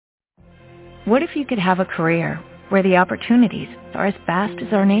What if you could have a career where the opportunities are as vast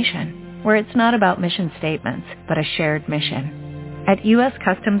as our nation, where it's not about mission statements, but a shared mission? At U.S.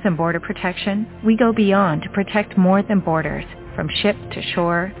 Customs and Border Protection, we go beyond to protect more than borders. From ship to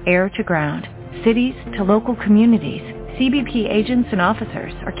shore, air to ground, cities to local communities, CBP agents and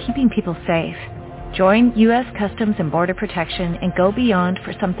officers are keeping people safe. Join U.S. Customs and Border Protection and go beyond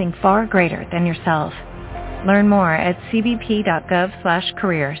for something far greater than yourself. Learn more at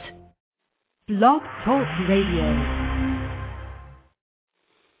cbp.gov/careers. Blog Talk Radio.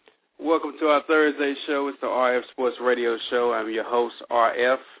 Welcome to our Thursday show. It's the RF Sports Radio Show. I'm your host,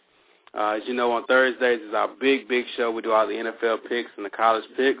 RF. As you know, on Thursdays is our big show. We do all the NFL picks and the college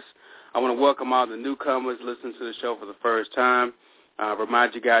picks. I want to welcome all the newcomers listening to the show for the first time.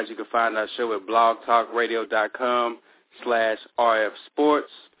 Remind you guys you can find our show at blogtalkradio.com/RF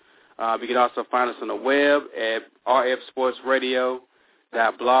Sports. You can also find us on the web at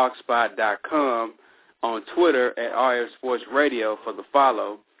rfsportsradio.blogspot.com, on Twitter at RF Sports Radio for the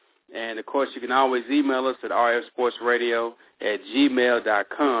follow. And, of course, you can always email us at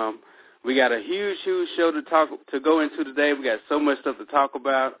rfsportsradio@gmail.com. We got a huge show to go into today. We got so much stuff to talk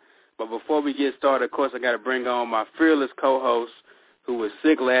about. But before we get started, of course, I got to bring on my fearless co-host who was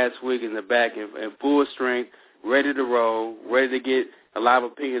sick last week in the back in full strength, ready to roll, ready to get a lot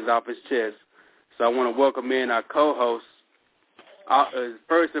of opinions off his chest. So I want to welcome in our co-host.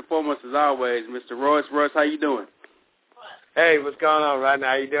 First and foremost, as always, Mr. Royce. Royce, how you doing? Hey, what's going on right now?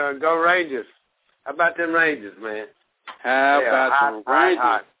 How you doing? Go Rangers. How about them Rangers, man? How about them Rangers?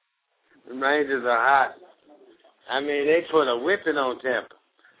 Hot. The Rangers are hot. I mean, they put a whipping on Tampa.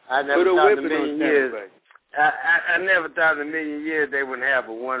 I never thought in a million years they wouldn't have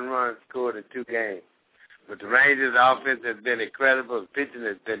a one-run scored in 2 games. But the Rangers' offense has been incredible. The pitching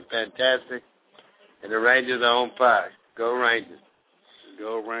has been fantastic. And the Rangers are on fire. Go Rangers.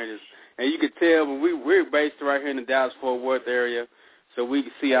 Go Rangers. And you can tell when we're based right here in the Dallas-Fort Worth area, so we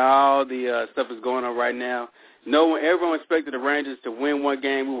can see all the stuff that's going on right now. Everyone expected the Rangers to win one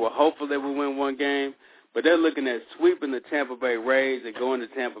game. We were hopeful they would win one game. But they're looking at sweeping the Tampa Bay Rays and going to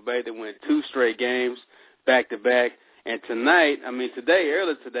Tampa Bay. They win 2 straight games back-to-back. And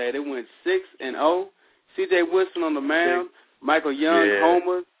earlier today, they went 6-0. C.J. Wilson on the mound, Michael Young,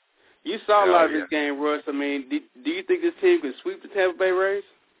 homer. You saw a lot of this game, Russ. I mean, do you think this team can sweep the Tampa Bay Rays?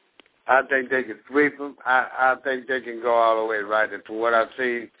 I think they can sweep them. I think they can go all the way right. And from what I've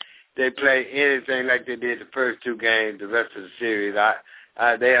seen, they play anything like they did the first 2 games, the rest of the series.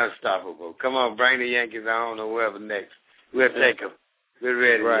 They're unstoppable. Come on, bring the Yankees on or whoever next. We'll take them. We're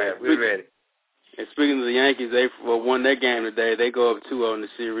ready. Right. Yeah, we're ready. And speaking of the Yankees, they won their game today. They go up 2-0 in the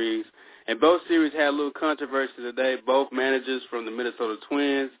series. And both series had a little controversy today. Both managers from the Minnesota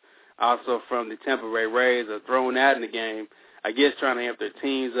Twins, also from the Tampa Bay Rays, are thrown out in the game, I guess trying to amp their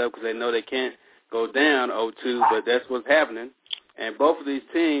teams up because they know they can't go down 0-2, but that's what's happening. And both of these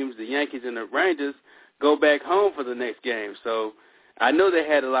teams, the Yankees and the Rangers, go back home for the next game. So I know they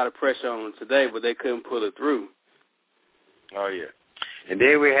had a lot of pressure on them today, but they couldn't pull it through. Oh, yeah. And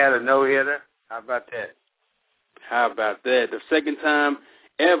then we had a no-hitter. How about that? How about that? The second time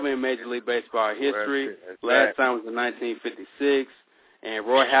ever in Major League Baseball history. Last time was in 1956. And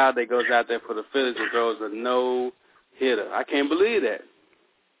Roy Halladay goes out there for the Phillies and throws a no-hitter. I can't believe that.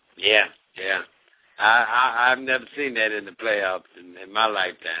 Yeah. I've never seen that in the playoffs in my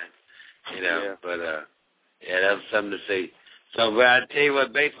lifetime, But, that was something to see. So, but I tell you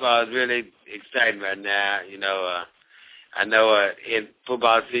what, baseball is really exciting right now. I know in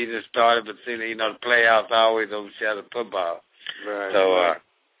football season started, but the playoffs always overshadow football. Right. So,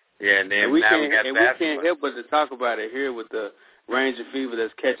 and then we now can't, we got and basketball. We can't help but to talk about it here with the Ranger fever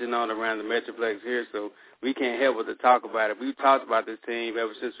that's catching on around the Metroplex here, so we can't help but to talk about it. We've talked about this team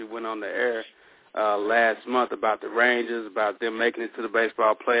ever since we went on the air last month about the Rangers, about them making it to the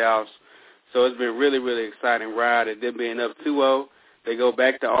baseball playoffs. So it's been really, really exciting ride. And them being up 2-0, they go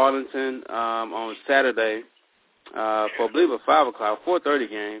back to Arlington on Saturday for, I believe, a 5 o'clock, 4:30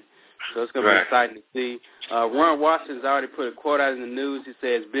 game. So it's going to be exciting to see. Ron Washington's already put a quote out in the news. He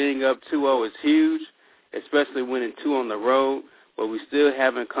says being up 2-0 is huge, especially winning 2 on the road, but we still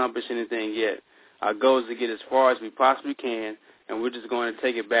haven't accomplished anything yet. Our goal is to get as far as we possibly can, and we're just going to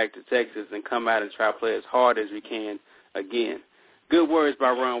take it back to Texas and come out and try to play as hard as we can again. Good words by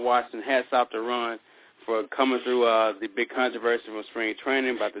Ron Washington. Hats off to Ron for coming through the big controversy from spring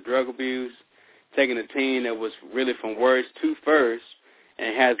training about the drug abuse, taking a team that was really from worst to first,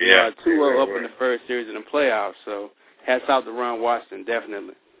 and has 2-0 up in the first series in the playoffs. So hats off to Ron Washington,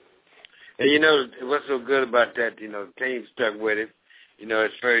 definitely. And, what's so good about that, the team stuck with it.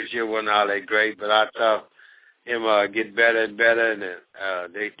 His first year wasn't all that great, but I thought him get better and better, and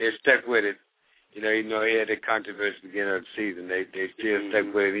they stuck with it. he had that controversy at the beginning of the season. They still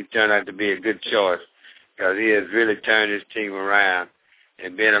stuck with him. He turned out to be a good choice because he has really turned his team around.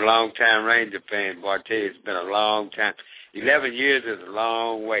 And being a long-time Ranger fan, boy, I tell you, it's been a long time. 11 years is a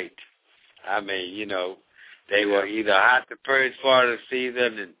long wait. I mean, they were either hot the first part of the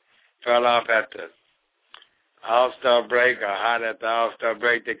season and fell off at the All-Star break or hot at the All-Star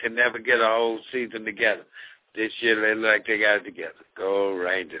break. They could never get a whole season together. This year, they look like they got it together. Go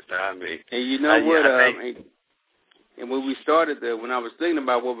Rangers. I mean. And you know what? And when we started when I was thinking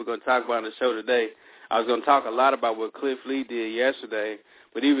about what we're going to talk about on the show today, I was going to talk a lot about what Cliff Lee did yesterday.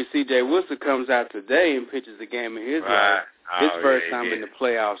 But even C.J. Wilson comes out today and pitches a game in his life, his first time in the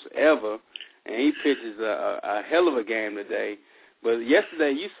playoffs ever. And he pitches a hell of a game today. But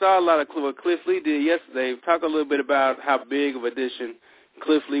yesterday, you saw a lot of what Cliff Lee did yesterday. Talk a little bit about how big of an addition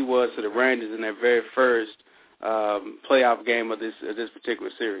Cliff Lee was to the Rangers in their very first playoff game of this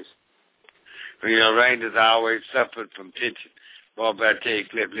particular series. Rangers always suffered from pitching. Well, but I tell you,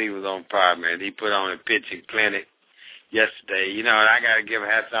 Cliff Lee was on fire, man. He put on a pitching clinic yesterday. And I got to give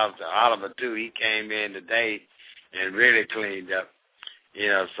hats off to Oliver, too. He came in today and really cleaned up.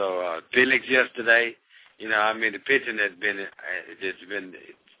 So Felix yesterday, the pitching has been, it's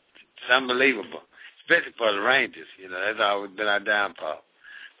unbelievable, especially for the Rangers. That's always been our downfall.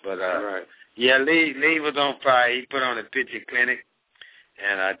 But, yeah, Lee was on fire. He put on a pitching clinic.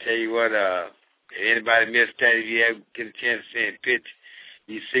 And I tell you what, if anybody missed that, if you ever get a chance to see him pitch,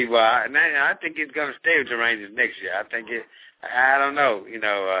 you see why. And I think he's going to stay with the Rangers next year. I don't know,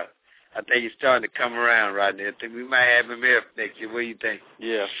 I think he's starting to come around right now. I think we might have him here next year. What do you think?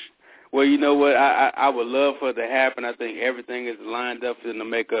 Yeah. Well, you know what? I would love for it to happen. I think everything is lined up for them to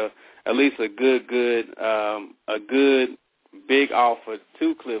make at least a good big offer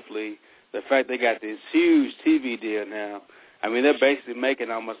to Cliff Lee. The fact they got this huge TV deal now. I mean, they're basically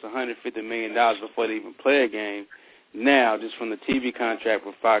making almost $150 million before they even play a game now, just from the TV contract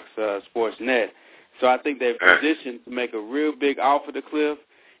with Fox Sports Net. So I think they're positioned to make a real big offer to Cliff.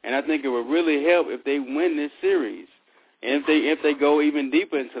 And I think it would really help if they win this series. And if they go even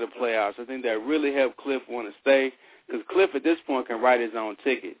deeper into the playoffs, I think that really help Cliff want to stay. Because Cliff at this point can write his own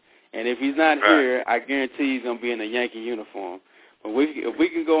ticket. And if he's not here, I guarantee he's going to be in a Yankee uniform. But if we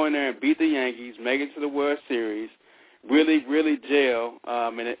can go in there and beat the Yankees, make it to the World Series, really, really gel,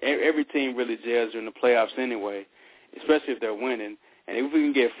 and every team really gels during the playoffs anyway, especially if they're winning. And if we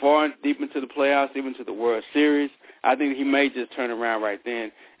can get far and deep into the playoffs, even to the World Series, I think he may just turn around right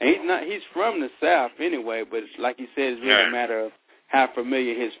then. And he's from the South anyway, but like you said, it's really a matter of how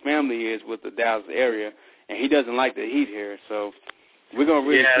familiar his family is with the Dallas area, and he doesn't like the heat here. So we're going to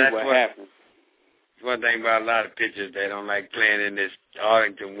really see what happens. One thing about a lot of pitchers, they don't like playing in this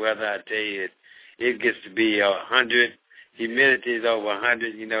Arlington weather. I tell you, it gets to be 100. Humidity is over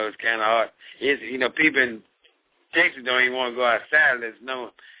 100. It's kind of hard. People in Texas don't even want to go outside. There's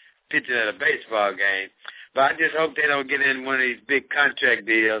no pitching at a baseball game. But I just hope they don't get in one of these big contract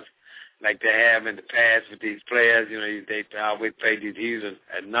deals like they have in the past with these players. They always pay these huge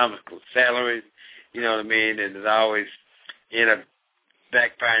astronomical salaries, you know what I mean? And it's always end up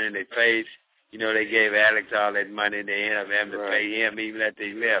backfiring in their face. They gave Alex all that money. They end up having to pay him even after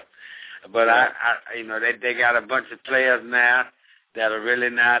he left. But, they got a bunch of players now that are really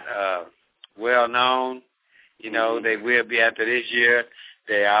not well-known. They will be after this year.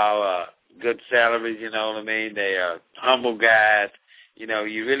 They all good salaries, you know what I mean? They are humble guys. You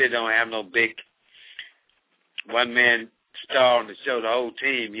really don't have no big one-man star on the show. The whole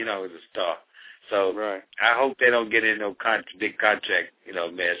team, is a star. So I hope they don't get in no big contract,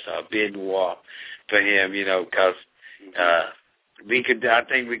 mess or bid war for him, because I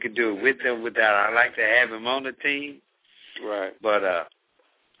think we could do it with him, without. I like to have him on the team. Right. But,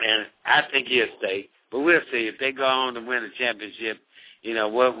 and I think he'll stay. But we'll see. If they go on to win a championship,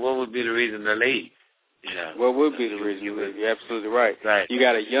 what would be the reason to leave? What would be the reason to leave? You're absolutely right. You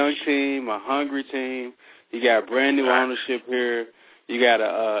got a young team, a hungry team. You got brand new ownership here. You got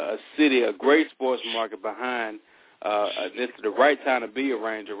a city, a great sports market behind. This is the right time to be a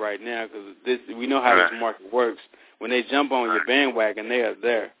Ranger right now because we know how this market works. When they jump on your bandwagon, they are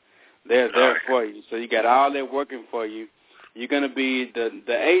there. They're there for you. So you got all that working for you. You're going to be the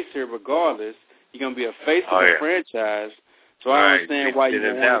ace here regardless. You're going to be a face of the franchise. So I understand why you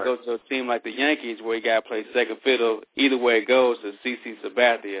want to go to a team like the Yankees where you got to play second fiddle either way it goes, to CC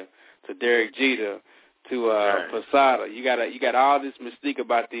Sabathia, to Derek Jeter, to Posada. You got all this mystique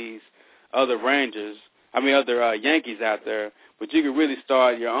about these other Yankees out there, but you can really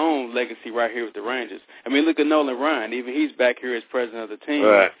start your own legacy right here with the Rangers. I mean, look at Nolan Ryan. Even he's back here as president of the team.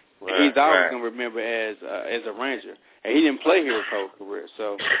 He's always going to remember as a Ranger. And he didn't play here his whole career.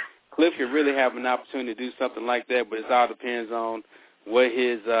 So Cliff could really have an opportunity to do something like that, but it all depends on what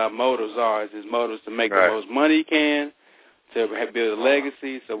his motives are. Is his motives to make the most money he can, to build a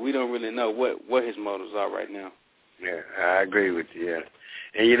legacy? So we don't really know what his motives are right now. Yeah, I agree with you, yeah.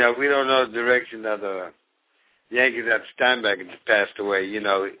 And, you know, we don't know the direction of the Yankees after Steinbeck has passed away, you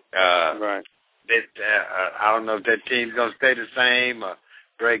know. Right. I don't know if that team's going to stay the same or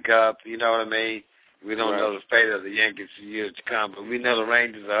break up, you know what I mean? We don't know the fate of the Yankees for years to come, but we know the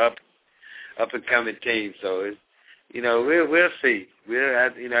Rangers are up-and-coming team, so it's, you know, we'll see.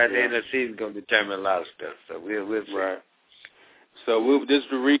 At the end of the season, going to determine a lot of stuff. So we'll see. Right. So just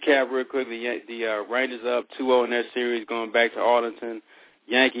to recap real quick, the Rangers are up 2-0 in their series, going back to Arlington.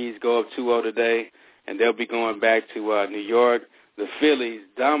 Yankees go up 2-0 today, and they'll be going back to New York. The Phillies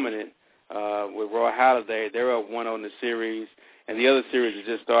dominant with Roy Halladay. They're up 1-0 in the series, and the other series has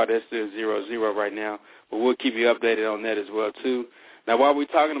just started. They're still 0-0 right now, but we'll keep you updated on that as well too. Now, while we're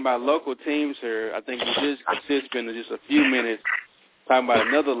talking about local teams here, I think we should spend just a few minutes talking about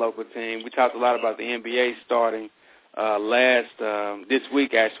another local team. We talked a lot about the NBA starting this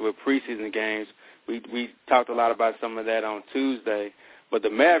week, actually, with preseason games. We talked a lot about some of that on Tuesday. But the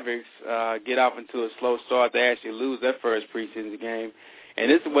Mavericks get off into a slow start. They actually lose their first preseason game. And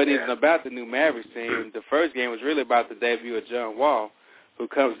this is what isn't about the new Mavericks team. The first game was really about the debut of John Wall, who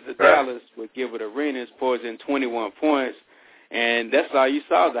comes to Dallas with Gilbert Arenas, pours in 21 points. And that's all you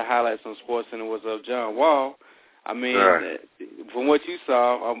saw, the highlights on SportsCenter was of John Wall. I mean, from what you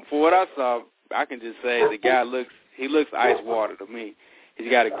saw, from what I saw, I can just say the guy looks ice water to me. He's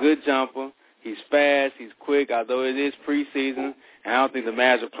got a good jumper. He's fast. He's quick, although it is preseason. And I don't think the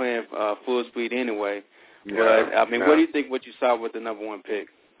Mavs are playing full speed anyway. But, I mean, what do you think what you saw with the number one pick?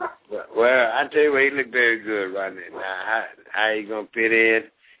 Well, I tell you what, he looked very good right now. How he going to fit in?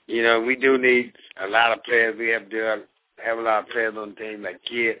 You know, we do need a lot of players. We have a lot of players on the team like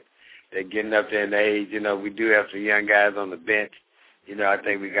Kidd. They're getting up there in age. You know, we do have some young guys on the bench. You know, I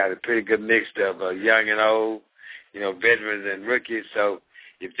think we got a pretty good mix of young and old, you know, veterans and rookies. So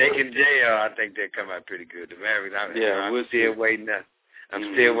if they can jail, I think they'll come out pretty good. The Mavericks, I'm still waiting.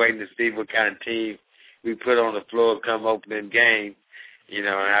 I'm still waiting to see what kind of team we put on the floor come opening game, you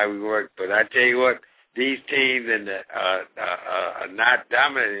know, and how we work. But I tell you what, these teams are not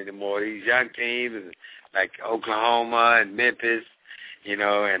dominant anymore. These young teams like Oklahoma and Memphis, you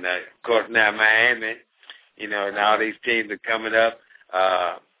know, and, of course, now Miami, you know, and all these teams are coming up.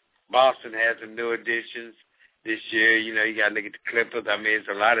 Boston has some new additions this year. You know, you got to look at the Clippers. I mean, it's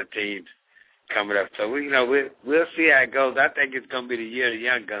a lot of teams coming up. So, we'll see how it goes. I think it's going to be the year of the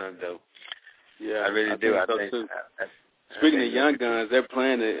young guns, though. Yeah, I really do. I think so, too. Speaking of young guns, they're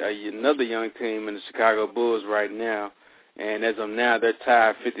playing another young team in the Chicago Bulls right now. And as of now, they're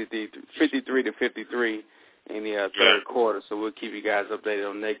tied 53 to 53 in the third quarter. So we'll keep you guys updated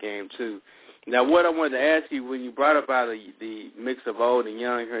on that game, too. Now, what I wanted to ask you, when you brought up out of the mix of old and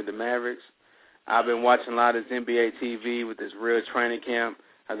young here at the Mavericks, I've been watching a lot of this NBA TV with this real training camp.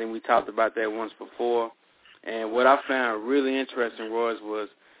 I think we talked about that once before. And what I found really interesting, Royce, was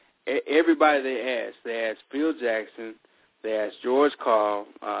everybody they asked Phil Jackson, they asked George Karl,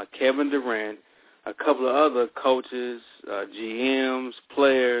 Kevin Durant, a couple of other coaches, GMs,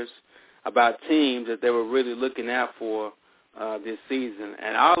 players, about teams that they were really looking out for this season.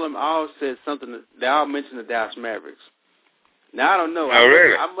 And all of them all said something. They all mentioned the Dallas Mavericks. Now, I don't know.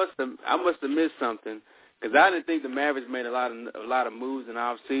 I must have missed something because I didn't think the Mavericks made a lot of moves in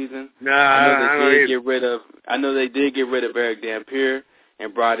off season. No, I know they did get rid of Eric Dampier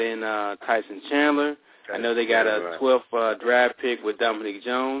and brought in Tyson Chandler. I know they got a 12th draft pick with Dominique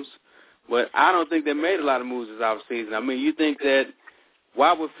Jones. But I don't think they made a lot of moves this offseason. I mean, you think that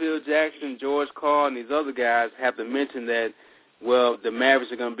why would Phil Jackson, George Karl, and these other guys have to mention that, well, the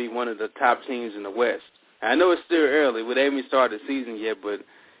Mavericks are going to be one of the top teams in the West? I know it's still early. We haven't even started the season yet, but,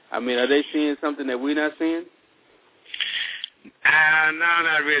 I mean, are they seeing something that we're not seeing? No,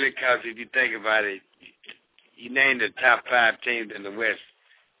 not really, because if you think about it, you name the top 5 teams in the West,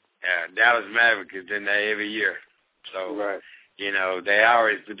 Dallas Mavericks is in there every year. So, right. You know, they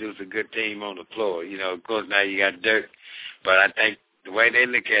always produce a good team on the floor. You know, of course, now you got Dirk, but I think the way they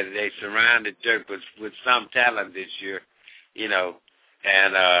look at it, they surrounded Dirk with some talent this year, you know.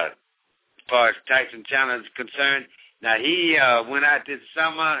 And as far as Tyson Chandler is concerned, now he went out this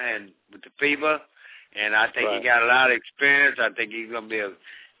summer and with the fever, and I think he got a lot of experience. I think he's going to be a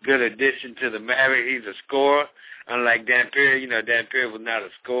good addition to the Mavericks. He's a scorer, unlike Dampier. You know, Dampier was not a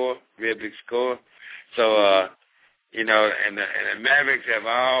scorer, real big scorer. So, you know, and the Mavericks have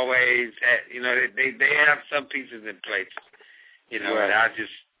always had, you know, they have some pieces in place. You know, and I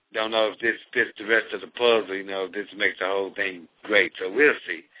just don't know if this fits the rest of the puzzle, you know, if this makes the whole thing great. So we'll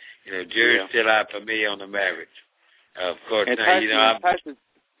see. Jury's still out for me on the Mavericks. Of course, and now, Tyson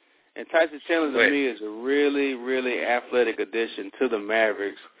Chandler to me is a really, really athletic addition to the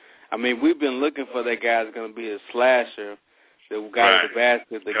Mavericks. I mean, we've been looking for that guy that's going to be a slasher, the guy with the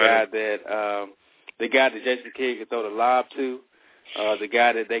basket, the guy that Jason Kidd can throw the lob to, the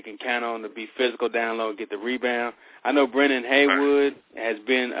guy that they can count on to be physical down low and get the rebound. I know Brendan Haywood has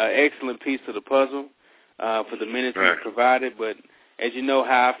been an excellent piece to the puzzle for the minutes he's provided, but as you know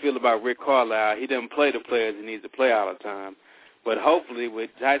how I feel about Rick Carlisle, he doesn't play the players he needs to play all the time. But hopefully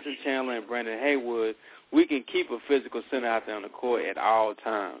with Tyson Chandler and Brendan Haywood, we can keep a physical center out there on the court at all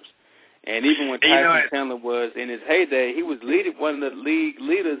times. And even when Tyson Chandler was in his heyday, he was one of the league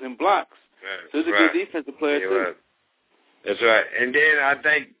leaders in blocks. So he's a good defensive player, too. That's right. And then I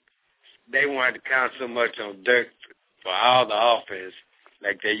think they wanted to count so much on Dirk for all the offense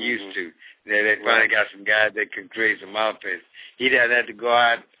like they used to. They finally got some guys that can create some offense. He doesn't have to go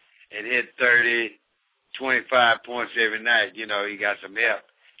out and hit 30, 25 points every night. He got some help.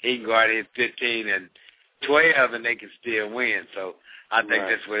 He can go out and hit 15 and 12, and they can still win. So I think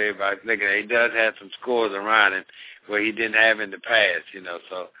that's what everybody's looking at. He does have some scores around him where he didn't have in the past,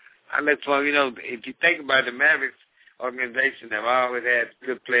 So I look for him. If you think about the Mavericks organization, they've always had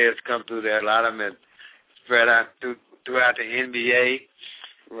good players come through there. A lot of them have spread out throughout the NBA.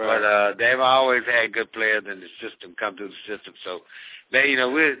 But they've always had good players in the system come through the system. So, they,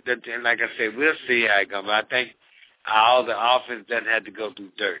 like I said, we'll see how it comes. I think all the offense doesn't have to go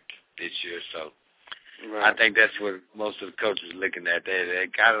through Dirk this year. So, I think that's what most of the coaches are looking at. They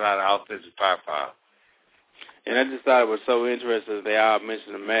got a lot of offensive firepower. And I just thought it was so interesting that they all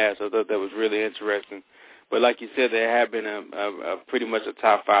mentioned the Mavs. I thought that was really interesting. But like you said, they have been a pretty much a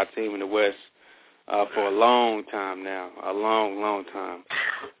top 5 team in the West for a long time now, a long, long time.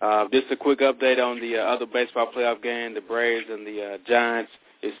 Just a quick update on the other baseball playoff game, the Braves and the Giants.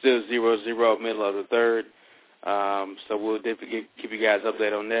 It's still 0-0 middle of the third. So we'll definitely keep you guys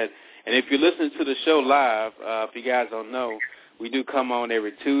updated on that. And if you're listening to the show live, if you guys don't know, we do come on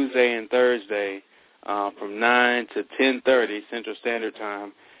every Tuesday and Thursday from 9 to 10:30 Central Standard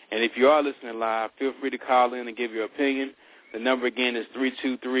Time. And if you are listening live, feel free to call in and give your opinion. The number again is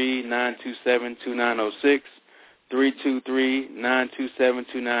 323-927-2906,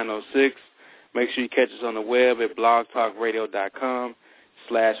 323-927-2906. Make sure you catch us on the web at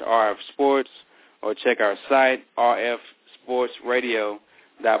blogtalkradio.com/rfsports or check our site,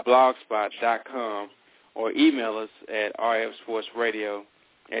 rfsportsradio.blogspot.com, or email us at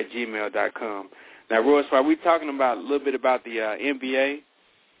rfsportsradio@gmail.com. Now, Royce, while we're talking about a little bit about the NBA,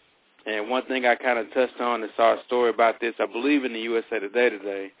 and one thing I kind of touched on is saw a story about this, I believe in the USA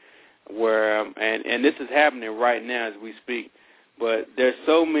Today, where, and this is happening right now as we speak, but there's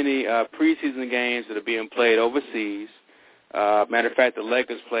so many preseason games that are being played overseas. Matter of fact, the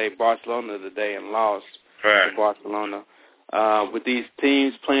Lakers played Barcelona today and lost to Barcelona. With these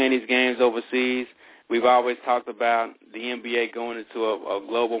teams playing these games overseas, we've always talked about the NBA going into a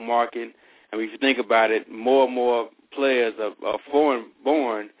global market. And if you think about it, more and more players are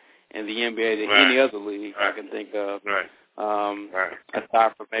foreign-born in the NBA than any other league I can think of.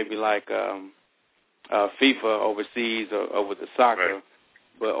 Aside from maybe like FIFA overseas or with the soccer,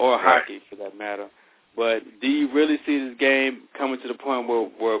 or hockey for that matter. But do you really see this game coming to the point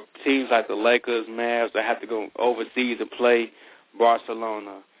where teams like the Lakers, Mavs, they have to go overseas and play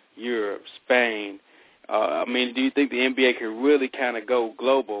Barcelona, Europe, Spain? I mean, do you think the NBA can really kind of go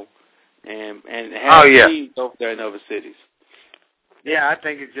global and have teams over there in other cities? Yeah, I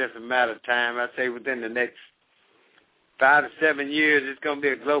think it's just a matter of time. I'd say within the next 5 to 7 years, it's going to be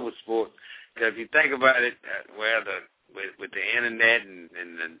a global sport. Because if you think about it, with the internet and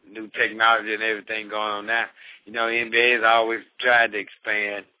the new technology and everything going on now, the NBA has always tried to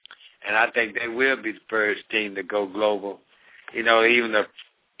expand, and I think they will be the first team to go global. Even the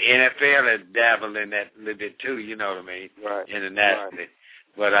NFL has dabbled in that a little bit too, you know what I mean, internationally. Right.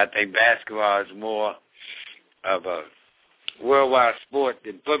 But I think basketball is more of a worldwide sport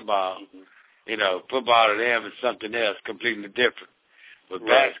than football. Football to them is something else, completely different. But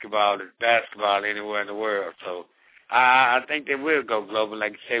basketball is basketball anywhere in the world. So I think they will go global.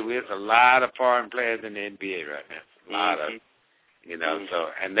 Like you say, there's a lot of foreign players in the NBA right now. A lot of them.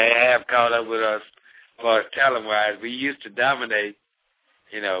 So, and they have caught up with us as far as talent-wise. We used to dominate,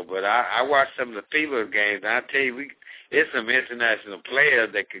 but I watched some of the FIBA games, and I tell you, there's some international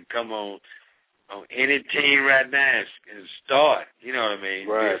players that could come on any team right now and start. You know what I mean?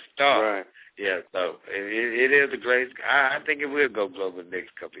 Right. Start. Right. Yeah. So it is a great. I think it will go global in the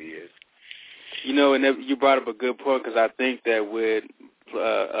next couple of years. And you brought up a good point because I think that with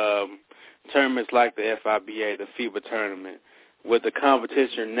tournaments like the FIBA, the FIBA tournament, with the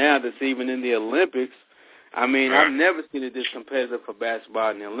competition now that's even in the Olympics. I mean, I've never seen it this competitive for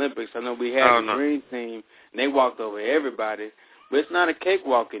basketball in the Olympics. I know we had the Green team, and they walked over everybody, but it's not a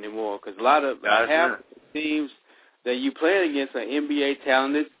cakewalk anymore because a lot of half the teams that you play against are NBA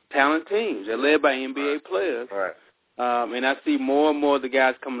talent teams. They're led by NBA players. Right. And I see more and more of the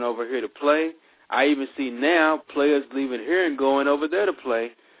guys coming over here to play. I even see now players leaving here and going over there to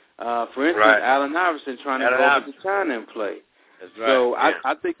play. For instance, Allen Iverson trying to go over to China and play. That's right. So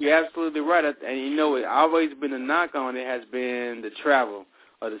I think you're absolutely right. And, you know, it's always been a knock on it has been the travel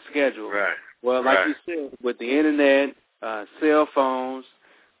or the schedule. Right. Well, like you said, with the Internet, cell phones,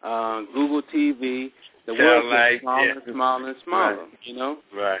 Google TV, the world gets smaller and smaller, you know?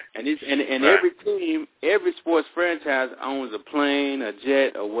 Right. And every team, every sports franchise owns a plane, a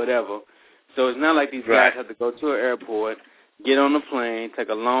jet, or whatever. So it's not like these guys have to go to an airport, get on a plane, take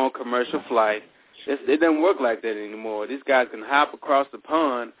a long commercial flight. It doesn't work like that anymore. These guys can hop across the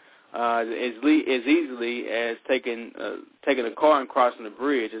pond as easily as taking a car and crossing a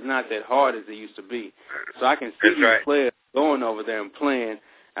bridge. It's not that hard as it used to be. So I can see these players going over there and playing.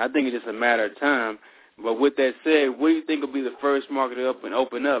 I think it's just a matter of time. But with that said, what do you think will be the first market to open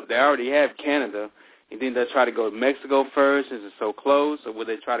up? They already have Canada. You think they'll try to go to Mexico first since it's so close, or will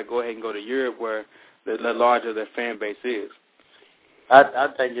they try to go ahead and go to Europe where the larger their fan base is? I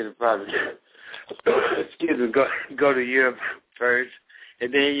think it'll probably go to Europe first.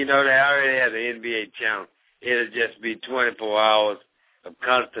 And then, you know, they already have the NBA channel. It'll just be 24 hours of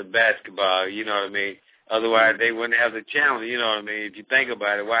constant basketball, you know what I mean? Otherwise, they wouldn't have the channel, you know what I mean? If you think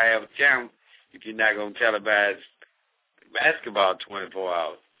about it, why have a channel if you're not going to televise basketball 24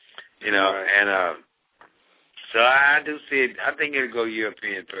 hours, you know? And so I do see it. I think it'll go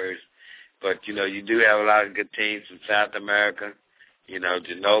European first. But, you know, you do have a lot of good teams from South America. You know,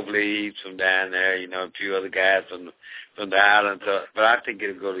 Ginobili, he's from down there, you know, a few other guys from the islands. But I think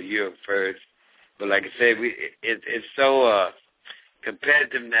it'll go to Europe first. But like I said, it's so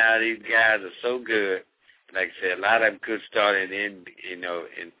competitive now. These guys are so good. Like I said, a lot of them could start in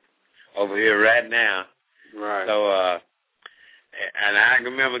over here right now. Right. So, and I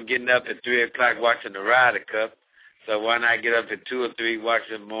remember getting up at 3 o'clock watching the Ryder Cup. So why not get up at 2 or 3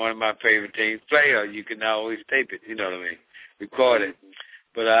 watching one of my favorite teams play? Or you can always tape it, you know what I mean? Record it.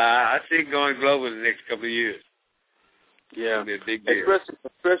 But I see it going global in the next couple of years. Yeah. It'll be a big deal.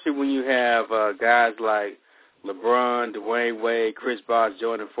 Especially when you have guys like LeBron, Dwayne Wade, Chris Bosh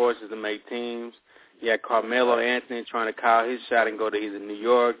joining forces to make teams. You had Carmelo Anthony trying to call his shot and go to either New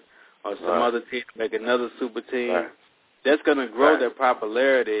York or some other team to make another super team. Right. That's going to grow their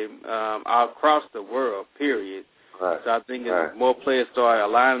popularity all across the world, period. Right. So I think as more players start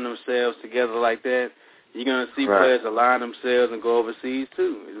aligning themselves together like that, you're going to see players align themselves and go overseas,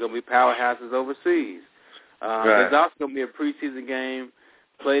 too. There's going to be powerhouses overseas. There's also going to be a preseason game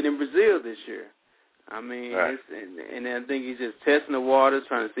played in Brazil this year. I mean, and I think he's just testing the waters,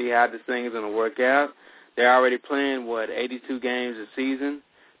 trying to see how this thing is going to work out. They're already playing, 82 games a season.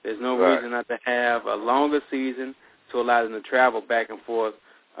 There's no reason not to have a longer season to allow them to travel back and forth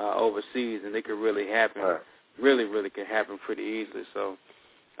overseas, and it could really happen. Really could happen pretty easily. So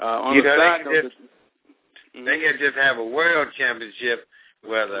on the side note, they can just have a world championship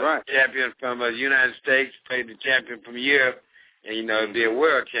where the champion from the United States played the champion from Europe, and, you know, it'd be a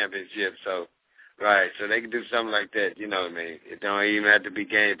world championship. So, so they can do something like that, you know what I mean? It don't even have to be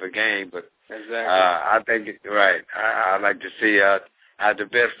game for game, but I think, I'd like to see how the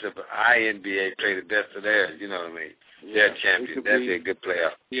best of our NBA play the best of theirs, you know what I mean? They're champions. That'd be a good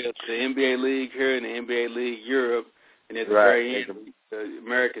playoff. Yeah, the NBA League here and the NBA League Europe, and at the very end, the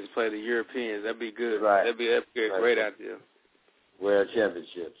Americans play the Europeans. That'd be good. That'd be a great idea. World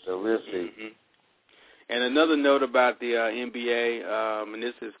championship. So we'll see. Mm-hmm. And another note about the NBA, and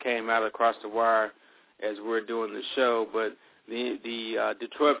this has came out across the wire as we're doing the show, but the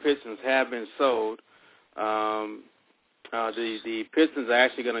Detroit Pistons have been sold. The Pistons are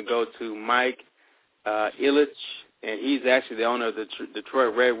actually going to go to Mike Ilitch, and he's actually the owner of the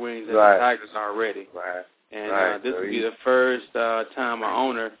Detroit Red Wings and the Tigers already. And this will be the first time an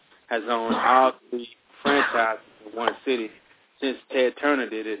owner has owned all three franchises in one city since Ted Turner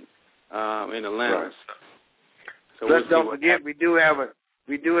did it in Atlanta. So Plus, don't forget, we do have a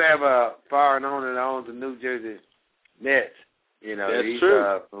foreign owner that owns the New Jersey Nets. You know, that's he's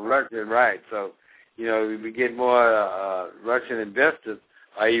true. From Russia, So, you know, we get more Russian investors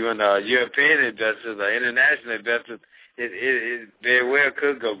or even European investors or international investors. It very well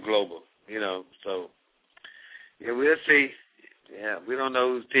could go global. You know, so yeah, we'll see. Yeah, we don't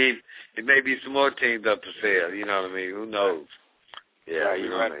know whose team. It may be some more teams up for sale. You know what I mean? Who knows? Yeah,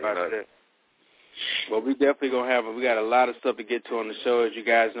 you're right about that. Well, we definitely going to have we got a lot of stuff to get to on the show. As you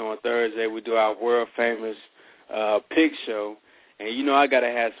guys know, on Thursday we do our world-famous pick show. And, you know, I got to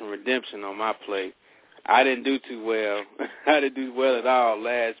have some redemption on my plate. I didn't do too well. I didn't do well at all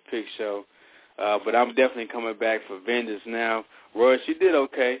last pick show. But I'm definitely coming back for vengeance now. Royce, you did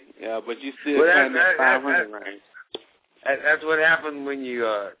okay, but you still kind of in that 500 range. That's what happened when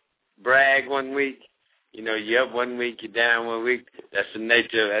you brag one week. You know, you're up one week, you're down one week. That's the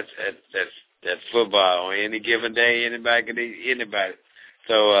nature. That's football. On any given day, anybody can beat anybody.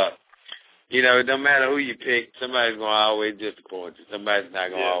 So, you know, it don't matter who you pick. Somebody's going to always disappoint you. Somebody's not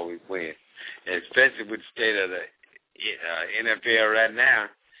going to always win. And especially with the state of the NFL right now,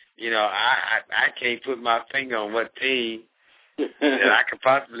 you know, I can't put my finger on what team that I could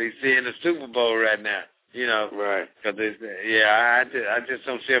possibly see in the Super Bowl right now. You know, right? Because I just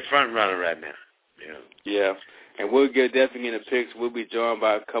don't see a front runner right now. You know. Yeah, and we'll definitely get the picks. We'll be joined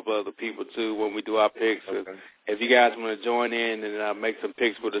by a couple other people too when we do our picks. Okay. If you guys want to join in and make some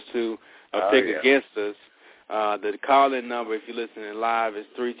picks with us too, or pick against us, the call-in number if you're listening live is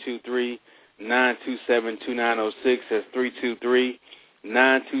 323-927-2906. That's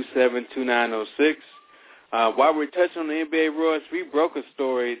 323-927-2906. While we're touching on the NBA, Royce, we broke a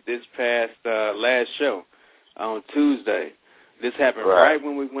story this past last show on Tuesday. This happened right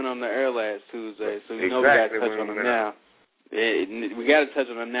when we went on the air last Tuesday, so you know we got to touch on it now. We got to touch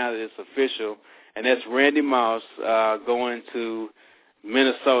on it now that it's official, and that's Randy Moss going to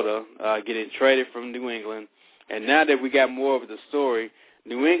Minnesota, getting traded from New England. And now that we got more of the story,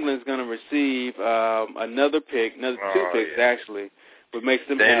 New England's going to receive another pick, two picks actually. But makes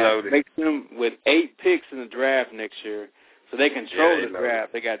them with 8 picks in the draft next year, so they control the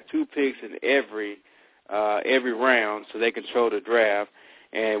draft. They got 2 picks in every round, so they control the draft.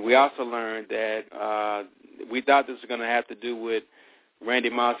 And we also learned that we thought this was going to have to do with Randy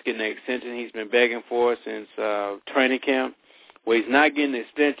Moss getting an extension he's been begging for since training camp. Well, he's not getting an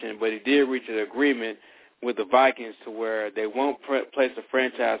extension, but he did reach an agreement with the Vikings to where they won't place a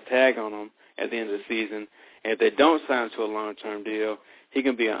franchise tag on him at the end of the season. And if they don't sign to a long-term deal, he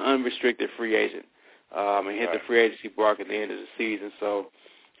can be an unrestricted free agent and hit the free agency mark at the end of the season. So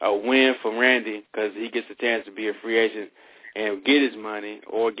a win for Randy because he gets a chance to be a free agent and get his money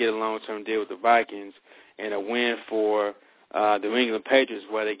or get a long-term deal with the Vikings, and a win for the New England Patriots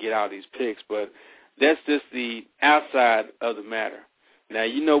where they get all these picks. But that's just the outside of the matter. Now,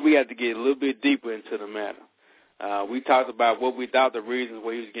 you know we have to get a little bit deeper into the matter. We talked about what we thought the reasons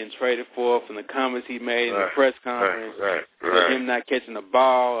why he was getting traded for from the comments he made in the press conference, him not catching the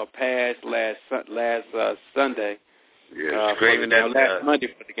ball or pass last Sunday. Yeah, screaming at last Monday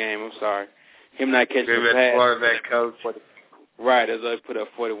for the game. I'm sorry, him not catching the pass. Quarterback coach. Right, as I put up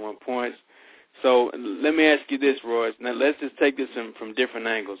 41 points. So let me ask you this, Royce. Now let's just take this from different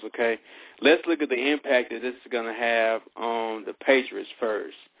angles, okay? Let's look at the impact that this is going to have on the Patriots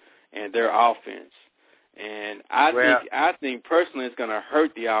first and their offense. And I think personally it's going to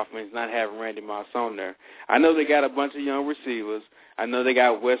hurt the offense not having Randy Moss on there. I know they got a bunch of young receivers. I know they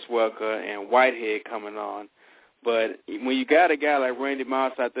got Wes Welker and Whitehead coming on. But when you got a guy like Randy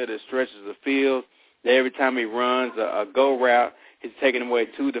Moss out there that stretches the field, that every time he runs a go route, he's taking away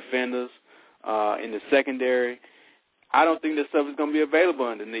 2 defenders in the secondary. I don't think this stuff is going to be available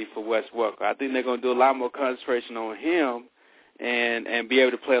underneath for Wes Welker. I think they're going to do a lot more concentration on him and be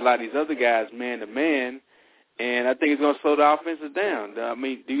able to play a lot of these other guys man-to-man, and I think it's going to slow the offenses down. I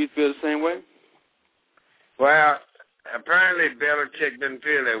mean, do you feel the same way? Well, apparently Belichick didn't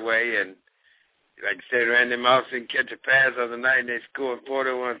feel that way, and like I said, Randy Moss didn't catch a pass the other night, and they scored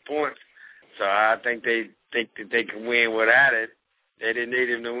 41 points, so I think they think that they can win without it. They didn't need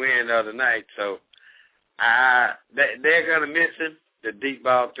him to win the other night, so they're going to miss him, the deep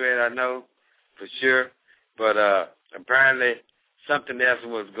ball threat, I know, for sure, but apparently something else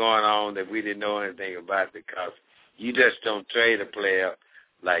was going on that we didn't know anything about, because you just don't trade a player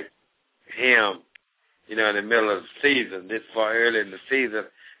like him, you know, in the middle of the season, this far early in the season,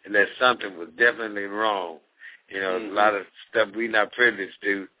 unless something was definitely wrong. You know, a lot of stuff we're not privileged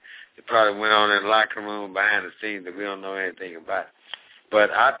to. It probably went on in the locker room behind the scenes that we don't know anything about.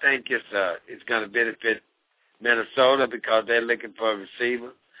 But I think it's going to benefit Minnesota because they're looking for a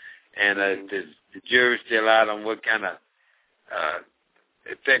receiver, and the jury's still out on what kind of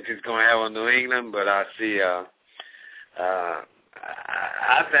effect it's going to have on New England. But I see, I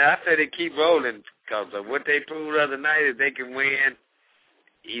say they keep rolling because of what they proved the other night is they can win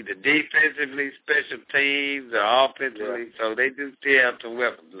either defensively, special teams, or offensively. Yeah. So they do still have some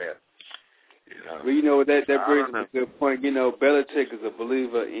weapons left. You know? Well, you know, that brings me to a good point. You know, Belichick is a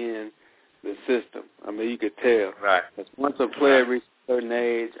believer in the system. I mean, you could tell. Right. Once a player reaches certain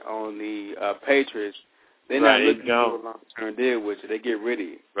age on the Patriots, they're not looking for a long-term deal with you. They get rid of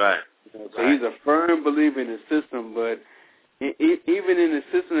you. Right. So he's a firm believer in the system, but even in the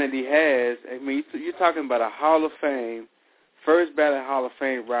system that he has, I mean, you're talking about a Hall of Fame, first ballot Hall of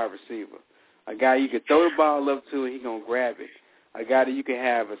Fame wide receiver, a guy you can throw the ball up to and he's going to grab it, a guy that you can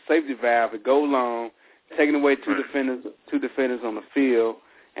have a safety valve and go long, taking away two defenders on the field,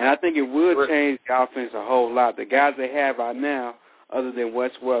 and I think it would change the offense a whole lot. The guys they have out now, other than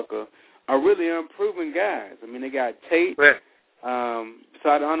Wes Welker, are really unproven guys. I mean, they got Tate. So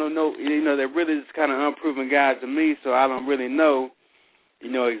I don't know, they're really just kind of unproven guys to me, so I don't really know,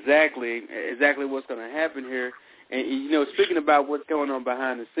 exactly what's going to happen here. And, speaking about what's going on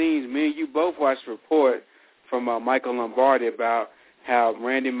behind the scenes, me and you both watched a report from Michael Lombardi about how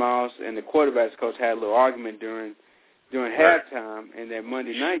Randy Moss and the quarterbacks coach had a little argument during halftime in that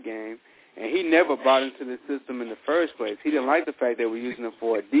Monday night game, and he never bought into the system in the first place. He didn't like the fact that we're using him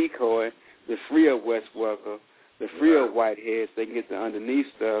for a decoy to free up Wes Welker, the free up Whitehead so they can get the underneath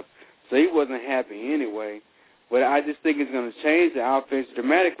stuff. So he wasn't happy anyway. But I just think it's going to change the offense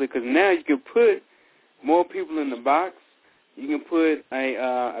dramatically because now you can put more people in the box. You can put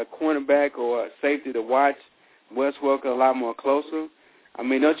a cornerback or a safety to watch Wes Welker a lot more closer. I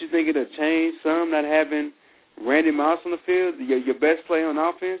mean, don't you think it'll change some not having Randy Moss on the field, your best player on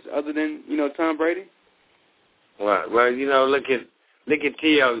offense other than, Tom Brady? Well, look at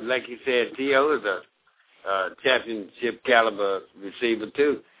T.O. Like you said, T.O. is a championship caliber receiver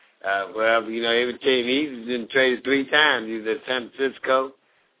too. Every team he's been traded 3 times. He was at San Francisco.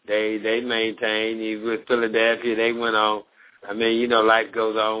 They maintained. He was with Philadelphia. They went on. I mean, life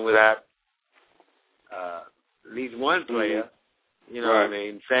goes on without at least one player. You know what I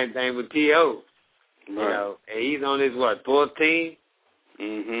mean? Same thing with T.O. And he's on his 4th team.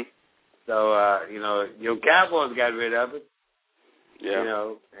 Mm-hmm. So your Cowboys got rid of it.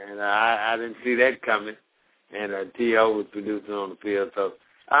 Yeah. And I didn't see that coming. And T.O. was producing on the field. So,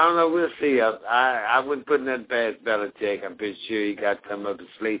 I don't know. We'll see. I wouldn't put nothing past Belichick. I'm pretty sure he got some up his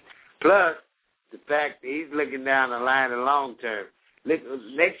sleeve. Plus, the fact that he's looking down the line in long term.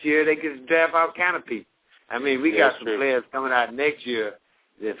 Next year, they can draft all kind of people. I mean, we got some players coming out next year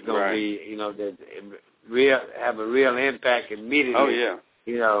that's going to be, that have a real impact immediately. Oh, yeah.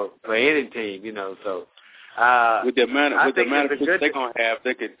 For any team, so. With the amount of picks they're gonna have,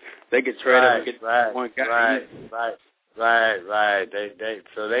 they could trade up and get one guy. Right.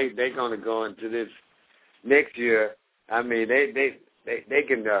 They're gonna go into this next year. I mean, they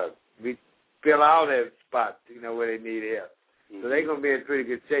can fill all their spots, where they need help. So they're gonna be in pretty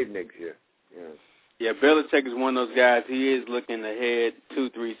good shape next year. Yeah, Belichick is one of those guys. He is looking ahead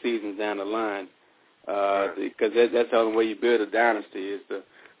 2-3 seasons down the line, because that's the only way you build a dynasty is to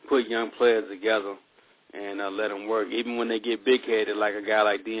put young players together and let them work. Even when they get big-headed, like a guy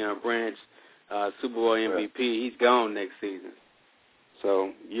like Deion Branch, Super Bowl MVP, he's gone next season.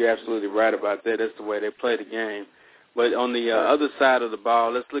 So you're absolutely right about that. That's the way they play the game. But on the other side of the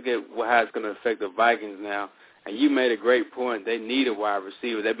ball, let's look at how it's going to affect the Vikings now. And you made a great point. They need a wide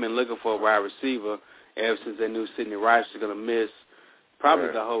receiver. They've been looking for a wide receiver ever since they knew Sidney Rice was going to miss probably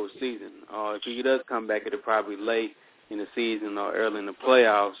the whole season. If he does come back, it'll probably late in the season or early in the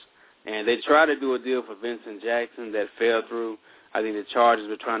playoffs. And they tried to do a deal for Vincent Jackson that fell through. I think the Chargers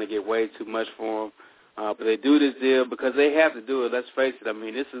were trying to get way too much for him. But they do this deal because they have to do it. Let's face it. I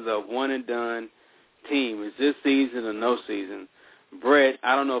mean, this is a one-and-done team. It's this season or no season. Brett,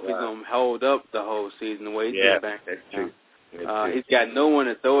 I don't know if he's going to hold up the whole season the way he's been back. That's true. He's got no one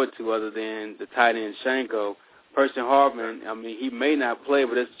to throw it to other than the tight end Shanko. Percy Harvin, I mean, he may not play,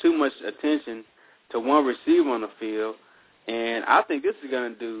 but there's too much attention to one receiver on the field. And I think this is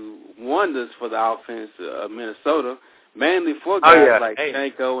going to do wonders for the offense of Minnesota, mainly for guys like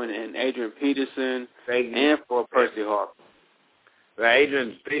Shanko and Adrian Peterson and for Percy Harvin. Well,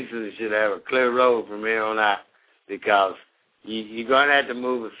 Adrian Peterson should have a clear role from here on out because you're going to have to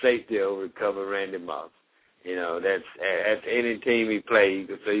move a safety over to cover Randy Moss. That's any team he plays.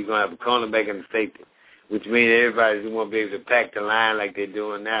 So you're going to have a cornerback and a safety, which means everybody's going to be able to pack the line like they're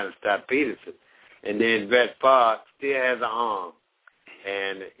doing now to stop Peterson. And then Brett Favre still has an arm.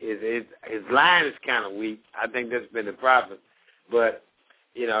 And his line is kind of weak. I think that's been the problem. But,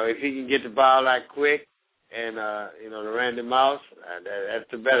 if he can get the ball out quick and, the Randy Moss, that's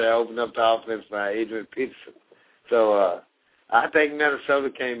the better. Open up the offense by Adrian Peterson. So I think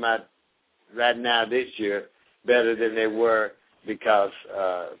Minnesota came out right now this year better than they were because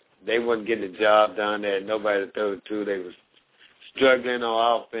they wasn't getting the job done. They had nobody to throw it to. They was struggling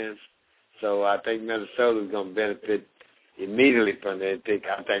on offense. So I think Minnesota is going to benefit immediately from that pick.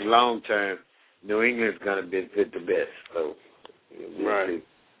 I think long term, New England is going to benefit the best. So Right.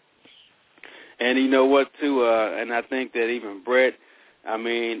 And you know what, too, and I think that even Brett, I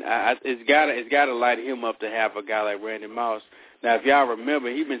mean, it's gotta light him up to have a guy like Randy Moss. Now, if y'all remember,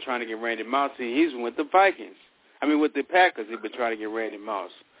 he's been trying to get Randy Moss. He's with the Vikings. I mean, with the Packers, he's been trying to get Randy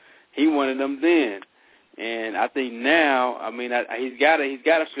Moss. He wanted them then. And I think now, I mean, he's got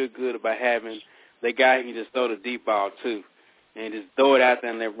to feel good about having the guy he can just throw the deep ball to and just throw it out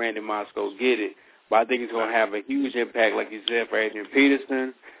there and let Randy Moss go get it. But I think it's going to have a huge impact, like you said, for Adrian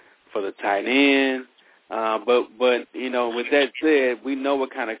Peterson, for the tight end. But you know, with that said, we know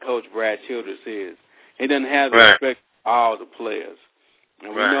what kind of coach Brad Childress is. He doesn't have the respect for all the players.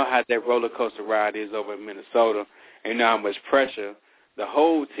 And we know how that roller coaster ride is over in Minnesota, and you know how much pressure the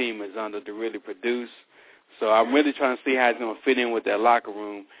whole team is under to really produce. So I'm really trying to see how he's going to fit in with that locker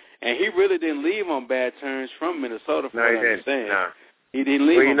room. And he really didn't leave on bad terms from Minnesota, from what I understand. No. He didn't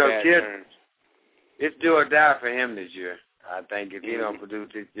leave on bad terms. It's do or die for him this year. I think if he don't produce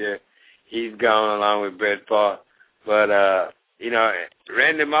this year, he's gone along with Brett Favre. But, you know,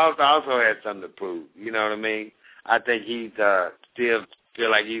 Randy Moss also has something to prove. You know what I mean? I think he's still feel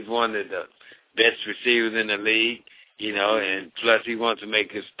like he's one of the best receivers in the league, you know, and plus he wants to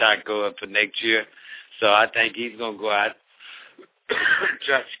make his stock go up for next year. So I think he's going to go out and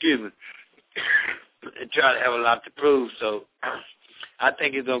try to have a lot to prove. So I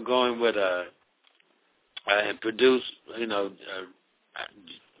think he's going to go in with and produce, you know,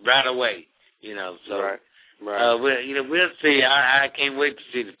 right away, you know. So we'll see. I can't wait to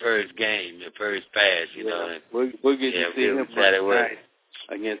see the first game, the first pass, you know. We'll get to see him Friday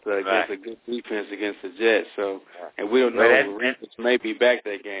against a good defense against the Jets. So, and we don't know if may be back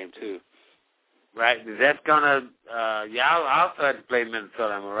that game too. Right. That's gonna y'all start to play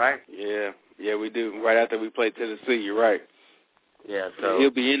Minnesota, am I right? Yeah, we do. Right after we play Tennessee, you're right. Yeah, so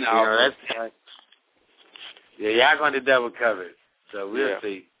he'll be in the offense. Y'all going to double cover it. So we'll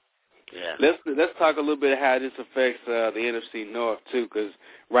see. Yeah. Let's talk a little bit how this affects the NFC North too, because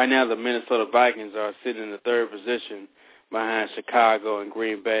right now the Minnesota Vikings are sitting in the third position behind Chicago and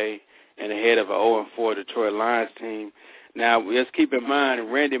Green Bay, and ahead of an 0-4 Detroit Lions team. Now, let's keep in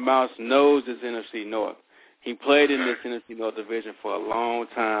mind, Randy Moss knows this NFC North. He played in this NFC North division for a long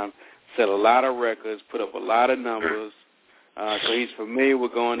time, set a lot of records, put up a lot of numbers. So he's familiar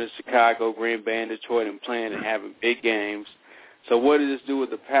with going to Chicago, Green Bay, and Detroit and playing and having big games. So what does this do with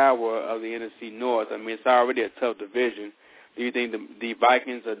the power of the NFC North? I mean, it's already a tough division. Do you think the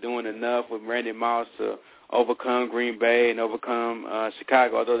Vikings are doing enough with Randy Moss to overcome Green Bay and overcome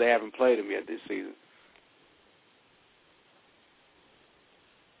Chicago, although they haven't played them yet this season?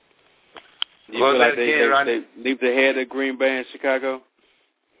 Do you feel like they leap ahead of Green Bay and Chicago?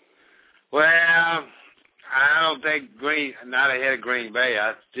 Well, I don't think not ahead of Green Bay.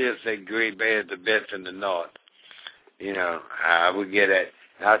 I still say Green Bay is the best in the North. You know, I would get that.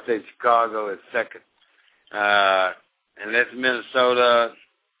 I say Chicago is second. Unless Minnesota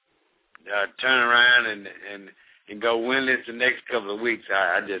turn around and go winless the next couple of weeks,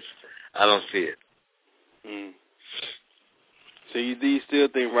 I don't see it. So do you still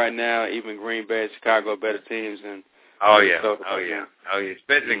think right now even Green Bay and Chicago are better teams than Minnesota? Oh yeah.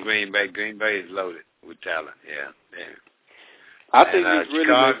 Especially Green Bay. Green Bay is loaded with talent. Yeah. I think this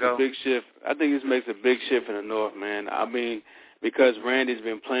really makes a big shift. I think this makes a big shift in the North, man. I mean, because Randy's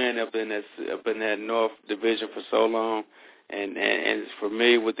been playing up in that North division for so long, and is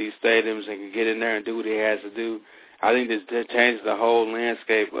familiar with these stadiums and can get in there and do what he has to do. I think this changes the whole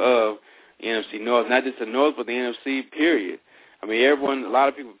landscape of the NFC North, not just the North, but the NFC. Period. I mean, a lot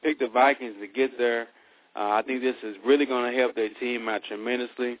of people pick the Vikings to get there. I think this is really going to help their team out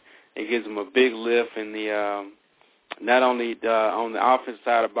tremendously. It gives them a big lift in the not only on the offensive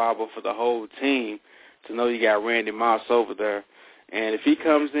side of the ball, but for the whole team to know you got Randy Moss over there. And if he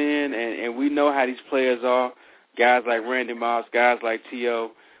comes in, and we know how these players are, guys like Randy Moss, guys like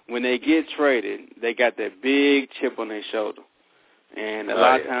T.O., when they get traded, they got that big chip on their shoulder. And a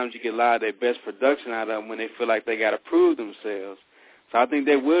lot of times you get a lot of their best production out of them when they feel like they got to prove themselves. So I think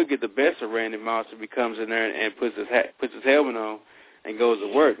they will get the best of Randy Moss if he comes in there and puts his helmet on and goes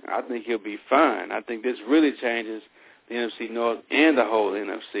to work. I think he'll be fine. I think this really changes the NFC North and the whole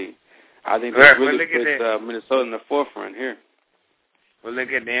NFC. I think this really puts Minnesota in the forefront here. Well,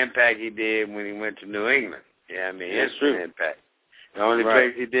 look at the impact he did when he went to New England. Yeah, I mean, that's true. Impact. The only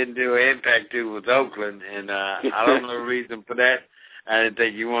place he didn't do an impact to was Oakland, and I don't know the reason for that. I didn't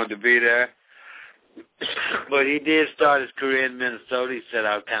think he wanted to be there. But he did start his career in Minnesota. He set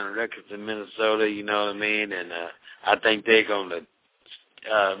out kind of records in Minnesota, you know what I mean? And I think they're going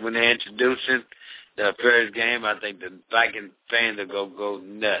to, when they introduce him, the first game, I think the Viking fans will go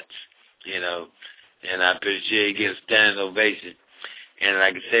nuts, you know. and I'm pretty sure he gets a standing ovation. And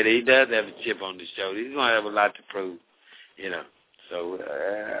like I said, he does have a chip on his shoulder. He's going to have a lot to prove, So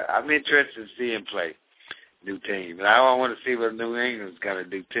I'm interested to see him play new team. But I want to see what New England's going to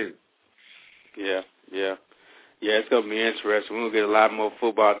do, too. Yeah, it's going to be interesting. We're going to get a lot more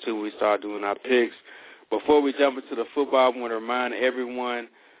football, too, when we start doing our picks. Before we jump into the football, I want to remind everyone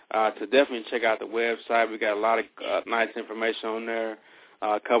to definitely check out the website. We got a lot of nice information on there.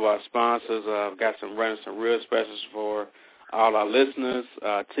 A couple of our sponsors. I've got running some real specials for all our listeners.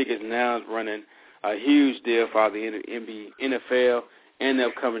 Tickets Now is running a huge deal for all the NFL and the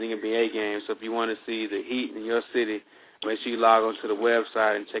upcoming NBA games. So if you want to see the Heat in your city, make sure you log on to the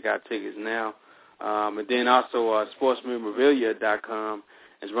website and check out Tickets Now. And then also sportsmemorabilia.com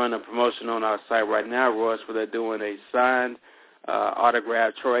is running a promotion on our site right now, Royce, where they're doing a signed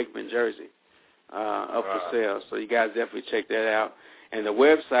autographed Troy Aikman jersey up for sale. So you guys definitely check that out. And the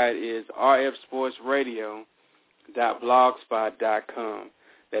website is rfsportsradio.blogspot.com.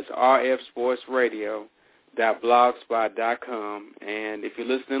 That's rfsportsradio.blogspot.com. And if you're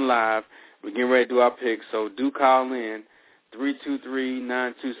listening live, we're getting ready to do our picks, so do call in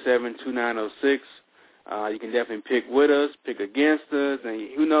 323-927-2906. You can definitely pick with us, pick against us, and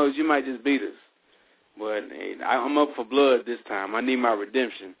who knows, you might just beat us. But hey, I'm up for blood this time. I need my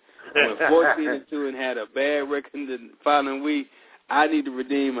redemption. I went 14-2 and had a bad record the following week. I need to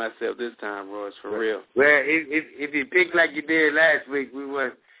redeem myself this time, Royce, for real. Well, if you pick like you did last week,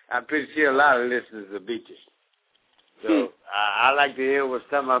 I'm pretty sure a lot of listeners will beat you. So I like to hear what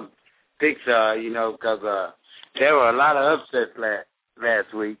some of them picks are, because there were a lot of upsets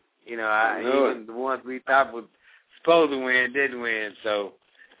last week. Even the ones we thought were supposed to win didn't win. So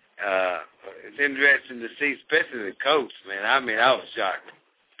it's interesting to see, especially the Colts, man. I mean, I was shocked.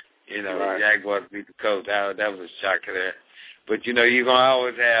 The Jaguars beat the Colts. That was a shocker there. But, you're going to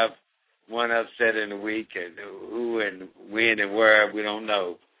always have one upset in the week, and who and when and where, we don't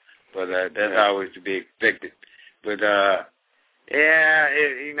know. But that's always to be expected. But,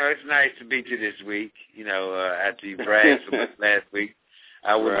 it's nice to beat you this week, after you bragged so much last week.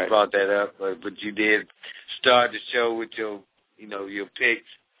 I wouldn't have brought that up, but you did start the show with your picks,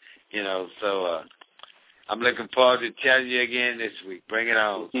 so I'm looking forward to telling you again this week. Bring it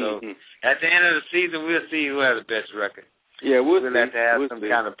on. So at the end of the season, we'll see who has the best record. Yeah, we'll have to have some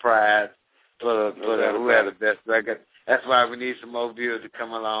kind of prize for who has the best record. That's why we need some more viewers to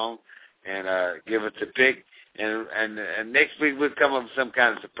come along and give us a pick. And next week we'll come up with some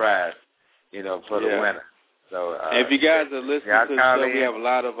kind of surprise, for the winner. So if you guys are listening to the show,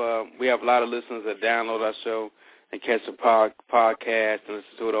 we have a lot of listeners that download our show and catch the podcast and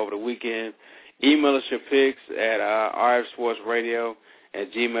listen to it over the weekend. Email us your picks at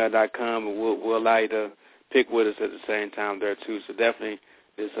rfsportsradio@gmail.com, and we'll allow you to pick with us at the same time there too. So definitely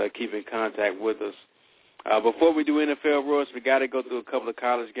just keep in contact with us. Before we do NFL, Royce, we got to go through a couple of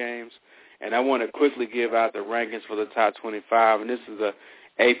college games, and I want to quickly give out the rankings for the top 25, and this is a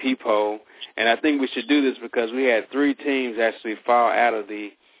AP poll, and I think we should do this because we had 3 teams actually fall out of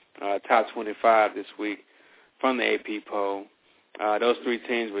the top 25 this week from the AP poll. Those 3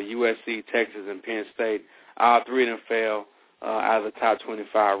 teams were USC, Texas, and Penn State. All 3 of them fell out of the top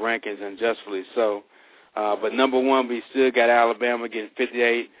 25 rankings, and justly so. But number 1, we still got Alabama getting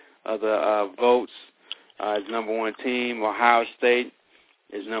 58 of the votes. As number 1 team. Ohio State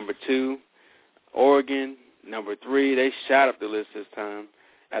is number 2. Oregon, number 3. They shot up the list this time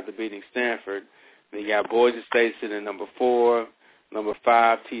after beating Stanford. Then you got Boise State sitting at number 4. Number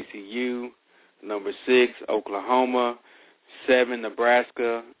 5, TCU. Number 6, Oklahoma. 7,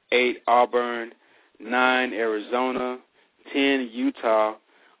 Nebraska. 8, Auburn. 9, Arizona. 10, Utah.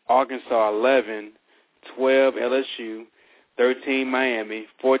 Arkansas, 11. 12, LSU. 13, Miami.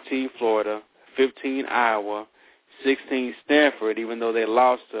 14, Florida. 15, Iowa. 16, Stanford, even though they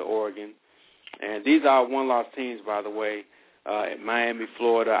lost to Oregon. And these are one-loss teams, by the way. Miami,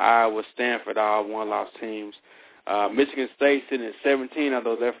 Florida, Iowa, Stanford, all one-loss teams. Michigan State sitting at 17,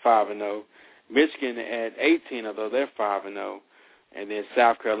 although they're 5-0. Michigan at 18, although they're 5-0. And then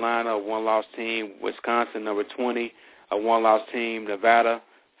South Carolina, a one-loss team. Wisconsin, number 20, a one-loss team. Nevada,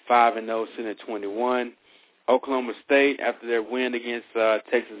 5-0, sitting at 21. Oklahoma State, after their win against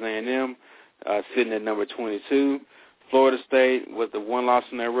Texas A&M, sitting at number 22. Florida State with the one loss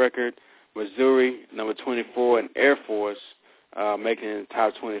in their record. Missouri, number 24, and Air Force making it in the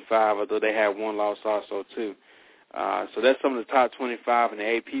top 25, although they had one loss also, too. So that's some of the top 25 in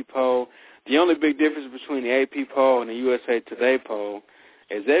the AP poll. The only big difference between the AP poll and the USA Today poll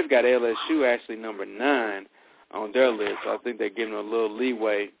is they've got LSU actually number 9 on their list. So I think they're giving them a little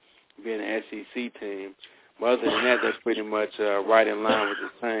leeway being an SEC team. But other than that, that's pretty much right in line with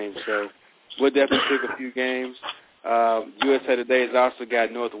the same. So we'll definitely pick a few games. USA Today has also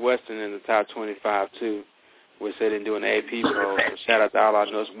got Northwestern in the top 25, too, which they didn't do an AP poll. So shout out to all our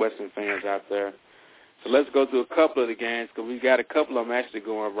Northwestern fans out there. So let's go through a couple of the games because we've got a couple of them actually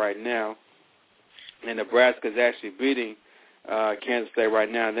going right now. And Nebraska's actually beating Kansas State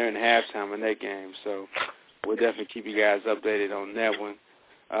right now. They're in halftime in that game. So we'll definitely keep you guys updated on that one.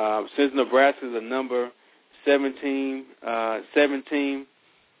 Since Nebraska's a number 17,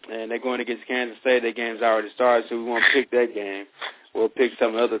 and they're going against Kansas State, their game's already started, so we won't pick that game. We'll pick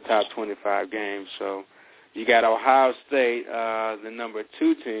some other top 25 games. So you got Ohio State, the number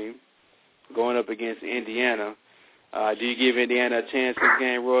 2 team, going up against Indiana. Do you give Indiana a chance this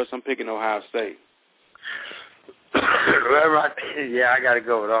game, Royce? I'm picking Ohio State. Yeah, I got to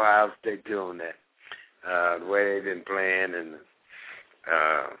go with Ohio State, too, on that. The way they've been playing and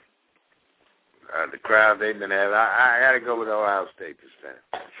the crowd they've been having, I got to go with Ohio State this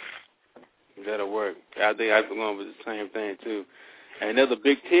time. That'll work. I think I'm going with the same thing, too. And another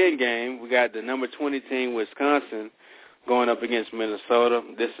Big Ten game, we got the number 20 team, Wisconsin, going up against Minnesota.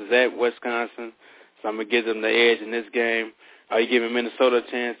 This is at Wisconsin, so I'm going to give them the edge in this game. Are you giving Minnesota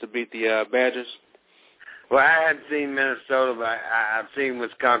a chance to beat the Badgers? Well, I haven't seen Minnesota, but I've seen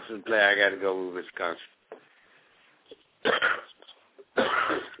Wisconsin play. I got to go with Wisconsin.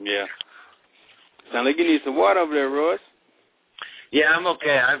 Yeah. Sound like you need some water over there, Royce. Yeah, I'm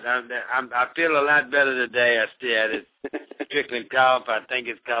okay. I feel a lot better today. I still had a trickling cough. I think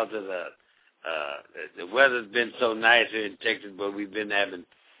it's because of the weather's been so nice here in Texas, but we've been having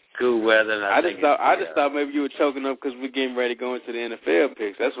cool weather. And I just thought maybe you were choking up because we're getting ready to go into the NFL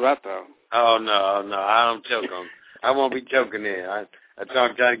picks. That's what I thought. Oh no, I don't choke on. I won't be choking in. I'm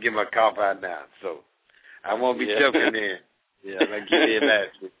trying to get my cough out now, so I won't be choking in. Yeah, like you did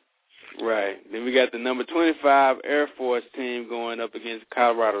last week. Right. Then we got the number 25 Air Force team going up against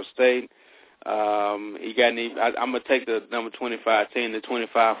Colorado State. I'm gonna take the number 25 team, the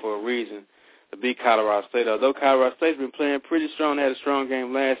 25 for a reason, to beat Colorado State. Although Colorado State's been playing pretty strong, they had a strong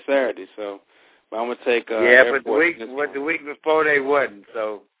game last Saturday. So, but I'm gonna take Air Force. The week before they wasn't.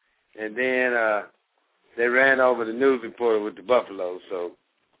 So, and then they ran over the news reporter with the Buffalo. So,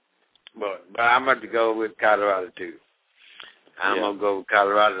 but I'm going to go with Colorado too. I'm going to go with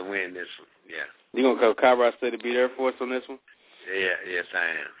Colorado to win this one. Yeah. You going to go Colorado State to beat Air Force on this one? Yeah, yes, I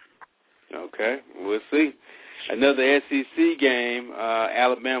am. Okay, we'll see. Another SEC game,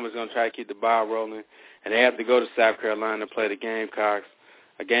 Alabama's going to try to keep the ball rolling, and they have to go to South Carolina to play the Gamecocks.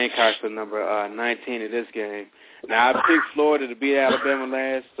 The Gamecocks are number 19 in this game. Now, I picked Florida to beat Alabama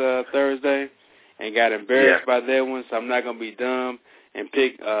last Thursday and got embarrassed by that one, so I'm not going to be dumb and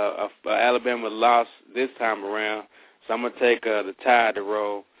pick Alabama loss this time around. So I'm going to take the Tide to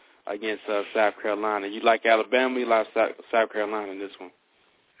roll against South Carolina. You like Alabama, you like South Carolina in this one?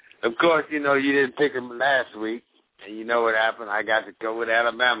 Of course, you didn't pick them last week, and you know what happened. I got to go with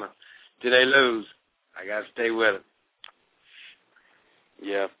Alabama till they lose. I got to stay with them.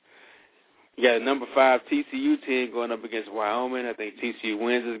 Yeah. You got a number 5 TCU team going up against Wyoming. I think TCU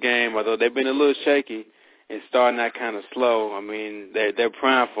wins this game, although they've been a little shaky and starting out kind of slow. I mean, they're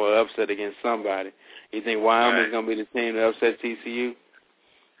primed for an upset against somebody. You think Wyoming's going to be the team that upsets TCU?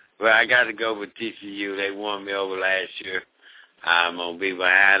 Well, I got to go with TCU. They won me over last year. I'm going to be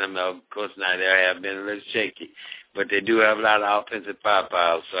behind them. Of course, now they have been a little shaky, but they do have a lot of offensive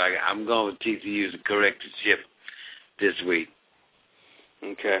firepower. So I'm going with TCU to correct the ship this week.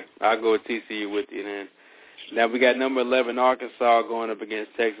 Okay, I'll go with TCU with you then. Now we got number 11 Arkansas going up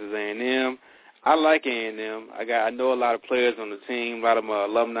against Texas A&M. I like A&M. I know a lot of players on the team, a lot of them are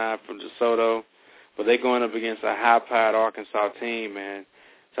alumni from DeSoto, but they're going up against a high-powered Arkansas team, man.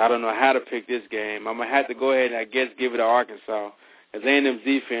 So I don't know how to pick this game. I'm going to have to go ahead and, I guess, give it to Arkansas, because A&M's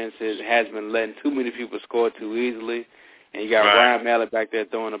defense has been letting too many people score too easily, and you got Ryan Mallett back there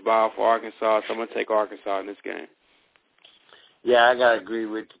throwing the ball for Arkansas, so I'm going to take Arkansas in this game. Yeah, I got to agree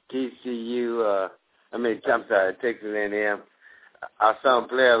with TCU. Texas A&M. Our Summer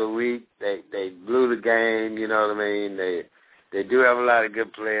Player of the Week, they blew the game, you know what I mean? They do have a lot of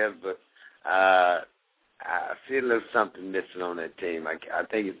good players, but I feel there's something missing on that team. I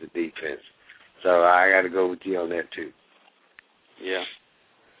think it's the defense. So I got to go with you on that too. Yeah.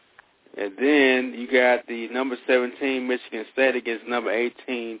 And then you got the number 17 Michigan State against number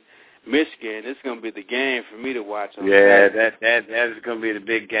 18 Michigan. This is going to be the game for me to watch. That is going to be the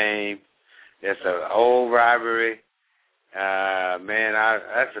big game. That's an old rivalry. That's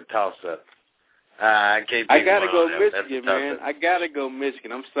a toss-up. I got to go Michigan, man. I got to go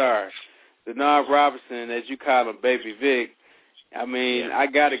Michigan. I'm sorry. Denard Robinson, as you call him, Baby Vic, I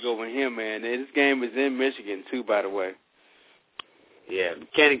got to go with him, man. This game is in Michigan, too, by the way. Yeah,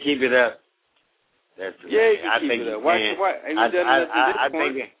 can he keep it up? That's the yeah, thing. he can keep it up. Why?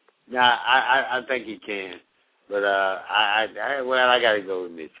 I think he can. But I got to go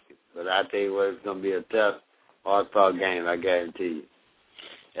with Michigan. But I tell you what, it's going to be a tough hard-fought game. I guarantee you.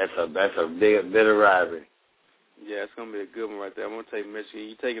 That's a bitter rivalry. Yeah, it's going to be a good one right there. I'm going to take Michigan.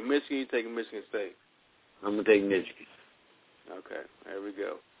 You taking Michigan? You taking Michigan State? I'm going to take Michigan. Okay, there we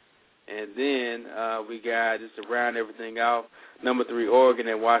go. And then we got, just to round everything off, number 3, Oregon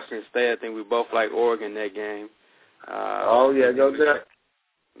at Washington State. I think we both like Oregon in that game. Go Ducks.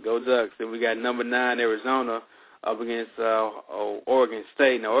 Go Ducks. Then we got number 9, Arizona, up against Oregon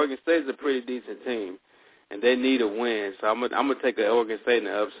State. Now, Oregon State is a pretty decent team, and they need a win. So I'm gonna take the Oregon State in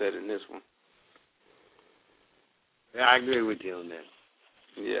the upset in this one. Yeah, I agree with you on that.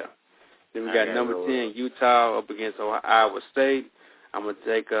 Yeah. Then we got number 10, Utah, up against Iowa State. I'm going to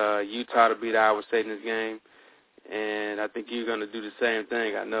take Utah to beat Iowa State in this game, and I think you're going to do the same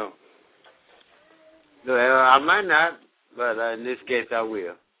thing, I know. Well, I might not, but in this case I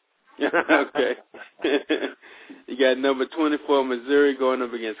will. Okay. You got number 24, Missouri, going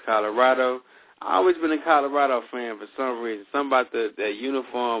up against Colorado. I've always been a Colorado fan for some reason. Something about that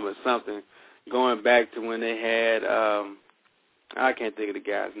uniform or something, going back to when they had, I can't think of the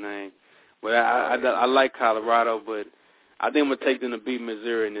guy's name. But I like Colorado, but I think I'm going to take them to beat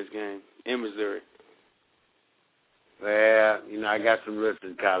Missouri in this game, in Missouri. Well, I got some roots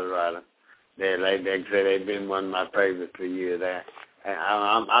in Colorado. Like they say, they've been one of my favorites for years.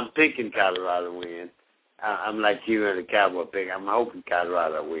 I'm picking Colorado to win. I'm like you and the Cowboy pick. I'm hoping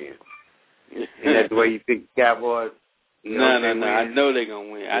Colorado wins. Is that the way you pick the Cowboys? No. I know they're going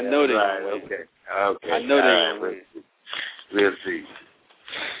to win. I know they're going to win. Okay. I know they're going to win. We'll see.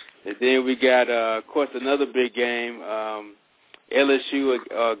 And then we got, of course, another big game. LSU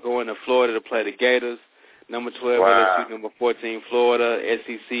going to Florida to play the Gators. Number 12, LSU, number 14, Florida.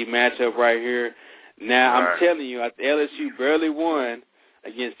 SEC matchup right here. Now, I'm telling you, LSU barely won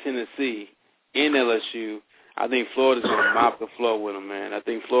against Tennessee in LSU. I think Florida's going to mop the floor with them, man. I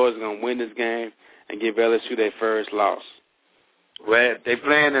think Florida's going to win this game and give LSU their first loss. Well, if they're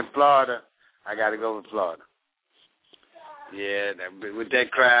playing in Florida, I got to go with Florida. Yeah, with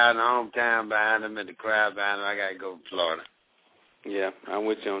that crowd, the hometown behind them and the crowd behind them, I got to go with Florida. Yeah, I'm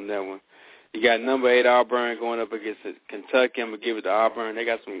with you on that one. You got number 8 Auburn going up against Kentucky. I'm gonna give it to Auburn. They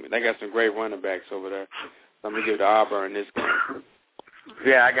got some great running backs over there. So I'm gonna give it to Auburn this game.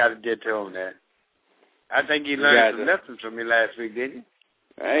 Yeah, I got to get to him that. I think you learned some lessons from me last week, didn't you?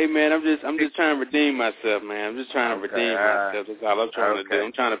 Hey man, I'm just trying to redeem myself, man. I'm just trying to redeem myself. That's all I'm trying to do.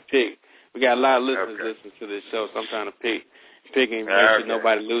 I'm trying to pick. We got a lot of listeners listening to this show, so I'm trying to pick and make sure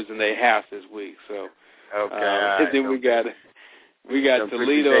nobody losing their house this week. So then we got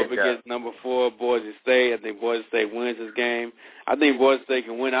Toledo up against number 4, Boise State. I think Boise State wins this game. I think Boise State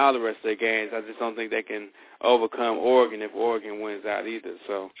can win all the rest of their games. I just don't think they can overcome Oregon if Oregon wins out either.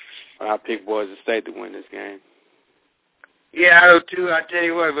 So I pick Boise State to win this game. Yeah, I do too. I tell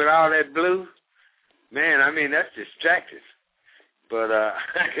you what, with all that blue, man, I mean, that's distracting. But I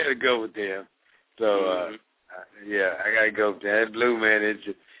got to go with them. So, yeah, I got to go with that blue, man. It's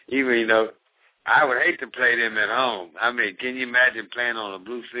just, even, I would hate to play them at home. I mean, can you imagine playing on a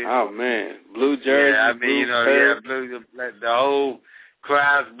blue field? Oh, man. Blue jersey, yeah, I mean, blue, the whole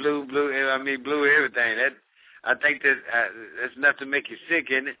crowd's blue, I mean, blue everything. I think that's enough to make you sick,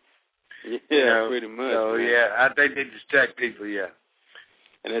 isn't it? Yeah, pretty much. So, yeah, I think they distract people, yeah.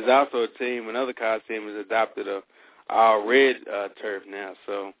 And there's also a team, another college team has adopted a all-red turf now,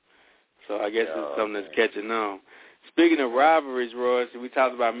 so I guess it's something that's catching on. Speaking of rivalries, Royce, we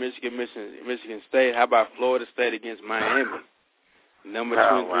talked about Michigan State. How about Florida State against Miami? Number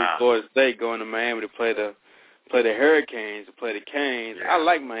 23, Florida State going to Miami to play the Hurricanes, to play the Canes. Yeah. I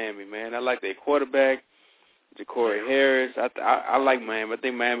like Miami, man. I like their quarterback, Ja'Cory Harris. I like Miami. I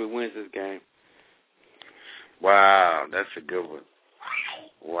think Miami wins this game. Wow, that's a good one.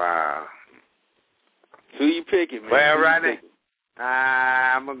 Wow. Who you picking, man? Well, Rodney,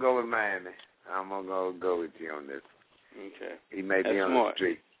 I'm going to go with Miami. I'm going to go with you on this. Okay. He may be on the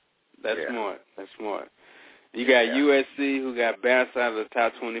street. That's smart. You got USC, who got bounced out of the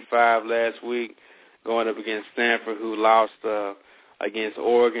top 25 last week, going up against Stanford, who lost against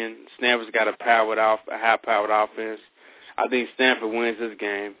Oregon. Stanford's got a high-powered offense. I think Stanford wins this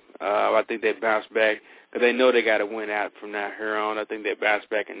game. I think they bounce back because they know they got to win out from now here on. I think they bounce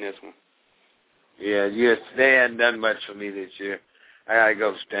back in this one. Yeah, they hadn't done much for me this year. I got to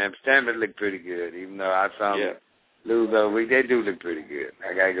go with Stanford. Stanford looked pretty good, even though I saw them lose over week. They do look pretty good.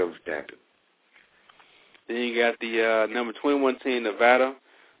 I got to go with Stanford. Then you got the number 21 team, Nevada,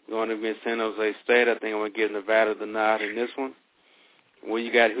 going against San Jose State. I think I'm going to give Nevada the nod in this one. Who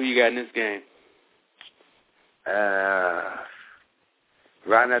you got in this game?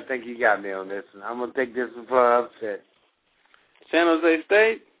 Ron, I think you got me on this one. I'm going to take this one for upset. San Jose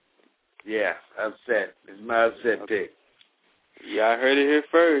State? Yeah, upset. It's my upset pick. Yeah, I heard it here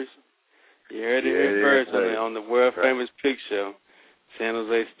first. You heard it here first on the World Famous Pick Show. San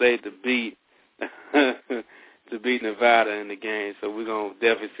Jose State to beat Nevada in the game. So we're going to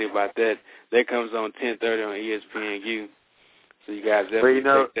definitely see about that. That comes on 10:30 on ESPNU. So you guys definitely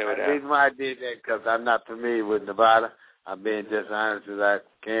check that out. The reason why I did that because I'm not familiar with Nevada. I'm being just honest as I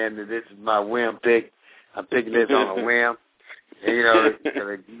can. This is my whim pick. I'm picking this on a whim. And,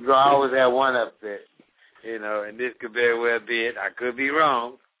 you always have one upset, and this could very well be it. I could be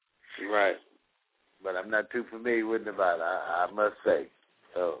wrong. Right. But I'm not too familiar with Nevada, I must say.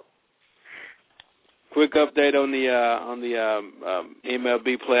 So, quick update on the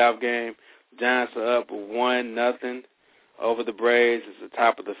MLB playoff game. Giants are up 1-0 over the Braves. It's the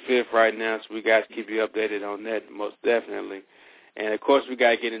top of the fifth right now, so we got to keep you updated on that most definitely. And, of course, we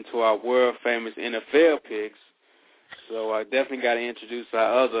got to get into our world-famous NFL picks. So I definitely got to introduce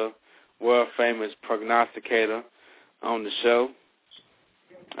our other world-famous prognosticator on the show.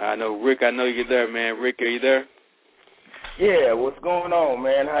 I know, Rick, you're there, man. Rick, are you there? Yeah, what's going on,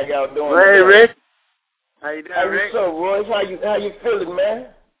 man? How y'all doing? Hey, today? Rick. How you doing, Rick? What's up, Royce? How you feeling, man?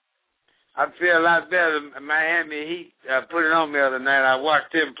 I feel a lot better. Miami Heat put it on me the other night. I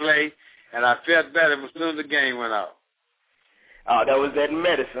watched him play, and I felt better as soon as the game went off. Oh, that was that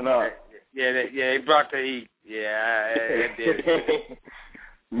medicine, huh? Yeah, he brought the heat. Yeah, it did.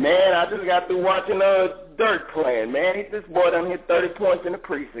 Man, I just got through watching Dirk playing, man. This boy done hit 30 points in the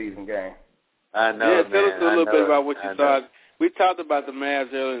preseason game. I know, yeah, man. Tell us a little bit about what you saw. We talked about the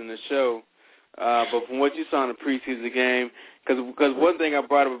Mavs earlier in the show, but from what you saw in the preseason game, because one thing I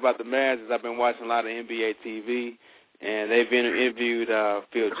brought up about the Mavs is I've been watching a lot of NBA TV, and they've interviewed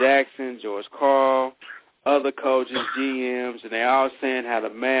Phil Jackson, George Karl, other coaches, GMs, and they all saying how the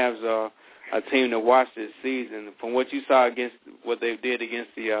Mavs are a team to watch this season. From what you saw against what they did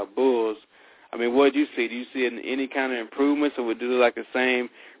against the Bulls, I mean, what did you see? Do you see any kind of improvements, or would it do like the same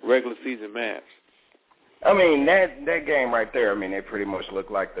regular season Mavs? I mean, that game right there, I mean, they pretty much look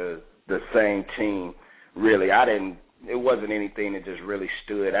like the same team, really. It wasn't anything that just really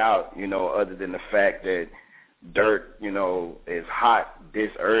stood out, other than the fact that Dirk, is hot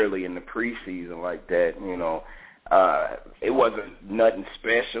this early in the preseason like that, It wasn't nothing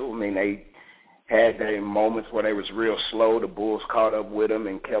special. I mean, they had their moments where they was real slow. The Bulls caught up with them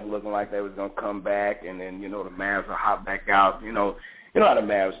and kept looking like they was going to come back, and then, the Mavs will hop back out. You know how the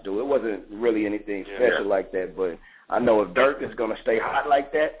Mavs do. It wasn't really anything special like that, but I know if Dirk is going to stay hot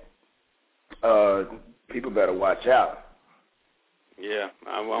like that, people better watch out. Yeah,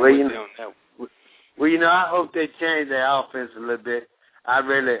 I'm with you on that. Well, I hope they change their offense a little bit. I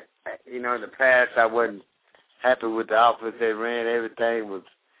really, in the past, I wasn't happy with the offense they ran. Everything was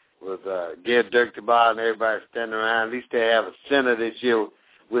give Dirk the ball and everybody standing around. At least they have a center this year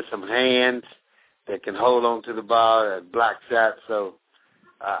with some hands that can hold on to the ball and block shots. So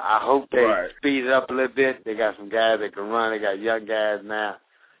I hope they speed it up a little bit. They got some guys that can run. They got young guys now.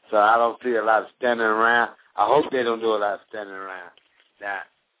 So I don't see a lot of standing around. I hope they don't do a lot of standing around. Now,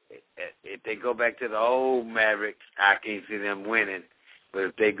 if they go back to the old Mavericks, I can't see them winning. But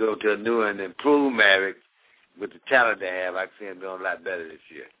if they go to a new and improved Mavericks with the talent they have, I can see them doing a lot better this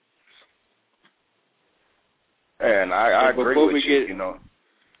year. And I agree with you,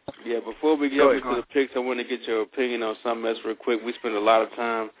 Yeah, before we get into the picks, I want to get your opinion on something else real quick. We spent a lot of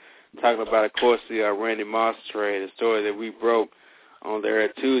time talking about, of course, the Randy Moss trade, the story that we broke on the Air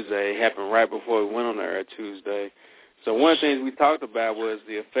Tuesday. It happened right before we went on the Air Tuesday. So one of the things we talked about was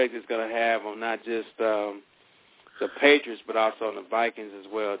the effect it's going to have on not just the Patriots, but also on the Vikings as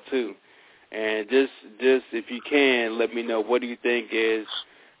well, too. And just if you can, let me know, what do you think is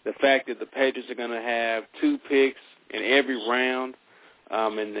the fact that the Patriots are going to have 2 picks in every round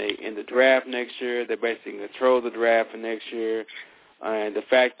in the draft next year. They basically control the draft for next year. And the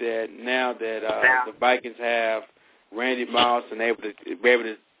fact that now that the Vikings have Randy Moss and be able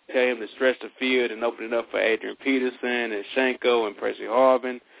to tell him to stretch the field and open it up for Adrian Peterson and Shanko and Percy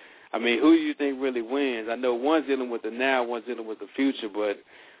Harvin. I mean, who do you think really wins? I know one's dealing with the now, one's dealing with the future, but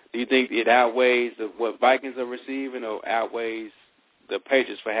do you think it outweighs what Vikings are receiving or outweighs the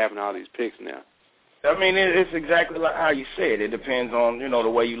Patriots for having all these picks now? I mean, it's exactly like how you said. It depends on, the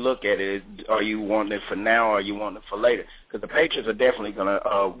way you look at it. Are you wanting it for now or are you wanting it for later? Because the Patriots are definitely going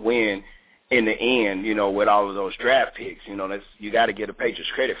to win in the end, with all of those draft picks. You got to give the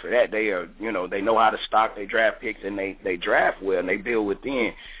Patriots credit for that. They are, they know how to stock their draft picks and they draft well and they build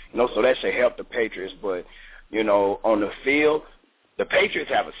within, so that should help the Patriots. But, on the field, the Patriots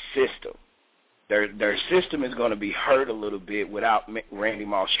have a system. their system is going to be hurt a little bit without Randy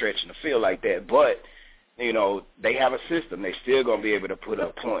Moss stretching the field like that. But, you know, they have a system. They're still going to be able to put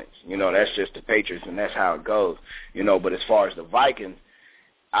up points. You know, that's just the Patriots, and that's how it goes. You know, but as far as the Vikings,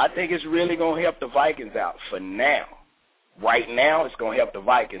 I think it's really going to help the Vikings out for now. Right now, it's going to help the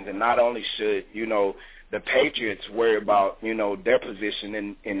Vikings, and not only should, you know, the Patriots worry about, you know, their position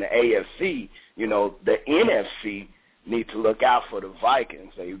in the AFC, you know, the NFC need to look out for the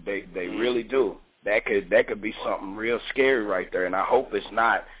Vikings. They really do. That could be something real scary right there, and I hope it's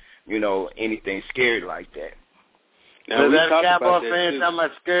not, you know, anything scary like that. Now, is that Cowboy fans talking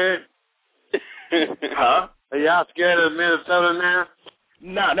about scared? Huh? Are y'all scared of Minnesota now?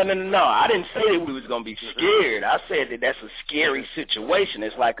 No. I didn't say that we was gonna be scared. I said that that's a scary situation.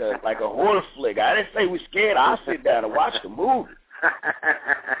 It's like a horror flick. I didn't say we're scared. I'll sit down and watch the movie.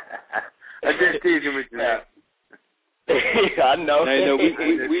 I just teasing with you. I know.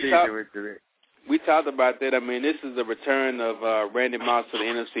 We talked about that. I mean, this is the return of Randy Moss to the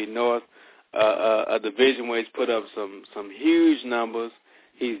NFC North, a division where he's put up some huge numbers.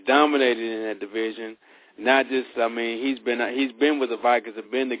 He's dominated in that division. Not just, I mean, he's been with the Vikings,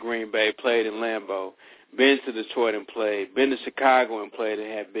 have been to Green Bay, played in Lambeau, been to Detroit and played, been to Chicago and played and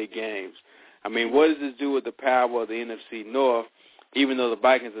had big games. I mean, what does this do with the power of the NFC North, even though the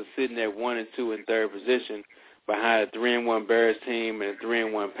Vikings are sitting at 1 and 2 in third position behind a 3-1 Bears team and a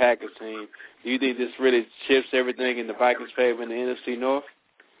 3-1 Packers team? Do you think this really shifts everything in the Vikings' favor in the NFC North?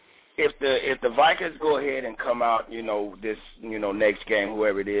 If the Vikings go ahead and come out, you know, this, you know, next game,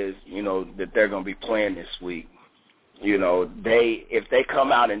 whoever it is, you know, that they're going to be playing this week, you know, if they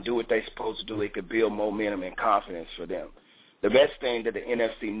come out and do what they're supposed to do, it could build momentum and confidence for them. The best thing that the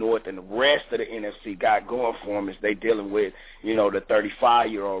NFC North and the rest of the NFC got going for them is they dealing with, you know, the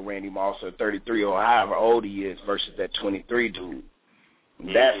 35-year-old Randy Moss or 33 or however old he is versus that 23 dude.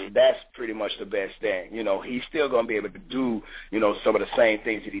 That's pretty much the best thing. You know, he's still going to be able to do, you know, some of the same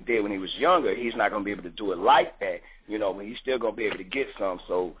things that he did when he was younger. He's not going to be able to do it like that, you know, but he's still going to be able to get some.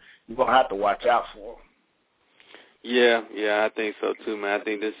 So you're going to have to watch out for him. Yeah, I think so too, man. I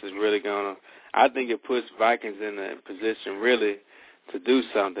think this is really going to – I think it puts Vikings in a position really to do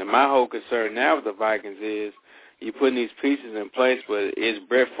something. My whole concern now with the Vikings is you're putting these pieces in place, but is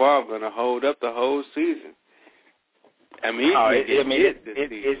Brett Favre going to hold up the whole season? I mean,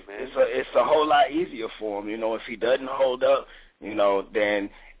 it's a whole lot easier for him. You know, if he doesn't hold up, you know, then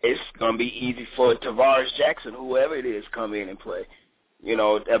it's going to be easy for Tavares Jackson, whoever it is, come in and play. You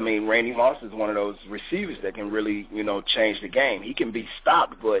know, I mean, Randy Moss is one of those receivers that can really, you know, change the game. He can be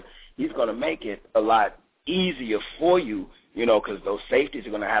stopped, but he's going to make it a lot easier for you, you know, because those safeties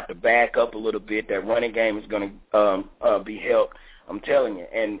are going to have to back up a little bit. That running game is going to be helped. I'm telling you.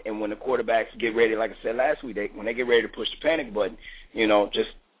 And when the quarterbacks get ready, like I said last week, when they get ready to push the panic button, you know, just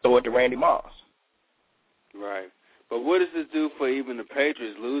throw it to Randy Moss. Right. But what does this do for even the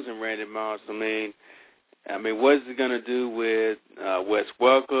Patriots losing Randy Moss? I mean, what is it going to do with Wes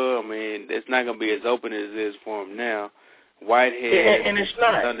Welker? I mean, it's not going to be as open as it is for him now. Whitehead, and it's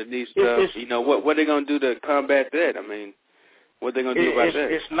not. Underneath stuff. You know, what are they going to do to combat that? I mean, what are they going to do about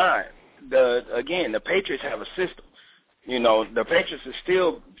that? It's not. The Patriots have a system. You know, the Patriots are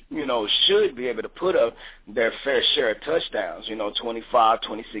still, you know, should be able to put up their fair share of touchdowns, you know, 25,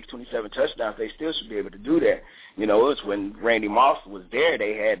 26, 27 touchdowns. They still should be able to do that. You know, it was when Randy Moss was there,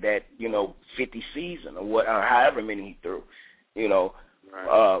 they had that, you know, 50 season or however many he threw, you know.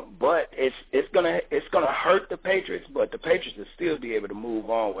 Right. But it's gonna hurt the Patriots, but the Patriots will still be able to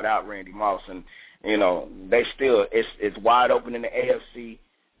move on without Randy Moss, and you know it's wide open in the AFC.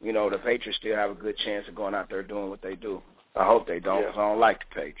 You know, the Patriots still have a good chance of going out there doing what they do. I hope they don't, because I don't like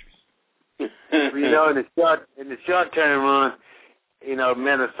the Patriots. You know, in the short term run, you know,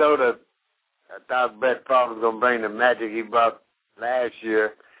 Minnesota, I thought Brett Favre was going to bring the magic he brought last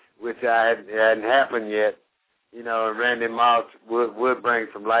year, which hadn't happened yet. You know, and Randy Moss would bring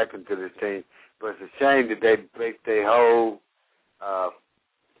some life into this team. But it's a shame that they based their whole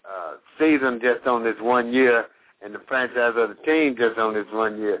season just on this 1 year, and the franchise of the team just on this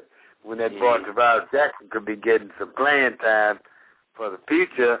 1 year, when that boy Tavares Jackson could be getting some playing time for the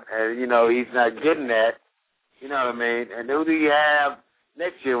future, and, you know, he's not getting that. You know what I mean? And who do you have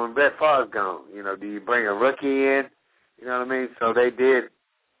next year when Brett Favre's gone? You know, do you bring a rookie in? You know what I mean? So they did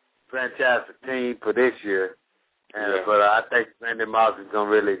franchise the team for this year. But I think Randy Moss is going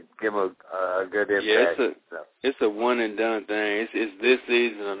to really give him a good impact. Yeah, it's a one-and-done thing. It's this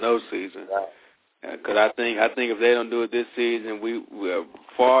season or no season. Right. Because I think if they don't do it this season,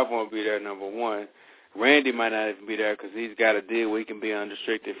 Favre won't be there, number one. Randy might not even be there because he's got a deal where he can be an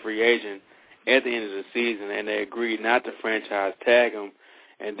unrestricted free agent at the end of the season, and they agreed not to franchise tag him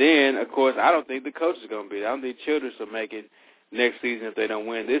And then, of course, I don't think the coach is going to be there. I don't think Childress will make it next season if they don't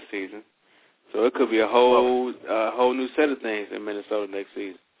win this season. So it could be a whole new set of things in Minnesota next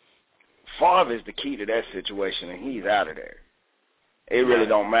season. Favre is the key to that situation, and he's out of there. It really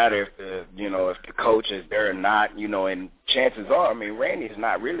don't matter if the coach is there or not, and chances are, I mean, Randy is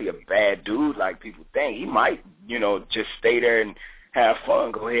not really a bad dude like people think. He might, just stay there and have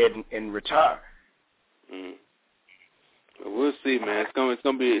fun, go ahead and retire. Mm. Well, we'll see, man. It's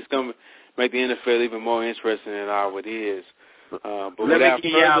gonna make the NFL even more interesting than it already is. But let me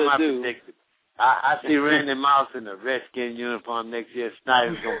give y'all my ado, prediction. I see Randy Moss in a Redskin uniform next year.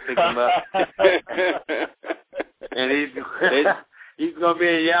 Snyder's gonna pick him up, and he's gonna be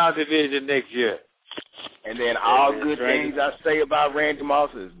in y'all division next year. And then all good things I say about Randy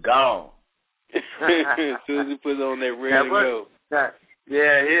Moss is gone. As soon as he puts on that red and go.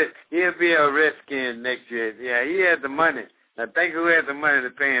 Yeah, he'll be a Redskin next year. Yeah, he has the money. Now think who has the money to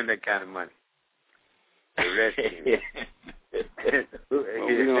pay him that kind of money. The Redskin. Well,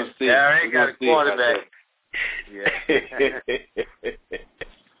 we're going to see. Yeah, he got a quarterback. Yeah.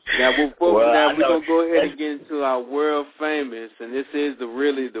 Now, we're going to go ahead and get into our world famous, and this is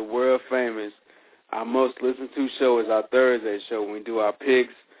really the world famous. Our most listened to show is our Thursday show when we do our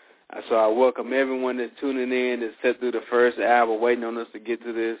picks. So I welcome everyone that's tuning in, that's sat through the first hour waiting on us to get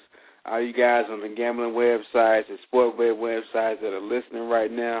to this. All you guys on the gambling websites and sport web websites that are listening right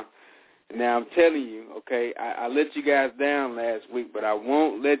now. Now, I'm telling you, okay, I let you guys down last week, but I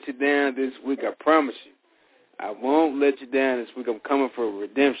won't let you down this week, I promise you. I won't let you down this week. I'm coming for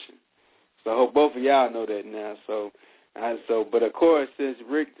redemption. So I hope both of y'all know that now. But, of course, since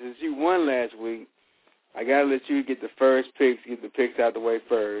you won last week, I got to let you get the first picks, get the picks out the way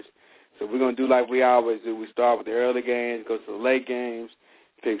first. So we're going to do like we always do. We start with the early games, go to the late games,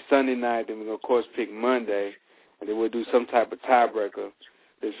 pick Sunday night, then we're going to, of course, pick Monday, and then we'll do some type of tiebreaker.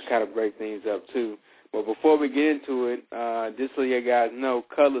 This kind of break things up, too. But before we get into it, just so you guys know,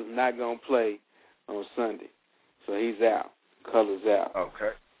 Color's not going to play on Sunday. So he's out. Color's out.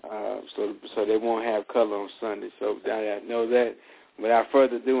 Okay. So they won't have Color on Sunday. So I know that. Without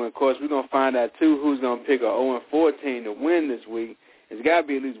further ado, and of course, we're going to find out, too, who's going to pick a 0-14 to win this week. It's got to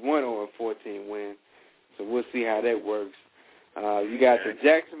be at least one 0-14 win. So we'll see how that works. You got the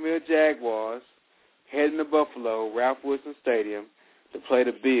Jacksonville Jaguars heading to Buffalo, Ralph Wilson Stadium, to play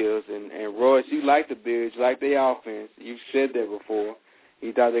the Bills. And Royce, you like the Bills. You like their offense. You've said that before.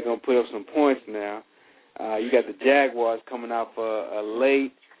 You thought they're going to put up some points now. You got the Jaguars coming out for a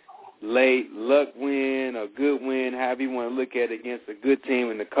late luck win or good win, however you want to look at it, against a good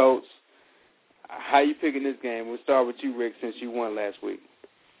team in the Colts. How you picking this game? We'll start with you, Rick, since you won last week.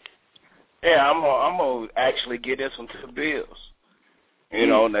 Yeah, I'm gonna actually get this one to the Bills. You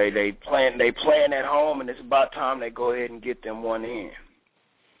know, they playing at home, and it's about time they go ahead and get them one in.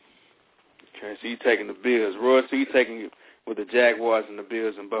 Okay, so you taking the Bills, Roy? So you taking with the Jaguars and the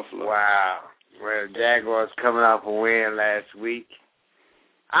Bills in Buffalo? Wow. Well, the Jaguars coming off a win last week.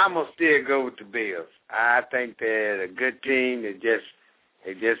 I'm gonna still go with the Bills. I think they're a good team. They just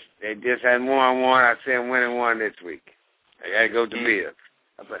had one. I said winning one this week. I gotta go with the Bills.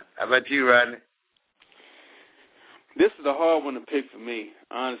 How about you, Rodney? This is a hard one to pick for me,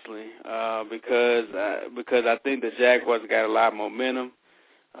 honestly, because I think the Jaguars got a lot of momentum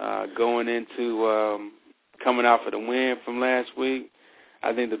going into coming off of the win from last week.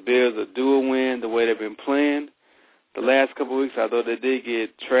 I think the Bills will do a win the way they've been playing. The last couple of weeks, although they did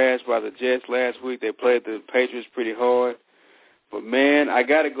get trashed by the Jets last week, they played the Patriots pretty hard. But, man, I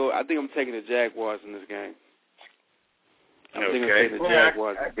got to go. I think I'm taking the Jaguars in this game. I think I'm taking the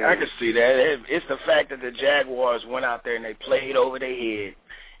Jaguars in this game. I can see that. It's the fact that the Jaguars went out there and they played over their head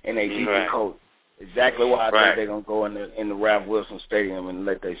and they beat the Colts. Exactly why I think they're going to go in the Ralph Wilson Stadium and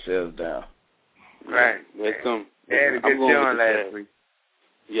let themselves down. Right. They had a good showing last week.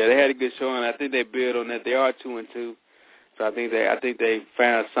 Yeah, they had a good showing. I think they build on that. They are 2-2, so I think they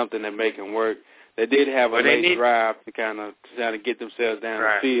found something that make them work. They did have a late drive to kind of get themselves down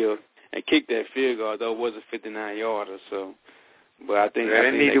the field and kick that field goal, though it was a 59-yarder. So, but I think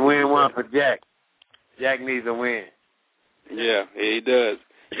they need to win one for Jack. Jack needs a win. Yeah, he does.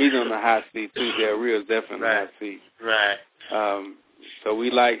 He's on the hot seat too. Del Rio's definitely on the hot seat. Right. So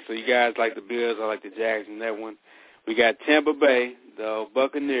you guys like the Bills. I like the Jags in that one. We got Tampa Bay, the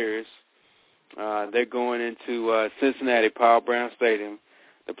Buccaneers. They're going into Cincinnati, Paul Brown Stadium,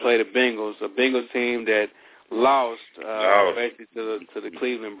 to play the Bengals, a Bengals team that lost basically to the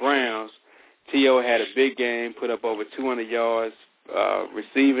Cleveland Browns. T.O. had a big game, put up over 200 yards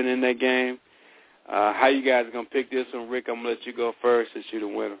receiving in that game. How you guys going to pick this one, Rick? I'm going to let you go first since you're the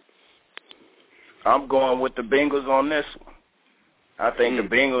winner. I'm going with the Bengals on this one. I think the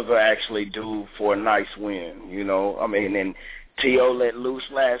Bengals are actually due for a nice win. You know, I mean, and T.O. let loose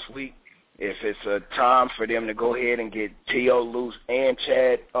last week. If it's a time for them to go ahead and get T.O. loose and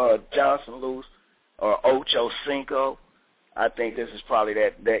Chad Johnson loose or Ocho Cinco, I think this is probably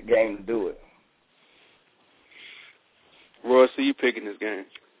that game to do it. Roy, so you picking this game?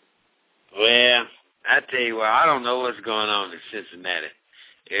 Well, I tell you what, I don't know what's going on in Cincinnati.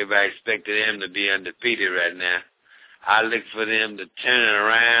 Everybody expected them to be undefeated right now. I look for them to turn it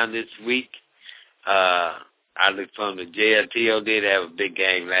around this week. I look for them to jail. T.O. did have a big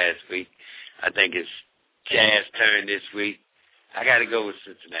game last week. I think it's Chad's turn this week. I got to go with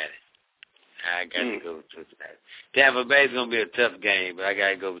Cincinnati. Tampa Bay's going to be a tough game, but I got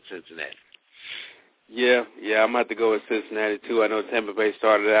to go with Cincinnati. Yeah, I'm going to have to go with Cincinnati, too. I know Tampa Bay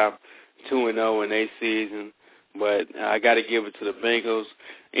started out 2-0 in their season, but I got to give it to the Bengals.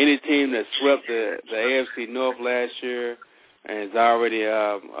 Any team that swept the AFC North last year and has already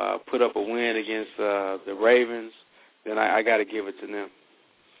put up a win against the Ravens, then I got to give it to them.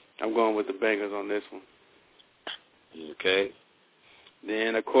 I'm going with the Bengals on this one. Okay.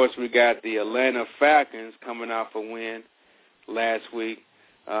 Then, of course, we got the Atlanta Falcons coming off a win last week,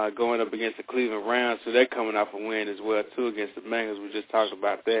 going up against the Cleveland Browns, so they're coming off a win as well, too, against the Bengals. We just talked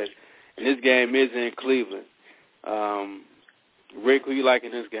about that. And this game is in Cleveland. Rick, who you like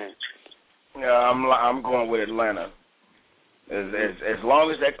in this game? Yeah, I'm going with Atlanta. As long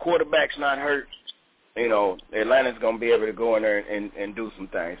as that quarterback's not hurt, you know, Atlanta's going to be able to go in there and do some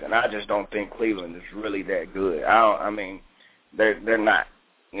things. And I just don't think Cleveland is really that good. I mean, they're not.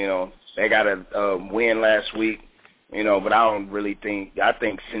 You know, they got a win last week, you know, but I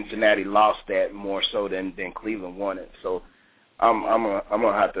think Cincinnati lost that more so than Cleveland won it. So I'm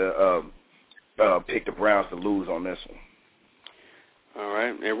gonna have to pick the Browns to lose on this one. All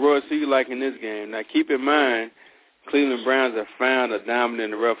right. And Roy, see you like in this game. Now keep in mind, Cleveland Browns have found a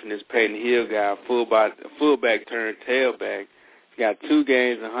dominant rough in this Peyton Hill guy, fullback turned tailback. He's got 2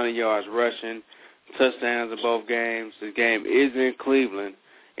 games, 100 yards rushing, touchdowns in both games. This game is in Cleveland.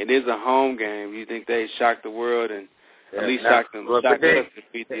 It is a home game. You think they shocked the world and at least shocked us to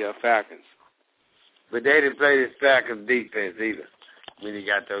beat the Falcons. But they didn't play this Falcons defense either when he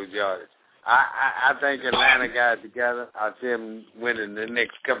got those yards. I think Atlanta got it together. I see them winning the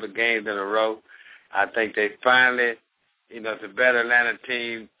next couple of games in a row. I think they finally, you know, it's a better Atlanta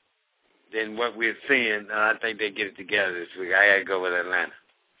team than what we're seeing, and I think they get it together this week. I got to go with Atlanta.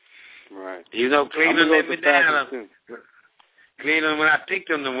 Right. You know, Cleveland let me down. Cleveland, when I picked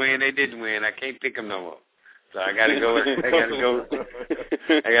them to win, they didn't win. I can't pick them no more. So I got to go with Atlanta.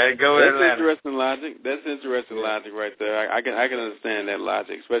 That's interesting logic right there. I can understand that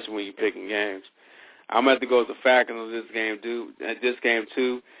logic, especially when you're picking games. I'm going to have to go with the Falcons on this game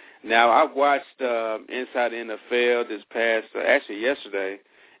too. Now, I've watched Inside the NFL this past, actually yesterday,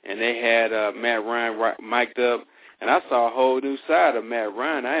 and they had Matt Ryan mic'd up, and I saw a whole new side of Matt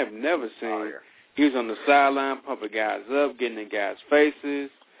Ryan I have never seen. Oh, yeah. He was on the sideline pumping guys up, getting in guys' faces.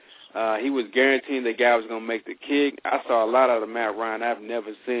 He was guaranteeing the guy was going to make the kick. I saw a lot out of Matt Ryan I've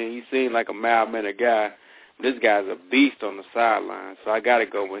never seen. He seemed like a mild-mannered guy. This guy's a beast on the sideline, so I got to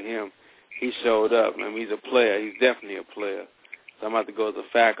go with him. He showed up. I mean, he's a player. He's definitely a player. So I'm about to go with the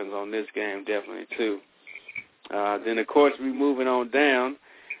Falcons on this game definitely too. Then, of course, we're moving on down.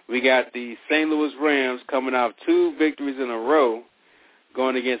 We got the St. Louis Rams coming off 2 victories in a row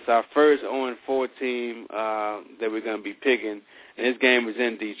going against our first 0-4 team that we're going to be picking. And this game is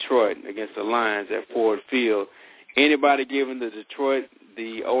in Detroit against the Lions at Ford Field. Anybody giving the Detroit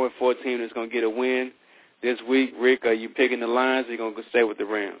the 0-4 team that's going to get a win this week? Rick, are you picking the Lions or are you going to stay with the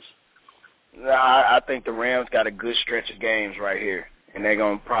Rams? No, I think the Rams got a good stretch of games right here, and they're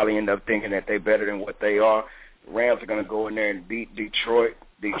going to probably end up thinking that they're better than what they are. The Rams are going to go in there and beat Detroit.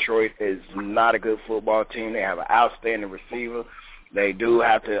 Detroit is not a good football team. They have an outstanding receiver. They do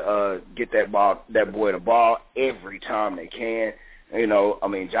have to get that boy the ball every time they can. You know, I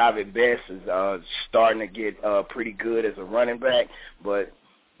mean, Javid Best is starting to get pretty good as a running back, but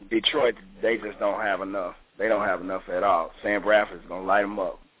Detroit, they just don't have enough. They don't have enough at all. Sam Bradford's going to light them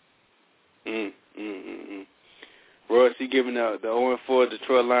up. Royce, you giving the 0-4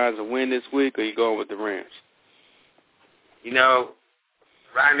 Detroit Lions a win this week, or you going with the Rams? You know,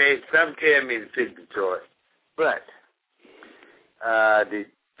 Ronnie, some tell me to pick Detroit, but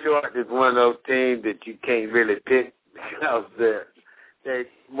Detroit is one of those teams that you can't really pick because they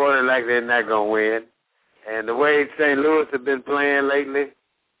more than likely they're not going to win. And the way St. Louis have been playing lately,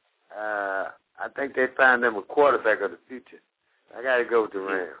 I think they find them a quarterback of the future. I got to go with the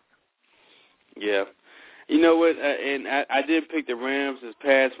Rams. Yeah. You know what, and I did pick the Rams this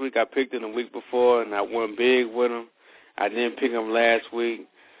past week. I picked them the week before, and I won big with them. I didn't pick him last week,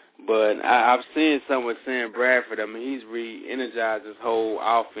 but I've seen some with Sam Bradford. I mean, he's re-energized his whole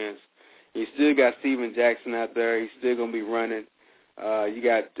offense. He still got Steven Jackson out there. He's still going to be running. You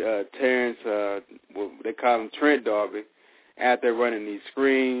got Terrence, they call him Trent Darby, out there running these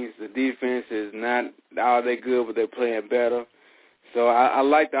screens. The defense is not all that good, but they're playing better. So I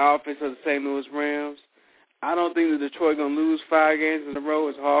like the offense of the St. Louis Rams. I don't think that Detroit going to lose 5 games in a row.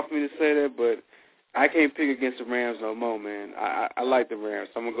 It's hard for me to say that, but I can't pick against the Rams no more, man. I like the Rams,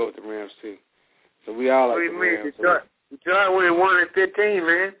 so I'm going to go with the Rams, too. So we all like the Rams. Detroit went 1-15,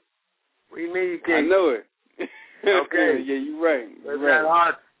 man. What do you mean you can't? I know it. Okay. Yeah, you're right.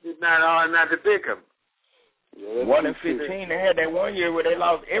 It's not hard not to pick them. Yeah, 1-15. They had that one year where they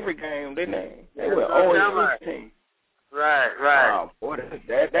lost every game, didn't they? They were 0-16. Right. Oh, boy,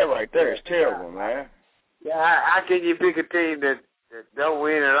 that right there is terrible, man. Yeah, how can you pick a team that don't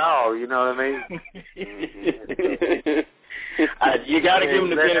win at all? You know what I mean? You got to give them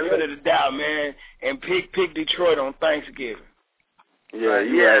the benefit of the doubt, man, and pick Detroit on Thanksgiving. Yeah,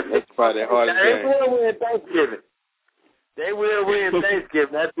 right. That's probably the hardest game. They will win Thanksgiving. They will win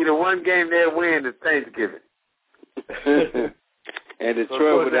Thanksgiving. That'd be the one game they'll win is Thanksgiving. And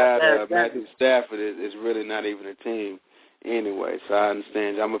Detroit without Matthew Stafford is really not even a team anyway. So I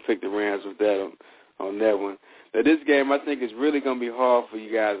understand. I'm going to pick the Rams with that on that one. Now, this game I think is really going to be hard for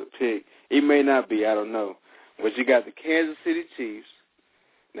you guys to pick. It may not be. I don't know. But you got the Kansas City Chiefs.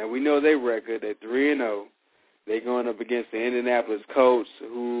 Now, we know their record. They're 3-0. They're going up against the Indianapolis Colts,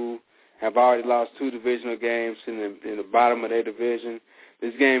 who have already lost 2 divisional games in the bottom of their division.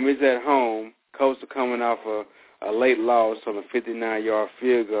 This game is at home. Colts are coming off a late loss on a 59-yard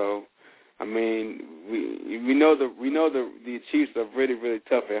field goal. I mean, we know the Chiefs are really, really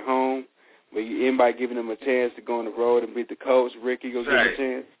tough at home. But anybody giving them a chance to go on the road and beat the Colts, Ricky, go give them a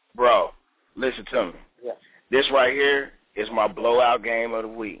chance? Bro, listen to me. Yeah. This right here is my blowout game of the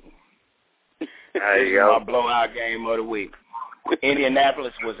week. There you go. My blowout game of the week.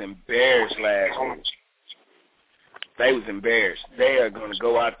 Indianapolis was embarrassed last week. They was embarrassed. They are going to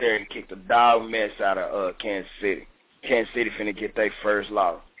go out there and kick the dog mess out of Kansas City. Kansas City finna get their first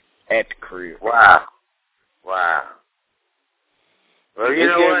loss at the crib. Wow. Well, you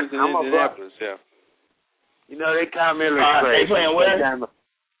know what? I'm Indianapolis, yeah. You know, they call me they playing where?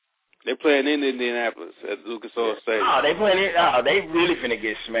 They're playing in Indianapolis at Lucas Oil Stadium. Oh, they playing it. Oh, they really finna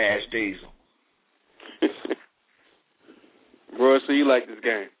get smashed, Diesel. Bro, so you like this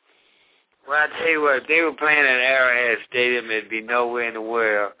game? Well, I tell you what, if they were playing at Arrowhead Stadium, it'd be nowhere in the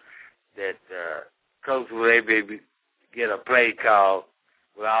world that Coach would able to get a play call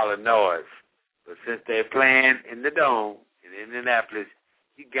with all the noise. But since they're playing in the Dome in Indianapolis,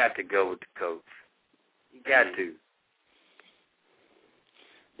 you got to go with the Colts. You got to.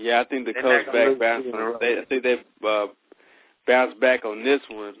 Yeah, I think the Colts bounced back on this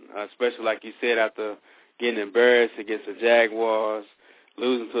one, especially like you said, after getting embarrassed against the Jaguars,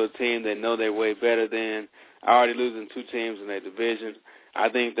 losing to a team they know they're way better than, already losing 2 teams in their division. I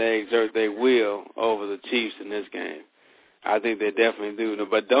think they exert their will over the Chiefs in this game. I think they definitely do.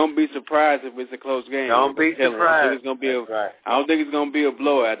 But don't be surprised if it's a close game. Don't be surprised. I don't think it's going to be a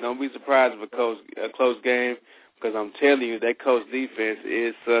blowout. Don't be surprised if a close game, because I'm telling you, that Colts defense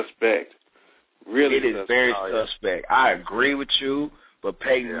is suspect. Really it is suspect. Very suspect. I agree with you, but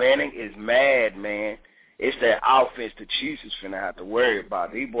Peyton Manning is mad, man. It's that offense the Chiefs is finna have to worry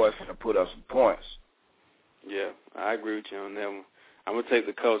about. These boys finna put up some points. Yeah, I agree with you on that one. I'm going to take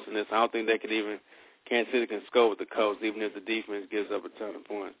the Colts in this. I don't think they could even – Kansas City can score with the Colts, even if the defense gives up a ton of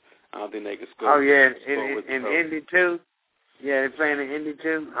points. I don't think they can score. Oh, yeah, in Indy, too? Yeah, they're playing in Indy,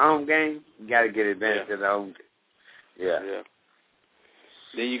 too? Home game? You got to get advantage of the home game. Yeah.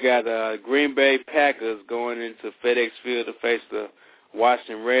 Then you got Green Bay Packers going into FedEx Field to face the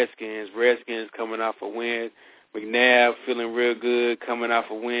Washington Redskins. Redskins coming off a win. McNabb feeling real good, coming off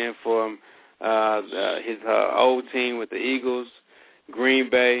a win from his old team with the Eagles. Green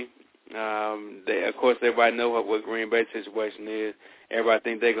Bay, of course, everybody know what Green Bay's situation is. Everybody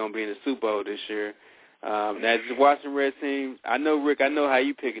think they're going to be in the Super Bowl this year. Now, the Washington Red team, I know, Rick, I know how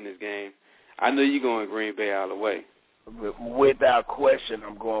you picking this game. I know you're going Green Bay all the way. Without question,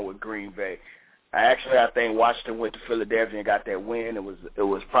 I'm going with Green Bay. I think Washington went to Philadelphia and got that win. It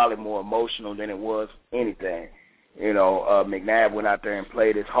was probably more emotional than it was anything. You know, McNabb went out there and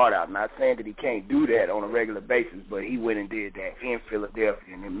played his heart out. Not saying that he can't do that on a regular basis, but he went and did that in Philadelphia,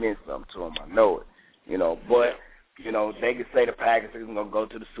 and it meant something to him. I know it. You know, but, you know, they could say the Packers are going to go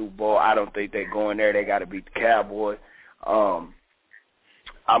to the Super Bowl. I don't think they're going there. They got to beat the Cowboys.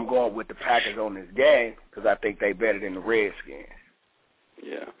 I'm going with the Packers on this game because I think they're better than the Redskins.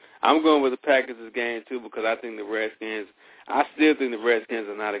 Yeah. I'm going with the Packers this game, too, because I still think the Redskins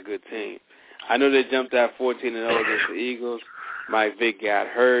are not a good team. I know they jumped out 14-0 against the Eagles. Mike Vick got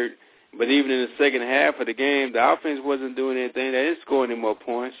hurt. But even in the second half of the game, the offense wasn't doing anything. They didn't score any more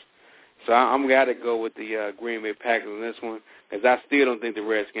points. So I'm got to go with the Green Bay Packers on this one, because I still don't think the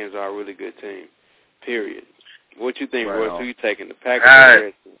Redskins are a really good team, period. What you think, Royce? Who you taking, the Packers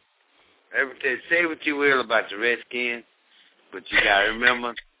or the Redskins? Say what you will about the Redskins, but you got to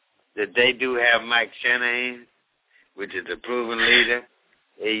remember that they do have Mike Shanahan, which is a proven leader.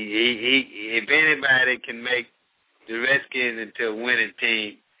 If anybody can make the Redskins into a winning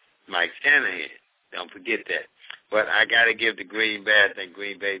team, Mike Shanahan. Don't forget that. But I got to give the Green Bay. I think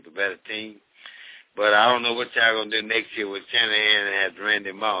Green Bay's the better team. But I don't know what y'all going to do next year with Shanahan and have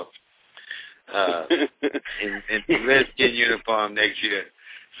Randy Moss in the Redskin uniform next year.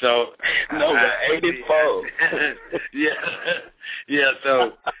 So number 84. yeah.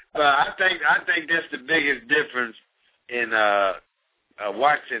 So, but I think that's the biggest difference in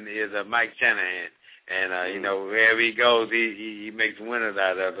Watson is Mike Shanahan, and wherever he goes, he makes winners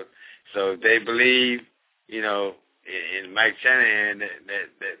out of it. So they believe, in Mike Shanahan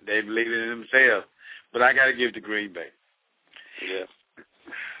that they believe in themselves. But I got to give it to Green Bay. Yeah.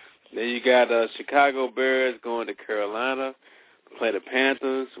 Then you got Chicago Bears going to Carolina to play the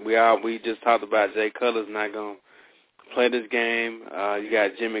Panthers. We just talked about Jay Cutler's not going to play this game. You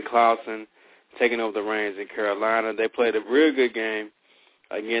got Jimmy Clausen taking over the reins in Carolina. They played a real good game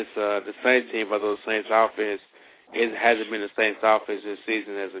against the Saints team, although the Saints offense hasn't been the Saints offense this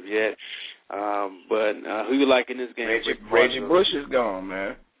season as of yet. But who you like in this game? Reggie Bush is gone,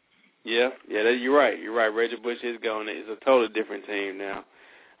 man. Yeah, you're right. Reggie Bush is gone. It's a totally different team now.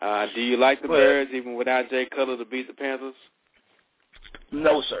 Do you like the Bears even without Jay Cutler to beat the Panthers?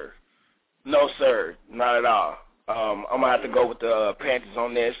 No, sir. Not at all. I'm going to have to go with the Panthers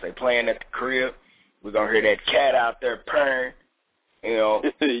on this. They playing at the crib. We're going to hear that cat out there purring,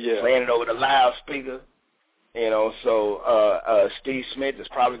 playing it over the loudspeaker. So Steve Smith is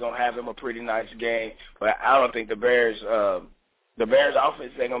probably going to have him a pretty nice game. But I don't think the Bears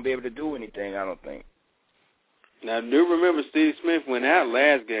offense ain't going to be able to do anything, I don't think. Now, do remember Steve Smith went out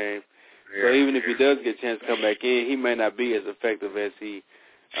last game, so even if he does get a chance to come back in, he may not be as effective as he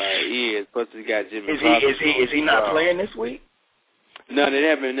is. Plus, he got Jimmy Clausen. Is he not playing this week? No, they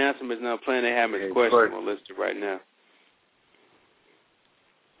haven't announced him as not playing. They have him as questionable listed right now.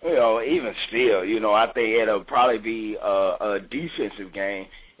 Even still, I think it'll probably be a defensive game,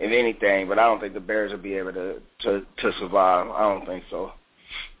 if anything, but I don't think the Bears will be able to survive. I don't think so.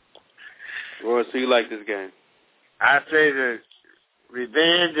 Roy, so you like this game? I say the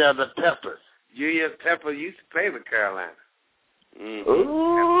revenge of the Peppers. Julius Pepper used to play with Carolina. Mm-hmm.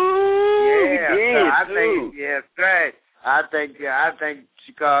 Ooh, that's right. I think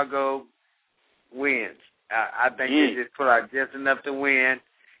Chicago wins. I think they just put out just enough to win,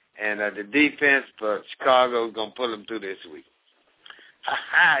 and the defense for Chicago is going to pull them through this week.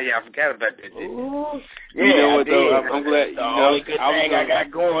 Yeah, I forgot about that, didn't you? You know what, though? I'm glad. The only good thing I got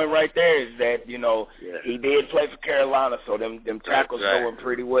going right there is that, he did play for Carolina, so them tackles going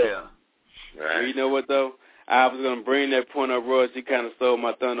pretty well. Right. You know what, though? I was going to bring that point up, Royce. You kind of stole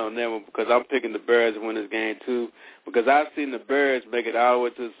my thunder on that one because I'm picking the Bears to win this game, too, because I've seen the Bears make it all the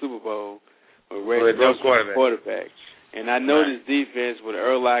way to the Super Bowl with no quarterback. And I know this defense with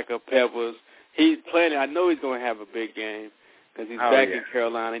Urlacher, Peppers, he's playing. I know he's going to have a big game. Because he's back in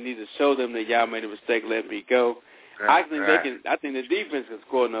Carolina. He needs to show them that y'all made a mistake, let me go. I think the defense can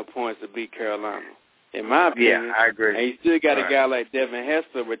score enough points to beat Carolina, in my opinion. Yeah, I agree. And you still got a guy like Devin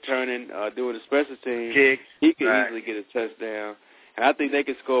Hester returning, doing the special teams. He can easily get a touchdown. And I think they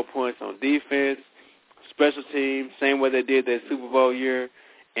can score points on defense, special teams, same way they did that Super Bowl year,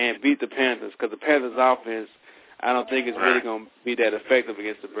 and beat the Panthers. Because the Panthers' offense, I don't think is really going to be that effective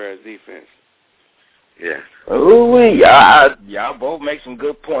against the Bears' defense. Yeah. Y'all both make some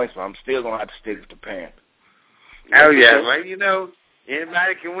good points, but I'm still going to have to stick with the Panthers. Oh, yeah. Well,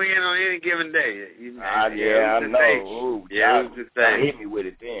 anybody can win on any given day. I know. Y'all hit me with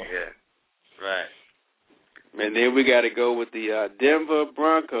it then. Yeah. Right. And then we got to go with the Denver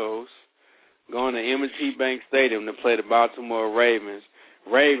Broncos going to M&T Bank Stadium to play the Baltimore Ravens.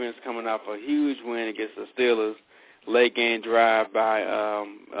 Ravens coming off a huge win against the Steelers. Late game drive by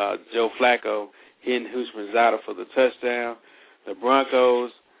Joe Flacco, hitting Husmanzada for the touchdown. The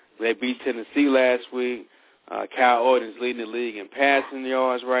Broncos, they beat Tennessee last week. Kyle Orton's leading the league in passing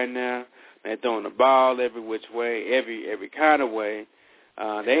yards right now. They're throwing the ball every which way, every kind of way.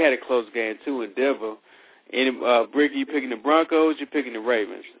 They had a close game, too, in Denver. Brick, you picking the Broncos, you picking the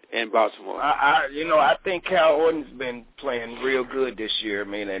Ravens? in Baltimore? I think Cal Orton's been playing real good this year. I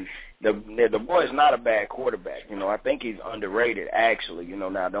mean, and the boy's not a bad quarterback. I think he's underrated, actually.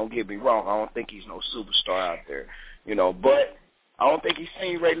 Now, don't get me wrong. I don't think he's no superstar out there. But I don't think he's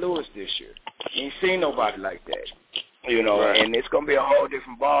seen Ray Lewis this year. He ain't seen nobody like that. Right. And it's going to be a whole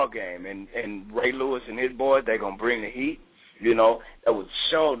different ball game. And Ray Lewis and his boys, they're going to bring the heat. That was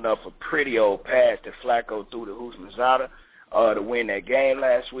sure enough a pretty old pass that Flacco threw to Houshmandzadeh to win that game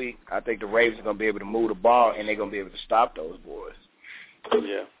last week. I think the Ravens are going to be able to move the ball, and they're going to be able to stop those boys.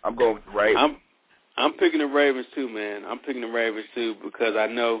 Yeah. I'm going with the Ravens. I'm picking the Ravens too, man. I'm picking the Ravens too because I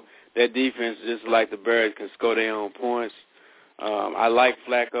know that defense, just like the Bears, can score their own points. I like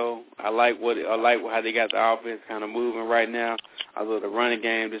Flacco. I like how they got the offense kind of moving right now. Although the running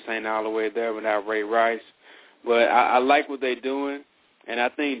game just ain't all the way there without Ray Rice. But I like what they're doing, and I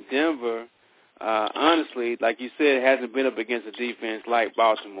think Denver, honestly, like you said, hasn't been up against a defense like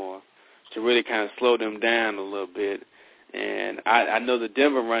Baltimore to really kind of slow them down a little bit. And I know the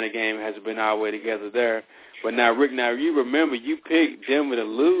Denver running game hasn't been all the way together there. But now, Rick, you remember you picked Denver to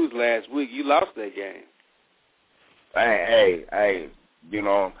lose last week. You lost that game. Hey,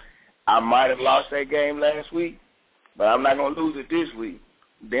 I might have lost that game last week, but I'm not going to lose it this week.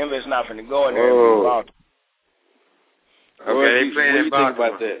 Denver's not going to go in there and beat Baltimore. Okay, they playing in Baltimore. Think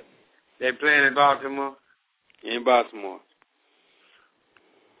about that? They playing in Baltimore? In Baltimore.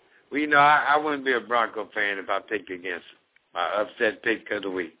 Well, I wouldn't be a Bronco fan if I picked against them. My upset pick of the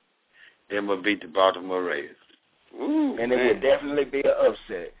week. Then we'll beat the Baltimore Ravens. Ooh, and it would definitely be an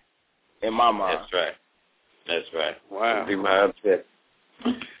upset in my mind. That's right. Wow. It'll be my upset.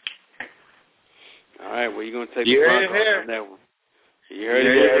 All right, well, you're going to take the Broncos on that one. You heard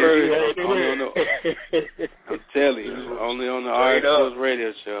it first. I'm telling you. Only on the RX Sports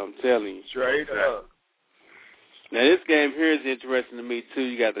Radio Show. I'm telling you. Straight up. Now, this game here is interesting to me, too.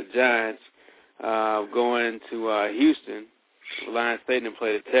 You got the Giants going to Houston. Lions State and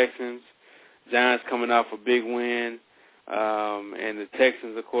play the Texans. Giants coming off a big win. And the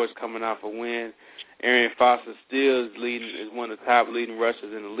Texans, of course, coming off a win. Arian Foster still is one of the top leading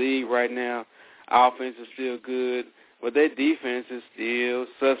rushers in the league right now. Offense is still good. But their defense is still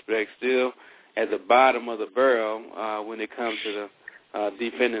suspect, still at the bottom of the barrel when it comes to the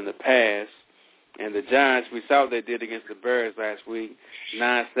defending the pass. And the Giants, we saw what they did against the Bears last week,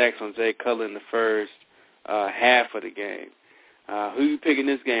 9 sacks on Jay Cutler in the first half of the game. Who you picking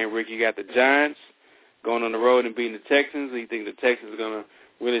this game, Rick? You got the Giants going on the road and beating the Texans, or you think the Texans are going to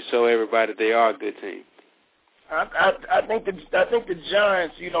really show everybody that they are a good team? I think the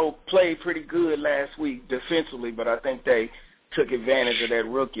Giants, played pretty good last week defensively, but I think they took advantage of that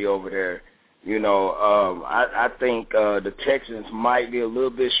rookie over there. I think the Texans might be a little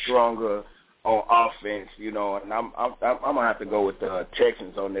bit stronger on offense, and I'm gonna have to go with the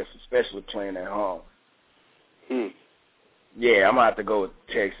Texans on this, especially playing at home. Yeah, I'm gonna have to go with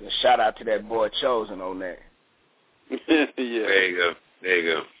the Texans. Shout out to that boy Chosen on that. Yeah. There you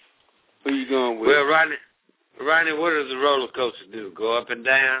go. Who you going with? Well, Rodney, what does the roller coaster do? Go up and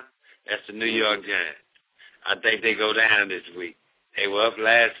down? That's the New York Giants. I think they go down this week. They were up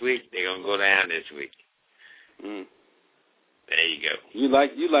last week. They're gonna go down this week. There you go. You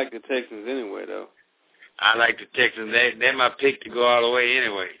like the Texans anyway, though. I like the Texans. They're my pick to go all the way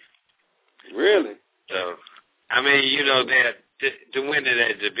anyway. Really? So, I mean, they're to win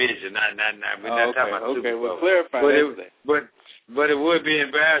that division. We're not talking about Super Bowl. Well, clarify that. But it would be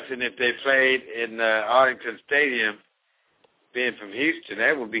embarrassing if they played in Arlington Stadium. Being from Houston,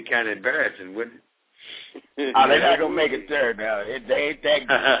 that would be kind of embarrassing, wouldn't it? They're not gonna make it there now. They ain't that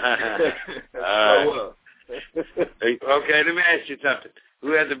good. Okay, let me ask you something.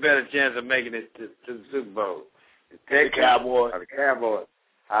 Who has a better chance of making it to the Super Bowl? The Cowboys. The Cowboys.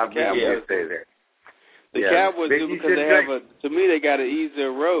 I'll be able to say that. The Cowboys do because they have to me, they got an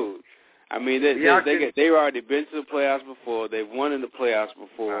easier road. I mean, they've already been to the playoffs before. They've won in the playoffs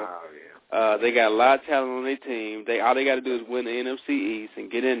before. Oh, yeah. They got a lot of talent on their team. All they got to do is win the NFC East and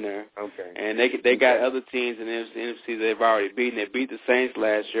get in there. Okay. And they got other teams in the NFC they've already beaten. They beat the Saints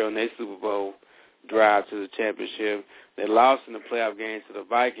last year on their Super Bowl drive to the championship. They lost in the playoff games to the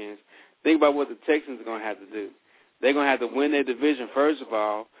Vikings. Think about what the Texans are going to have to do. They're going to have to win their division, first of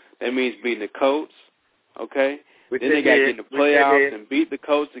all. That means beating the Colts, okay? Then they got to get in the playoffs and beat the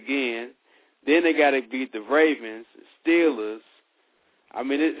Colts again. Then they got to beat the Ravens, Steelers. I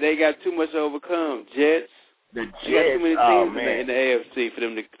mean, they got too much to overcome. Jets. The Jets. They got too many teams in the AFC for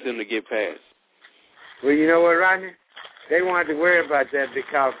them to get past. Well, you know what, Rodney? They won't have to worry about that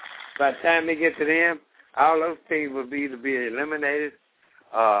because by the time they get to them, all those teams will be either be eliminated.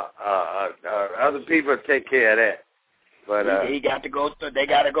 Other people take care of that. But he got to go through. They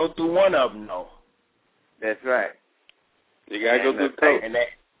got to go through one of them, though. That's right. You got to go through the coach.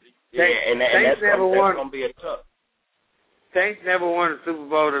 That's going to be a tough. Saints never won a Super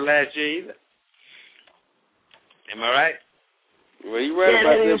Bowl the last year either. Am I right? Well, you're right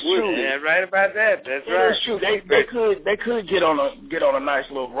about that. Yeah, right about that. That's right. That's true. They could get on a nice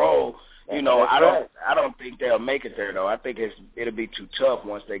little roll. You know, I don't think they'll make it there though. I think it'll be too tough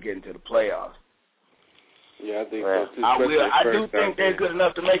once they get into the playoffs. Yeah, I think so too. I do think they're good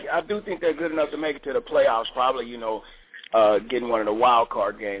enough to make. I do think they're good enough to make it to the playoffs. Probably, you know, getting one of the wild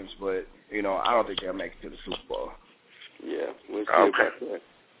card games, but you know, I don't think they'll make it to the Super Bowl. Yeah, we'll see about that.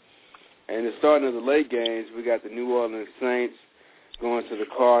 And the starting of the late games, we got the New Orleans Saints going to the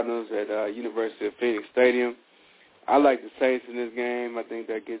Cardinals at University of Phoenix Stadium. I like the Saints in this game. I think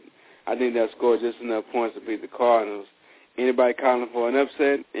they'll score just enough points to beat the Cardinals. Anybody calling for an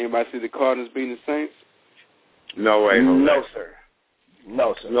upset? Anybody see the Cardinals beating the Saints? No way. No, sir.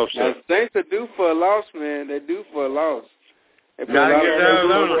 No, sir. Now, the Saints are due for a loss, man. They're due for a loss. They play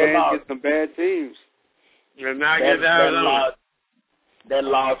against some bad teams. That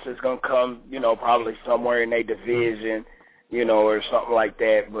loss is going to come, you know, probably somewhere in their division, you know, or something like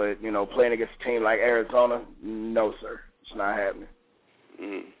that. But, you know, playing against a team like Arizona, no, sir. It's not happening.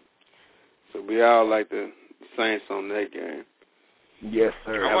 So we all like the Saints on that game. Yes,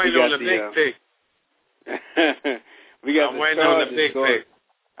 sir. I'm waiting on the big pick. I'm waiting on the big pick.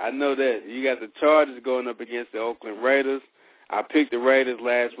 I know that. You got the Chargers going up against the Oakland Raiders. I picked the Raiders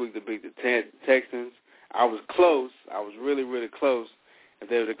last week to beat the Texans. I was close. I was really, really close. If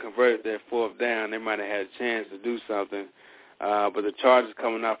they would have converted that fourth down, they might have had a chance to do something. But the Chargers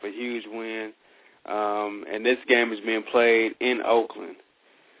coming off a huge win. And this game is being played in Oakland.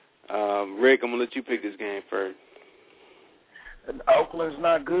 Rick, I'm going to let you pick this game first. Oakland's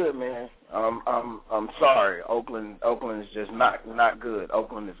not good, man. I'm sorry. Oakland is just not good.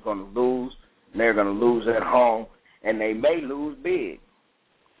 Oakland is going to lose. And they're going to lose at home. And they may lose big.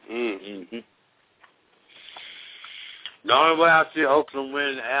 Mm-hmm. The only way I see Oakland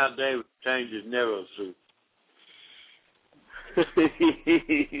win Halladay would change his narrow suit.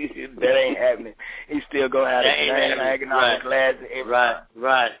 That ain't happening. He's still going to have his name hanging on his glasses. Right.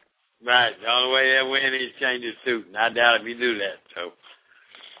 The only way they'll win is change his suit. And I doubt if he do that. So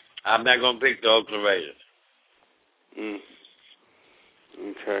I'm not going to pick the Oakland Raiders. Okay.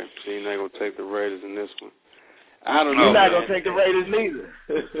 So you're not going to take the Raiders in this one. I don't know. You're not going to take the Raiders neither.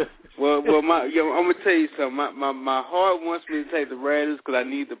 Well, I'm going to tell you something. My heart wants me to take the Raiders because I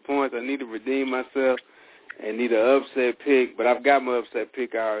need the points. I need to redeem myself and need an upset pick. But I've got my upset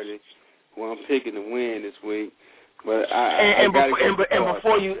pick already. Well, I'm picking to win this week. But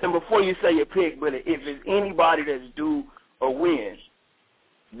before you say your pick, but if it's anybody that's due a win,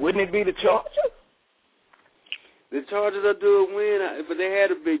 wouldn't it be the Chargers? The Chargers are due a win, but they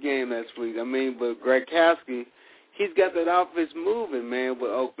had a big game last week. I mean, but Gronkowski, he's got that offense moving, man, with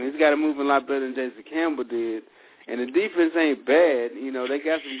Oakland. He's got it moving a lot better than Jason Campbell did. And the defense ain't bad. You know, they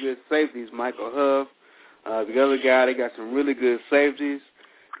got some good safeties. Michael Huff, the other guy, they got some really good safeties.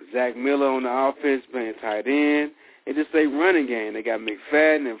 Zach Miller on the offense playing tight end. It just a running game. They got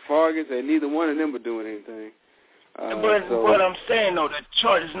McFadden and Fargus, and neither one of them are doing anything. But I'm saying, though, the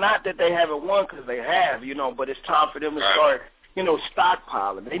Chargers, not that they haven't won because they have, you know, but it's time for them to start, you know,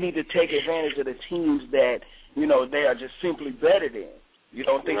 stockpiling. They need to take advantage of the teams that, you know, they are just simply better than. You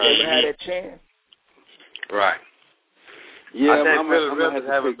don't think they would have that chance? Right. Yeah, I think Philly Rivers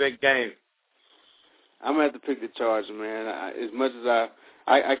have a big game. I'm going to have to pick the Chargers, man. As much as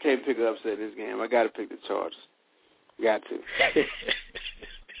I can't pick an upset in this game, I got to pick the Chargers. Got to.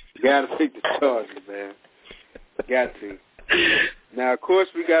 Got to pick the Chargers, man. Got to. Now, of course,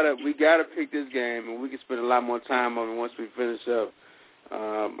 we gotta pick this game, and we can spend a lot more time on it once we finish up.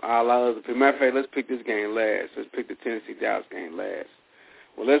 Matter of fact, let's pick this game last. Let's pick the Tennessee-Dallas game last.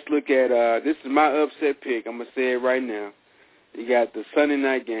 Well, let's look at this is my upset pick. I'm gonna say it right now. You got the Sunday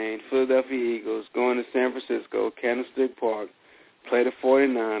night game, Philadelphia Eagles going to San Francisco, Candlestick Park, play the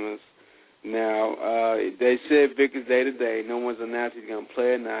 49ers. Now, they said Vic is day-to-day. No one's announced he's going to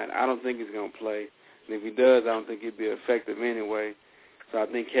play or not. I don't think he's going to play. And if he does, I don't think he'll be effective anyway. So I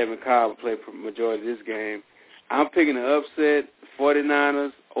think Kevin Cobb will play for the majority of this game. I'm picking the upset,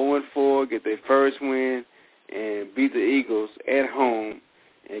 49ers, 0-4, get their first win, and beat the Eagles at home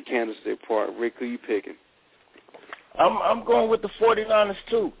in Candlestick Park. Rick, who you picking? I'm going with the 49ers,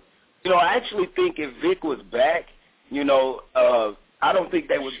 too. You know, I actually think if Vic was back, you know, I don't think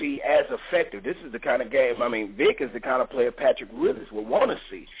they would be as effective. This is the kind of game, I mean, Vic is the kind of player Patrick Willis would want to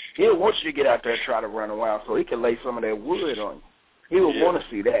see. He'll want you to get out there and try to run around so he can lay some of that wood on you. He would want to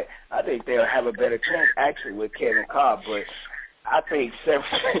see that. I think they'll have a better chance actually with Kevin Cobb, but I think San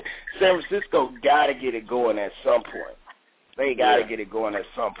Francisco got to get it going at some point. They got to get it going at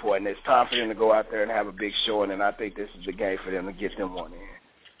some point, and it's time for them to go out there and have a big showing, and I think this is the game for them to get them one in.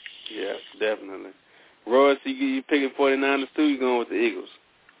 Yeah, definitely. Royce, you picking 49ers too? You going with the Eagles?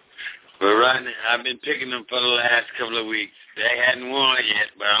 Well, right now, I've been picking them for the last couple of weeks. They hadn't won yet,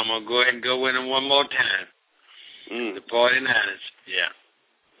 but I'm going to go ahead and go with them one more time. The 49ers, yeah.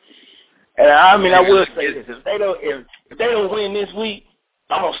 And I mean, I will say this: if they don't win this week,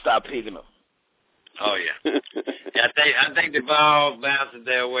 I'm gonna stop picking them. Oh yeah, I think the ball bounces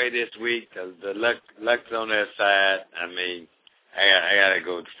their way this week because the luck's on their side. I mean, I gotta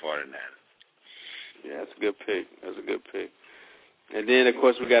go with the 49ers. Yeah, that's a good pick. That's a good pick. And then of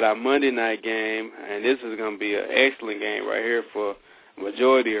course we got our Monday night game, and this is gonna be an excellent game right here for a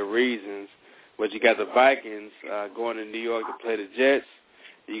majority of reasons. But you got the Vikings going to New York to play the Jets.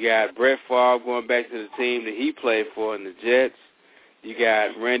 You got Brett Favre going back to the team that he played for in the Jets. You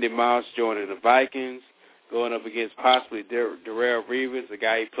got Randy Moss joining the Vikings, going up against possibly Darrelle Revis, the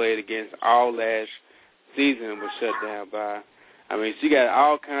guy he played against all last season and was shut down by. I mean, so you got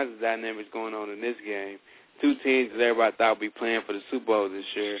all kinds of dynamics going on in this game. Two teams that everybody thought would be playing for the Super Bowl this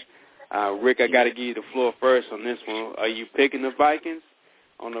year. Rick, I got to give you the floor first on this one. Are you picking the Vikings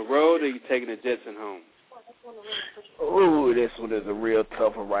on the road, or are you taking the Jets at home? Ooh, this one is a real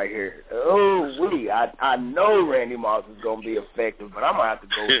tough one right here. I know Randy Moss is going to be effective, but I'm going to have to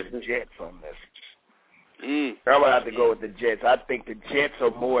go with the Jets on this. I'm going to have to go with the Jets. I think the Jets are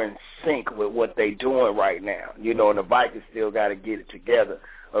more in sync with what they're doing right now. You know, and the Vikings still got to get it together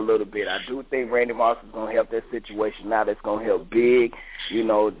a little bit. I do think Randy Moss is going to help that situation now. That's going to help big. You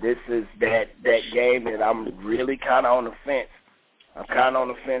know, this is that game that I'm really kind of on the fence. I'm kind of on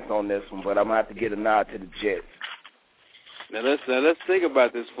the fence on this one, but I'm going to have to get a nod to the Jets. Now let's think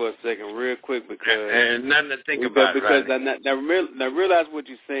about this for a second, real quick, because and nothing to think about. Because right? now realize what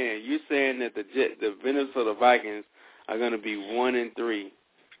you're saying. You're saying that the Minnesota Vikings are going to be 1-3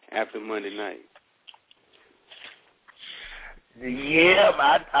 after Monday night. Yeah,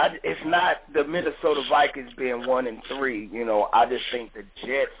 it's not the Minnesota Vikings being 1-3. You know, I just think the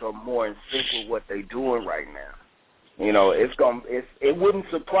Jets are more in sync with what they're doing right now. You know, it wouldn't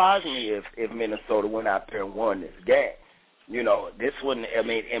surprise me if Minnesota went out there and won this game. You know, this one, I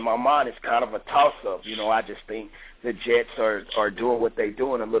mean, in my mind, it's kind of a toss-up. You know, I just think the Jets are doing what they're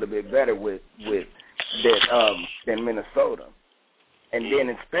doing a little bit better than Minnesota. And then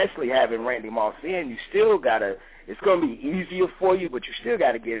especially having Randy Moss in, you still got to – it's going to be easier for you, but you still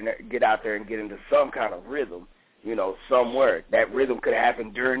got to get out there and get into some kind of rhythm, you know, somewhere. That rhythm could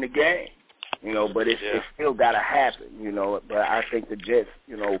happen during the game, you know, but it's still got to happen, you know. But I think the Jets,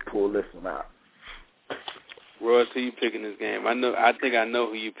 you know, pull this one out. Royce, who you picking this game? I think I know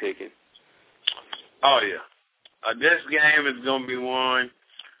who you picking. Oh yeah, this game is going to be won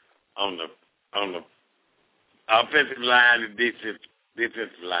on the offensive line and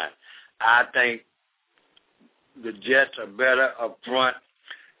defensive line. I think the Jets are better up front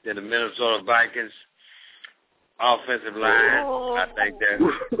than the Minnesota Vikings offensive line. I think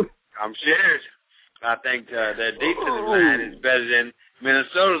that I'm serious. I think their defensive line is better than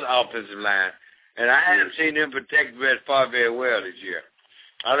Minnesota's offensive line. And I haven't seen them protect Brett Favre very well this year.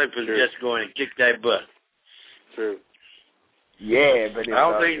 I think they're just going and kick that butt. True. Yeah, but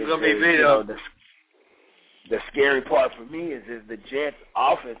I don't think it's going to be beat up. The scary part for me is the Jets'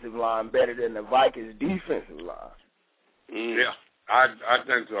 offensive line better than the Vikings' defensive line? Yeah, I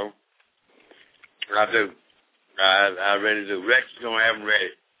think so. I do. I really do. Rex is going to have them ready.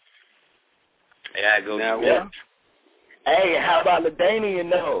 Yeah, I go. Yeah. Hey, how about LaDainian,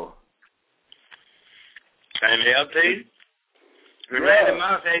 though? And healthy. Randy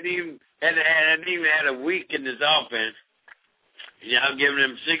Moss hadn't even had a week in his offense. Y'all giving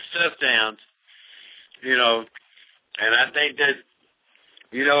him 6 touchdowns, you know. And I think that,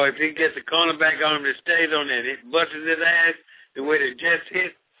 you know, if he gets a cornerback on him that stays on it, it busts his ass the way the Jets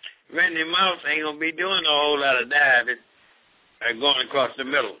hit, Randy Moss ain't going to be doing a whole lot of diving and going across the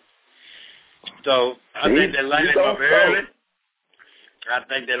middle. So I think they light him up early.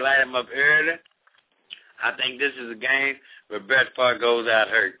 I think this is a game where Brett Favre goes out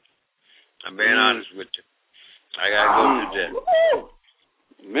hurt. I'm being honest with you. I got to go to the Jets.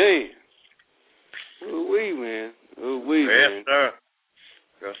 Man. Ooh-wee, man. Ooh-wee, man. Yes, sir.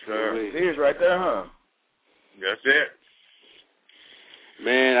 Yes, sir. It is right there, huh? That's it.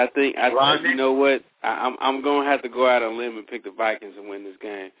 Man, I think you know what? I'm going to have to go out on a limb and pick the Vikings and win this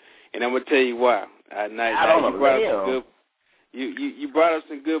game. And I'm going to tell you why. You brought up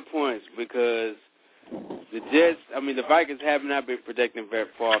some good points because the Vikings have not been protecting very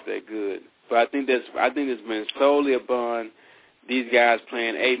far off that good. But I think it's been solely upon these guys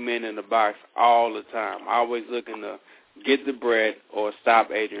playing 8 men in the box all the time, always looking to get the bread or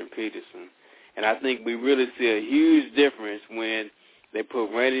stop Adrian Peterson. And I think we really see a huge difference when they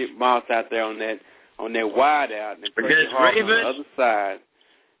put Randy Moss out there on that wide out and put Hart on the other side.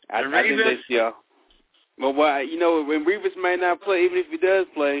 I think they see when Revis may not play, even if he does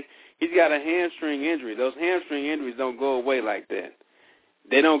play, he's got a hamstring injury. Those hamstring injuries don't go away like that.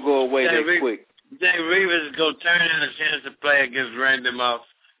 They don't go away that quick. You think Revis is going to turn in a chance to play against Randy Moss?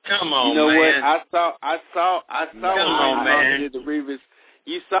 Come on, man. You know what? I saw what Randy Moss did to Revis.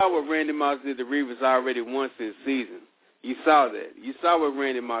 You saw what Randy Moss did to Revis already once this season. You saw that. You saw what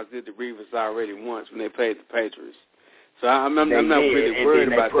Randy Moss did to Revis already once when they played the Patriots. So I'm not really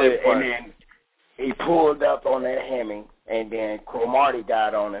worried about that part. And then he pulled up on that hammy, and then Cromartie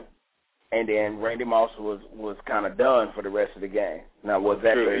got on him, and then Randy Moss was kind of done for the rest of the game. Now, was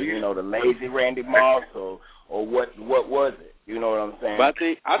that the lazy Randy Moss or what was it? You know what I'm saying? But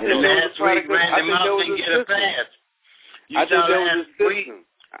I think last week Randy Moss didn't get a pass.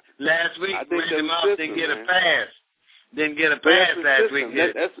 Last week Randy Moss didn't get a pass. Didn't get a pass last week.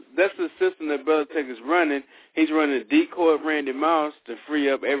 That's the system that Belichick is running. He's running a decoy at Randy Moss to free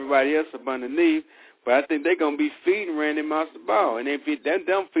up everybody else up underneath. But I think they're going to be feeding Randy Moss the ball. And if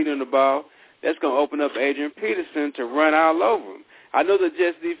them feeding the ball, that's going to open up Adrian Peterson to run all over him. I know the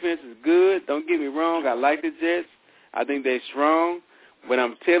Jets' defense is good. Don't get me wrong. I like the Jets. I think they're strong. But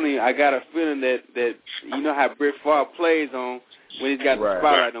I'm telling you, I got a feeling that you know how Brett Favre plays on when he's got the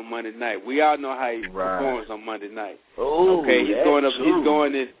spotlight on Monday night. We all know how he performs on Monday night. Okay, he's going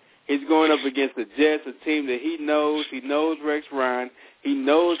up against the Jets, a team that he knows. He knows Rex Ryan. He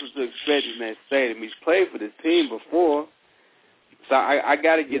knows what to expect in that stadium. He's played for this team before. So I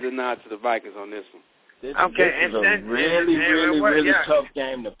got to give the nod to the Vikings on this one. This is a really tough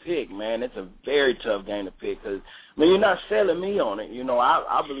game to pick, man. It's a very tough game to pick because, you're not selling me on it. You know,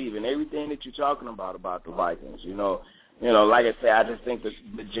 I believe in everything that you're talking about the Vikings. You know, like I said, I just think that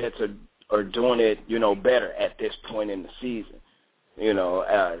the Jets are doing it, better at this point in the season.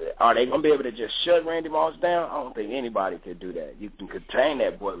 Are they going to be able to just shut Randy Moss down? I don't think anybody could do that. You can contain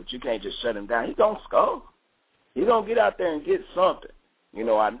that boy, but you can't just shut him down. He's going to score. He's going to get out there and get something.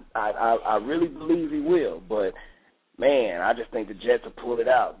 I really believe he will, but, man, I just think the Jets will pull it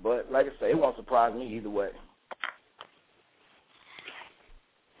out. But, like I say, it won't surprise me either way.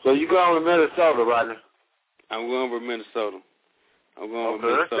 So you going with Minnesota, Rodney? I'm going with Minnesota.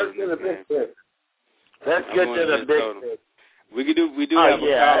 Minnesota. Let's get to the big pick. We do have a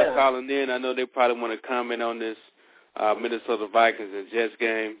caller calling in. I know they probably want to comment on this Minnesota Vikings and Jets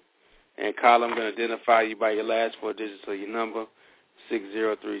game. And, caller, I'm going to identify you by your last 4 digits of your number,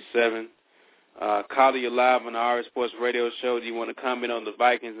 6037. Caller, you're live on the RS Sports Radio Show. Do you want to comment on the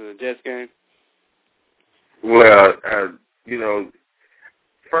Vikings and the Jets game? Well,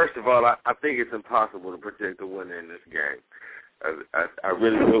 first of all, I think it's impossible to predict a winner in this game. I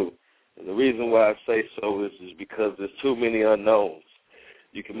really do. And the reason why I say so is because there's too many unknowns.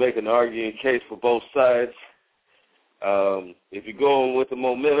 You can make an arguing case for both sides. If you're going with the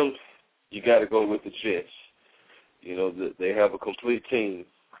momentum, you got to go with the Jets. They have a complete team.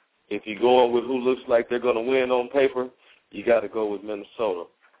 If you're going with who looks like they're going to win on paper, you got to go with Minnesota.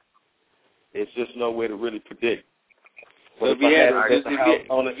 It's just no way to really predict. So if you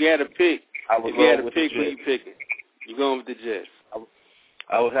had a pick, who you picking? You going with the Jets?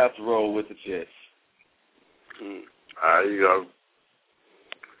 I would have to roll with the Jets. There you go.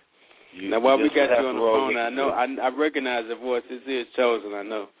 Now, while we got you on the phone, I know I recognize the voice. This is Chosen, I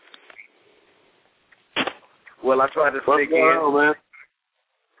know. Well, I tried to sneak in. Man?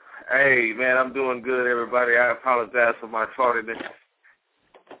 Hey, man, I'm doing good, everybody. I apologize for my tardiness.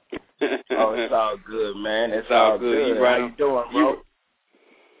 Oh, it's all good, man. It's all good. How you doing, bro?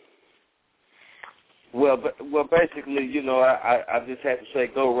 Well, basically, I just had to say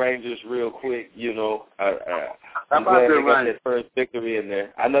go Rangers real quick. I'm glad they got that first victory in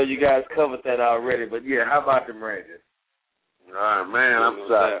there. I know you guys covered that already, but yeah, how about them Rangers? All right, man, I'm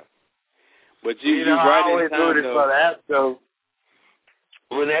sorry. But you right I always in time, rooted for the Astros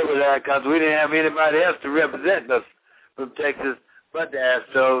when they were there because we didn't have anybody else to represent us from Texas but the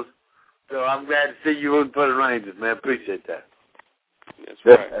Astros. So I'm glad to see you rooting for the Rangers, man. Appreciate that. That's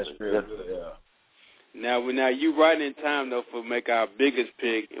right. That's real good, yeah. Now you right in time, though, for make our biggest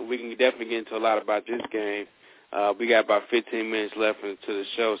pick, and we can definitely get into a lot about this game. We got about 15 minutes left into the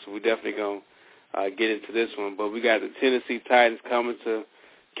show, so we're definitely going to get into this one. But we got the Tennessee Titans coming to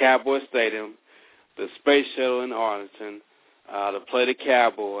Cowboy Stadium, the Space Shuttle in Arlington, to play the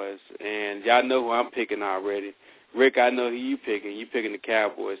Cowboys. And y'all know who I'm picking already. Rick, I know who you picking. You picking the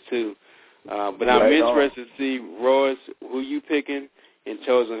Cowboys, too. But I'm interested to see, Royce, who you picking, and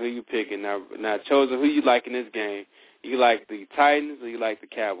Chosen, who you picking. Now, Chosen, who you like in this game? You like the Titans or you like the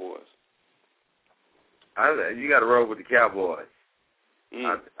Cowboys? You got to roll with the Cowboys.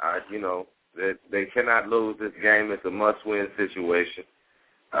 Mm. They cannot lose this game. It's a must-win situation.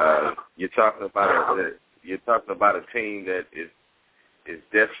 You're talking about a team that is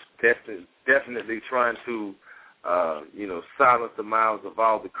definitely trying to silence the mouths of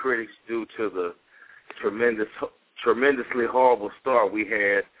all the critics due to the tremendously horrible start we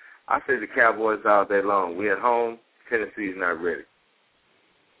had. I say the Cowboys all day long. We at home. Tennessee's not ready.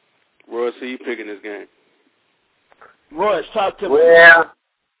 Royce, who you picking this game? Royce, talk to me. Well,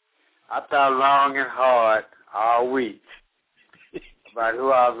 I thought long and hard all week about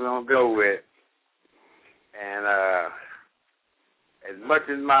who I was going to go with. And as much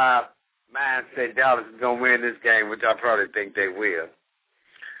as my mind said Dallas is going to win this game, which I probably think they will,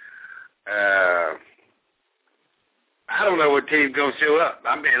 I don't know what team's going to show up.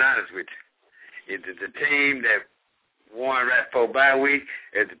 I'm being honest with you. Is it the team that won right before bye week?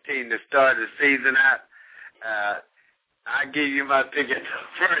 Is it the team that started the season out? I give you my pick at the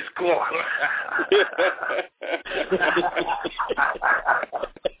first quarter.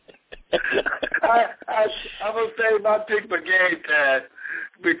 I'm going to save my pick for game time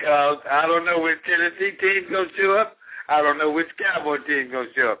because I don't know which Tennessee team's going to show up. I don't know which Cowboy team's going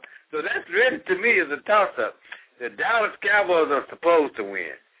to show up. So that's really, to me, is a toss-up. The Dallas Cowboys are supposed to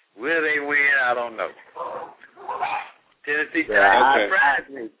win. Will they win? I don't know. Tennessee Titans surprised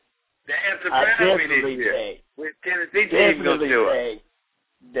me. They have surprised me this year. With Tennessee team going to show up.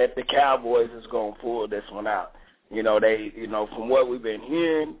 That the Cowboys is going to pull this one out. From what we've been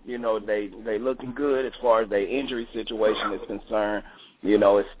hearing, they looking good as far as their injury situation is concerned.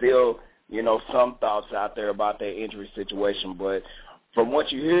 It's still, some thoughts out there about their injury situation. But from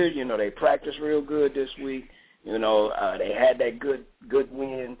what you hear, they practiced real good this week. They had that good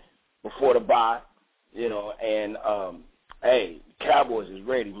win before the bye, and, hey, Cowboys is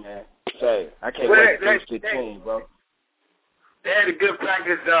ready, man. Say, I can't wait for this 15, bro. They had a good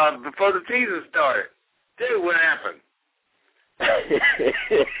practice before the season started. Tell you what happened.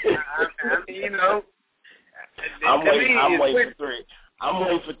 I'm waiting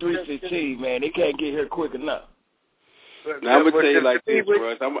for 3:15, man. They can't get here quick enough. Now, I'm gonna tell you like this,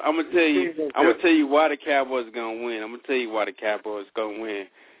 Russ. I'm gonna tell you why the Cowboys are gonna win. I'm gonna tell you why the Cowboys are gonna win.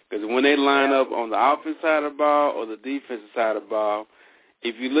 Because when they line up on the offensive side of the ball or the defensive side of the ball,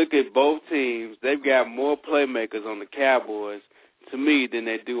 if you look at both teams, they've got more playmakers on the Cowboys, to me, than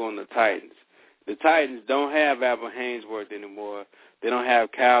they do on the Titans. The Titans don't have Albert Hainsworth anymore. They don't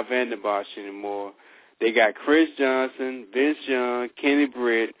have Kyle Vanden Bosch anymore. They got Chris Johnson, Vince Young, Kenny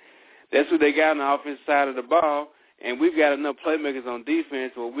Britt. That's what they got on the offensive side of the ball, and we've got enough playmakers on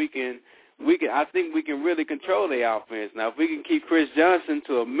defense where I think we can really control their offense. Now, if we can keep Chris Johnson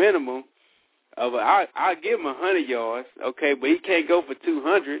to a minimum of I'll give him 100 yards, okay, but he can't go for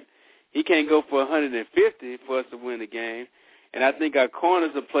 200. He can't go for 150 for us to win the game. And I think our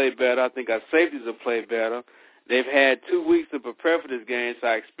corners will play better. I think our safeties will play better. They've had 2 weeks to prepare for this game, so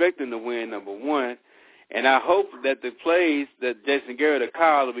I expect them to win, number one. And I hope that the plays that Jason Garrett will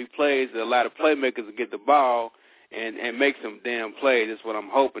call will be plays that a lot of playmakers will get the ball and make some damn plays. That's what I'm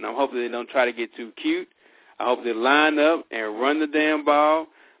hoping. I'm hoping they don't try to get too cute. I hope they line up and run the damn ball,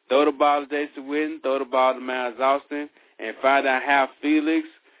 throw the ball to Jason Witten, throw the ball to Miles Austin, and find out how Felix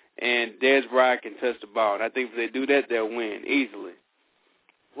and Dez Bryant can touch the ball. And I think if they do that, they'll win easily.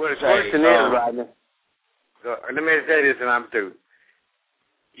 Well, the question is, Rodney, let me say this and I'm through.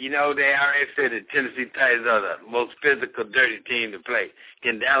 They already said the Tennessee Titans are the most physical, dirty team to play.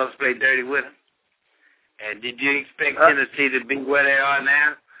 Can Dallas play dirty with them? And did you expect Tennessee to be where they are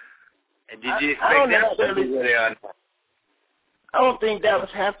now? And did you expect Dallas to be where they are now? I don't think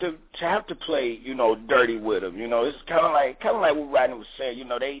Dallas have to play, dirty with them. It's kind of like what Rodney was saying.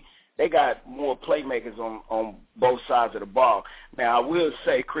 They got more playmakers on both sides of the ball. Now, I will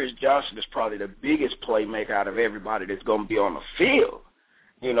say Chris Johnson is probably the biggest playmaker out of everybody that's going to be on the field.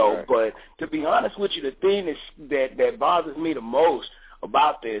 Right. But to be honest with you, the thing that bothers me the most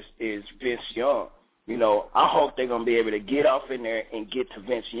about this is Vince Young. I hope they're going to be able to get off in there and get to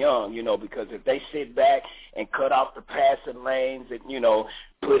Vince Young, because if they sit back and cut off the passing lanes and,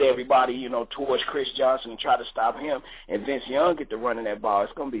 put everybody, towards Chris Johnson and try to stop him, and Vince Young get to running that ball,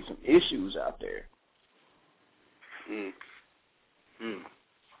 it's going to be some issues out there.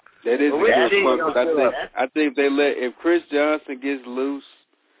 That is a good point. I think if Chris Johnson gets loose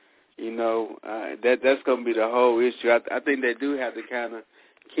That's going to be the whole issue. I think they do have to kind of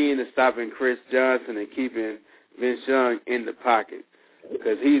key into stopping Chris Johnson and keeping Vince Young in the pocket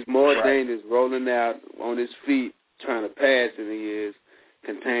because he's more dangerous rolling out on his feet trying to pass than he is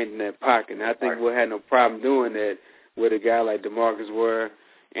contained in that pocket. And I think we'll have no problem doing that with a guy like DeMarcus Ware,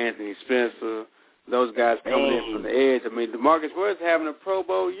 Anthony Spencer, those guys coming in from the edge. I mean, DeMarcus Ware's having a Pro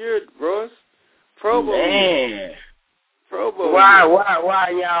Bowl year, Royce. Pro Bowl year. Pro Bowl. Why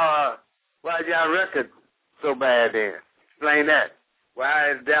y'all record so bad then? Explain that.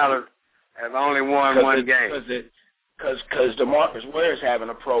 Why is Dallas have only won one game? Because DeMarcus Ware is having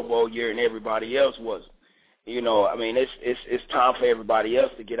a Pro Bowl year and everybody else wasn't. It's time for everybody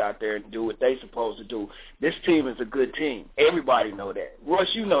else to get out there and do what they're supposed to do. This team is a good team. Everybody know that.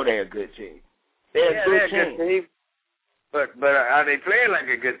 Russ, you know they're a good team. They're a good team. But are they playing like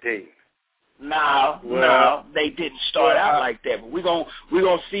a good team? No, they didn't start out like that. But we're gonna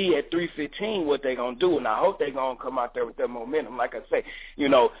see at 3:15 what they're gonna do, and I hope they're gonna come out there with that momentum. Like I say,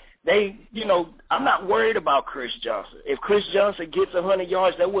 I'm not worried about Chris Johnson. If Chris Johnson gets 100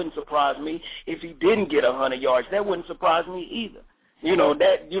 yards, that wouldn't surprise me. If he didn't get 100 yards, that wouldn't surprise me either.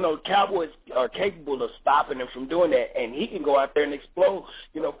 Cowboys are capable of stopping him from doing that, and he can go out there and explode,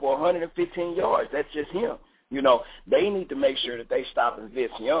 for 115 yards. That's just him. They need to make sure that they stop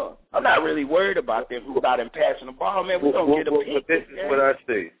Vince Young. I'm not really worried about him passing the ball, man. We're going to get a pick. But this is what I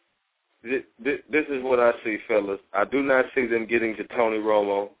see. This is what I see, fellas. I do not see them getting to Tony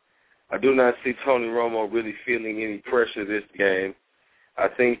Romo. I do not see Tony Romo really feeling any pressure this game. I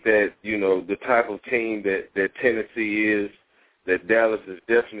think that, the type of team that Tennessee is, that Dallas is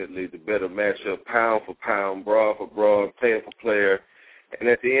definitely the better matchup, pound for pound, broad for broad, player for player. And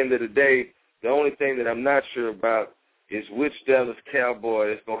at the end of the day, the only thing that I'm not sure about is which Dallas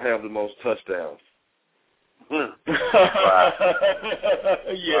Cowboy is going to have the most touchdowns. Yeah,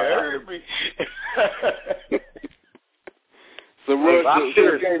 heard me. So, Russ, I'm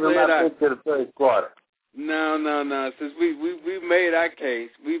sure it came to the first quarter. No. Since we made our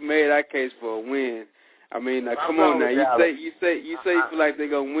case, for a win. I mean, now, come on now. You say you feel like they're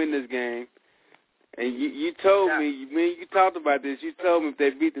gonna win this game, and you told me. You talked about this. You told me if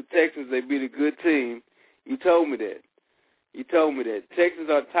they beat the Texans, they beat a good team. You told me that. Texans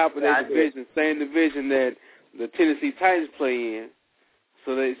are top of their division, same division that the Tennessee Titans play in.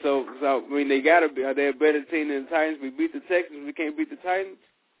 So they gotta be. Are they a better team than the Titans? We beat the Texans. We can't beat the Titans.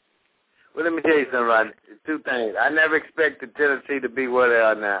 Well, let me tell you something, Rodney. Two things. I never expected Tennessee to be where they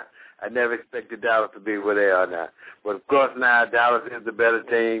are now. I never expected Dallas to be where they are now. But, of course, now Dallas is the better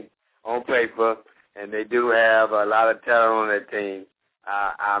team on paper, and they do have a lot of talent on that team.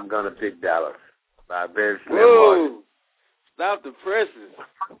 I'm going to pick Dallas by a very slim margin. Stop the presses.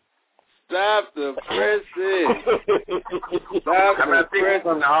 I'm not picking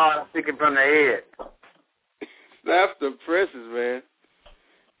from the heart. I'm picking from the head. Stop the presses, man.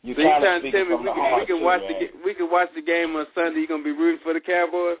 You trying to tell me we can watch the game on Sunday? You gonna be rooting for the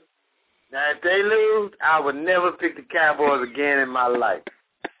Cowboys? Now, if they lose, I would never pick the Cowboys again in my life.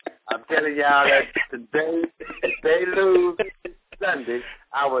 I'm telling y'all that today, if they lose Sunday,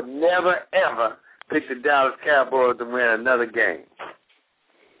 I would never ever pick the Dallas Cowboys to win another game.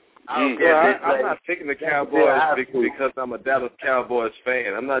 I'm not picking the Cowboys because I'm a Dallas Cowboys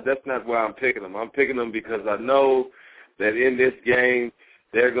fan. That's not why I'm picking them. I'm picking them because I know that in this game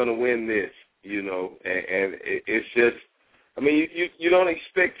they're going to win this, and it's just, you don't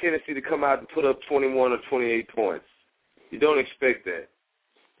expect Tennessee to come out and put up 21 or 28 points. You don't expect that.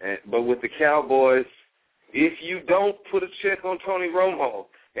 But with the Cowboys, if you don't put a check on Tony Romo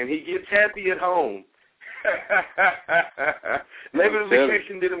and he gets happy at home, maybe the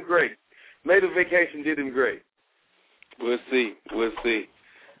vacation did him great. We'll see.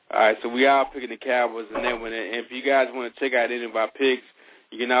 All right, so we are picking the Cowboys in that one. And if you guys want to check out any of our picks,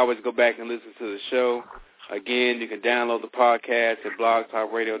 you can always go back and listen to the show. Again, you can download the podcast at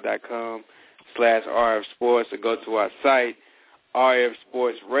blogtalkradio.com/rfsports or go to our site,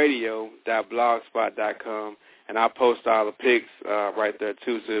 rfsportsradio.blogspot.com, and I'll post all the picks right there,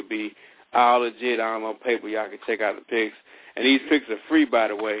 too, so it'll be all legit, all on paper. Y'all can check out the picks. And these picks are free, by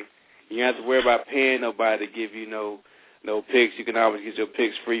the way. You don't have to worry about paying nobody to give you no picks. You can always get your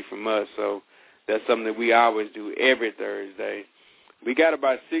picks free from us. So that's something that we always do every Thursday. We got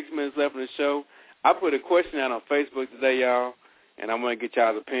about 6 minutes left in the show. I put a question out on Facebook today, y'all, and I'm going to get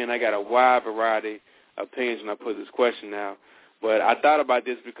y'all's opinion. I got a wide variety of opinions when I put this question out. But I thought about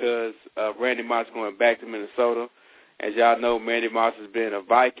this because Randy Moss going back to Minnesota. As y'all know, Randy Moss has been a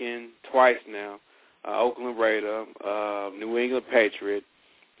Viking twice now, Oakland Raider, New England Patriot.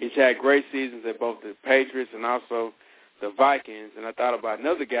 He's had great seasons at both the Patriots and also the Vikings, and I thought about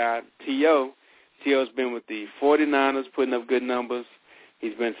another guy, T.O. T.O.'s been with the 49ers, putting up good numbers.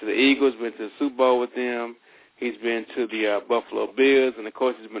 He's been to the Eagles, been to the Super Bowl with them. He's been to the Buffalo Bills, and, of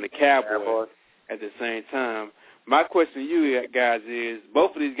course, he's been a Cowboy at the same time. My question to you guys is,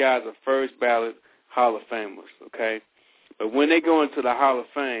 both of these guys are first-ballot Hall of Famers, okay? But when they go into the Hall of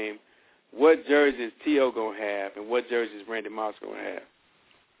Fame, what jersey is T.O. going to have, and what jersey is Randy Moss going to have?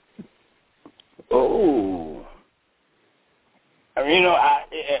 Oh. I mean,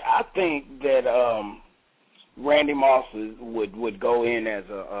 I think that Randy Moss would go in as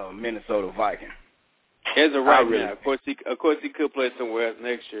a Minnesota Viking. As of right now, of course he could play somewhere else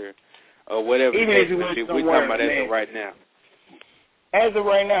next year, or whatever. Even if we're talking about as of right now. As of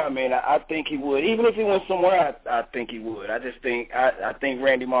right now, I mean, I think he would. Even if he went somewhere, I think he would. I just think I think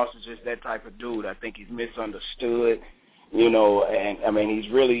Randy Moss is just that type of dude. I think he's misunderstood, and I mean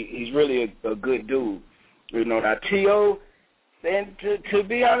he's really a good dude. Now T.O., and to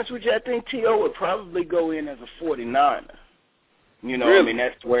be honest with you, I think T.O. would probably go in as a 49er. Really? I mean,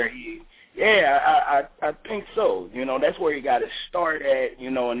 that's where he. Yeah, I think so. That's where he got his start at.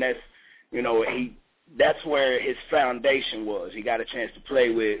 And that's that's where his foundation was. He got a chance to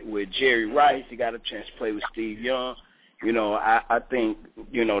play with Jerry Rice. He got a chance to play with Steve Young. I think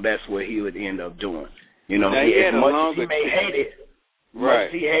that's what he would end up doing. As much as he may hate it,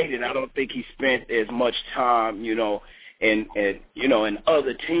 I don't think he spent as much time, in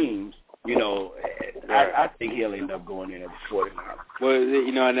other teams. I think he'll end up going in at the 49ers. Well,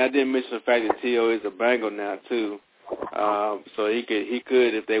 and I didn't mention the fact that T.O. is a Bengal now too, so he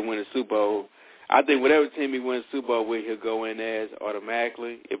could if they win a Super Bowl. I think whatever team he wins Super Bowl with, he'll go in as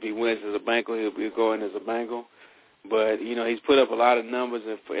automatically. If he wins as a Bengal, he'll go in as a Bengal. But he's put up a lot of numbers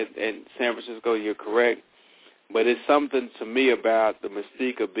in San Francisco. You're correct, but it's something to me about the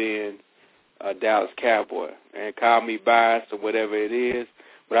mystique of being a Dallas Cowboy. And call me biased or whatever it is.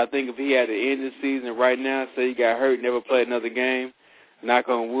 But I think if he had to end the season right now, say he got hurt, never played another game, knock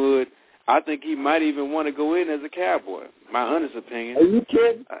on wood, I think he might even want to go in as a Cowboy. My honest opinion. Are you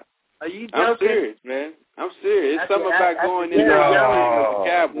kidding? Are you joking? I'm serious, man. I'm serious. It's something about going in as a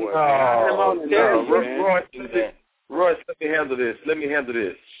Cowboy. Royce, let me handle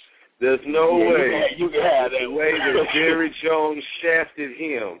this. There's no way you can have the way that Jerry Jones shafted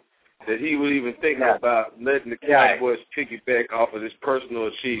him that he would even think about letting the Cowboys piggyback off of this personal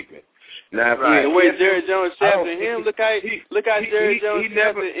achievement. Now, the way Jerry Jones shafted him, look how Jerry Jones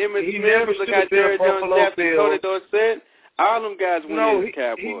shafted Emmitt Smith, look how Jerry Jones shafted Tony Dorsett. All them guys went as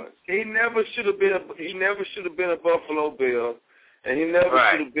Cowboys. He never should have been a Buffalo Bill, and he never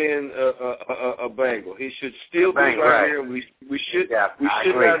should have been a Bengal. He should still be right here. We should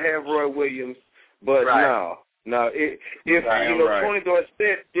not have Roy Williams, but Now, if Tony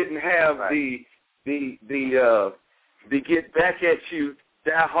Dorsett didn't have the get back at you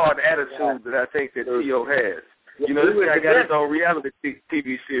that hard attitude that I think that T.O. has. This guy got his own reality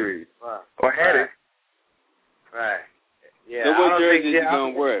TV series, or had it. Right. Yeah. So what jersey is he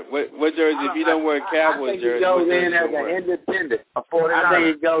gonna wear? What jersey? If you don't wear a Cowboys jersey, what jersey he goes in as an independent. I think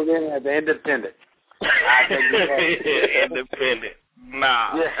he goes in as an independent. I think he's independent.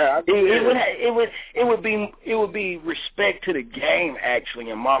 Nah, yeah, it would be respect to the game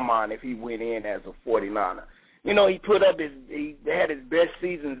actually in my mind if he went in as a 49er. He put up he had his best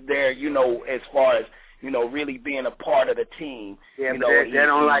seasons there. As far as really being a part of the team. Yeah, they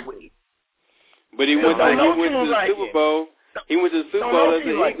don't like. But he went to the Super Bowl. He went to the Super Bowl as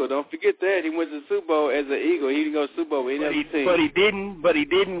an Eagle. Don't forget that. He went to the Super Bowl as an Eagle. He didn't go to the Super Bowl with any other team. But he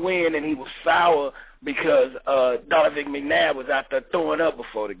didn't win, and he was sour because Donovan McNabb was out there throwing up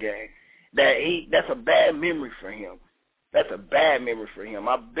before the game. That's a bad memory for him. I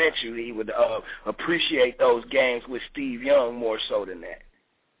bet you he would appreciate those games with Steve Young more so than that.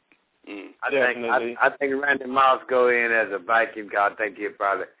 I think Randy Moss go in as a Viking. I think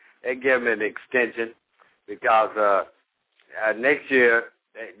they give him an extension because next year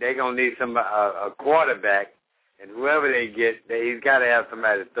they're gonna need a quarterback, and whoever they get, he's got to have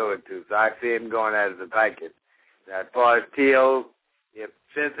somebody to throw it to. So I see him going as a Viking. Now, as far as T.O., if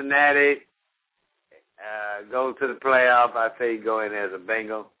Cincinnati goes to the playoff, I say he go in as a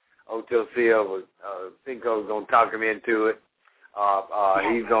Bengal. Ocho Cinco's gonna talk him into it.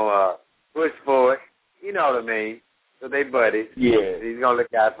 He's gonna push for it. You know what I mean? So they buddies. Yeah. He's gonna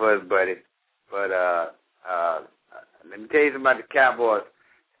look out for his buddies. But let me tell you something about the Cowboys.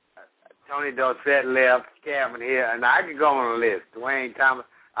 Tony Dorsett left, Cameron here, and I could go on a list. Dwayne Thomas.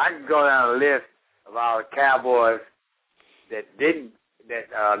 I could go down a list of our Cowboys that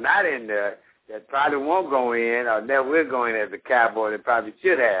not in there, that probably won't go in, or that will go in as a Cowboy that probably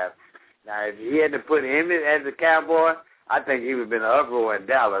should have. Now, if he had to put him in as a Cowboy, I think he would have been an uproar in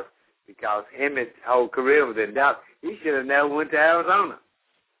Dallas because his whole career was in Dallas. He should have never went to Arizona, as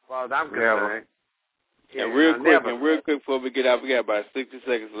far as I'm concerned. Yeah, and real quick before we get out, we got about 60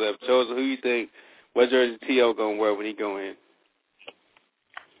 seconds left. Chosen, who you think, what jersey T.O. going to wear when he go in?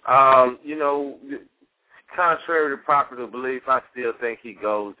 Contrary to popular belief, I still think he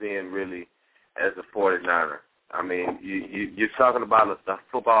goes in really as a 49er. I mean, you're talking about the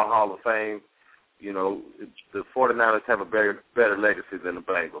Football Hall of Fame. The 49ers have a better legacy than the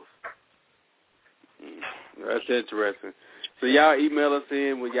Bengals. That's interesting. So y'all email us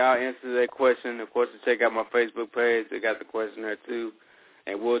in when y'all answer that question. Of course, check out my Facebook page. They got the question there, too.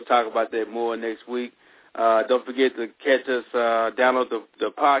 And we'll talk about that more next week. Don't forget to catch us, download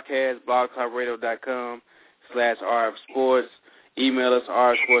the podcast, blogtalkradio.com/rfsports. Email us,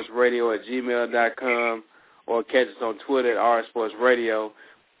 rsportsradio@gmail.com, or catch us on Twitter at rsportsradio.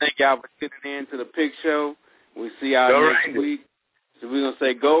 Thank y'all for tuning in to the Pick Show. We'll see y'all next week. So we're going to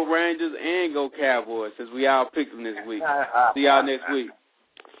say go Rangers and go Cowboys since we all picked them this week. See y'all next week.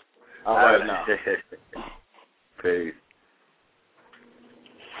 All right now. Peace.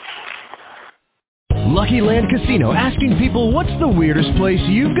 Lucky Land Casino, asking people, what's the weirdest place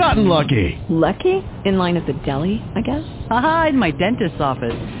you've gotten lucky? Lucky? In line at the deli, I guess? Aha, in my dentist's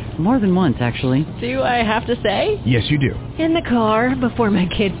office. More than once, actually. Do I have to say? Yes, you do. In the car before my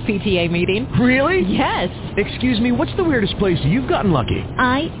kids' PTA meeting. Really? Yes. Excuse me, what's the weirdest place you've gotten lucky?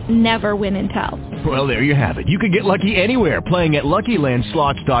 I never win and tell. Well, there you have it. You can get lucky anywhere, playing at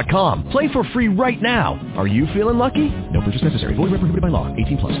LuckyLandSlots.com. Play for free right now. Are you feeling lucky? No purchase necessary. Void where prohibited by law.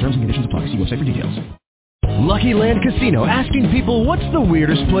 18+. Terms and conditions apply. See website for details. Lucky Land Casino, asking people, what's the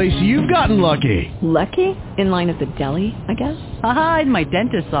weirdest place you've gotten lucky? Lucky? In line at the deli, I guess? Aha, in my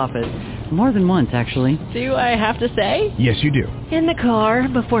dentist's office. More than once, actually. Do I have to say? Yes, you do. In the car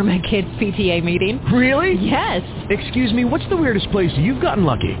before my kids' PTA meeting. Really? Yes. Excuse me, what's the weirdest place you've gotten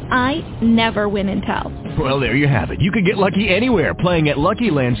lucky? I never win and tell. Well, there you have it. You can get lucky anywhere, playing at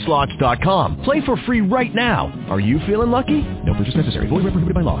LuckyLandSlots.com. Play for free right now. Are you feeling lucky? No purchase necessary. Void where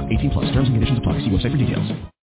prohibited by law. 18+. Terms and conditions apply. See website for details.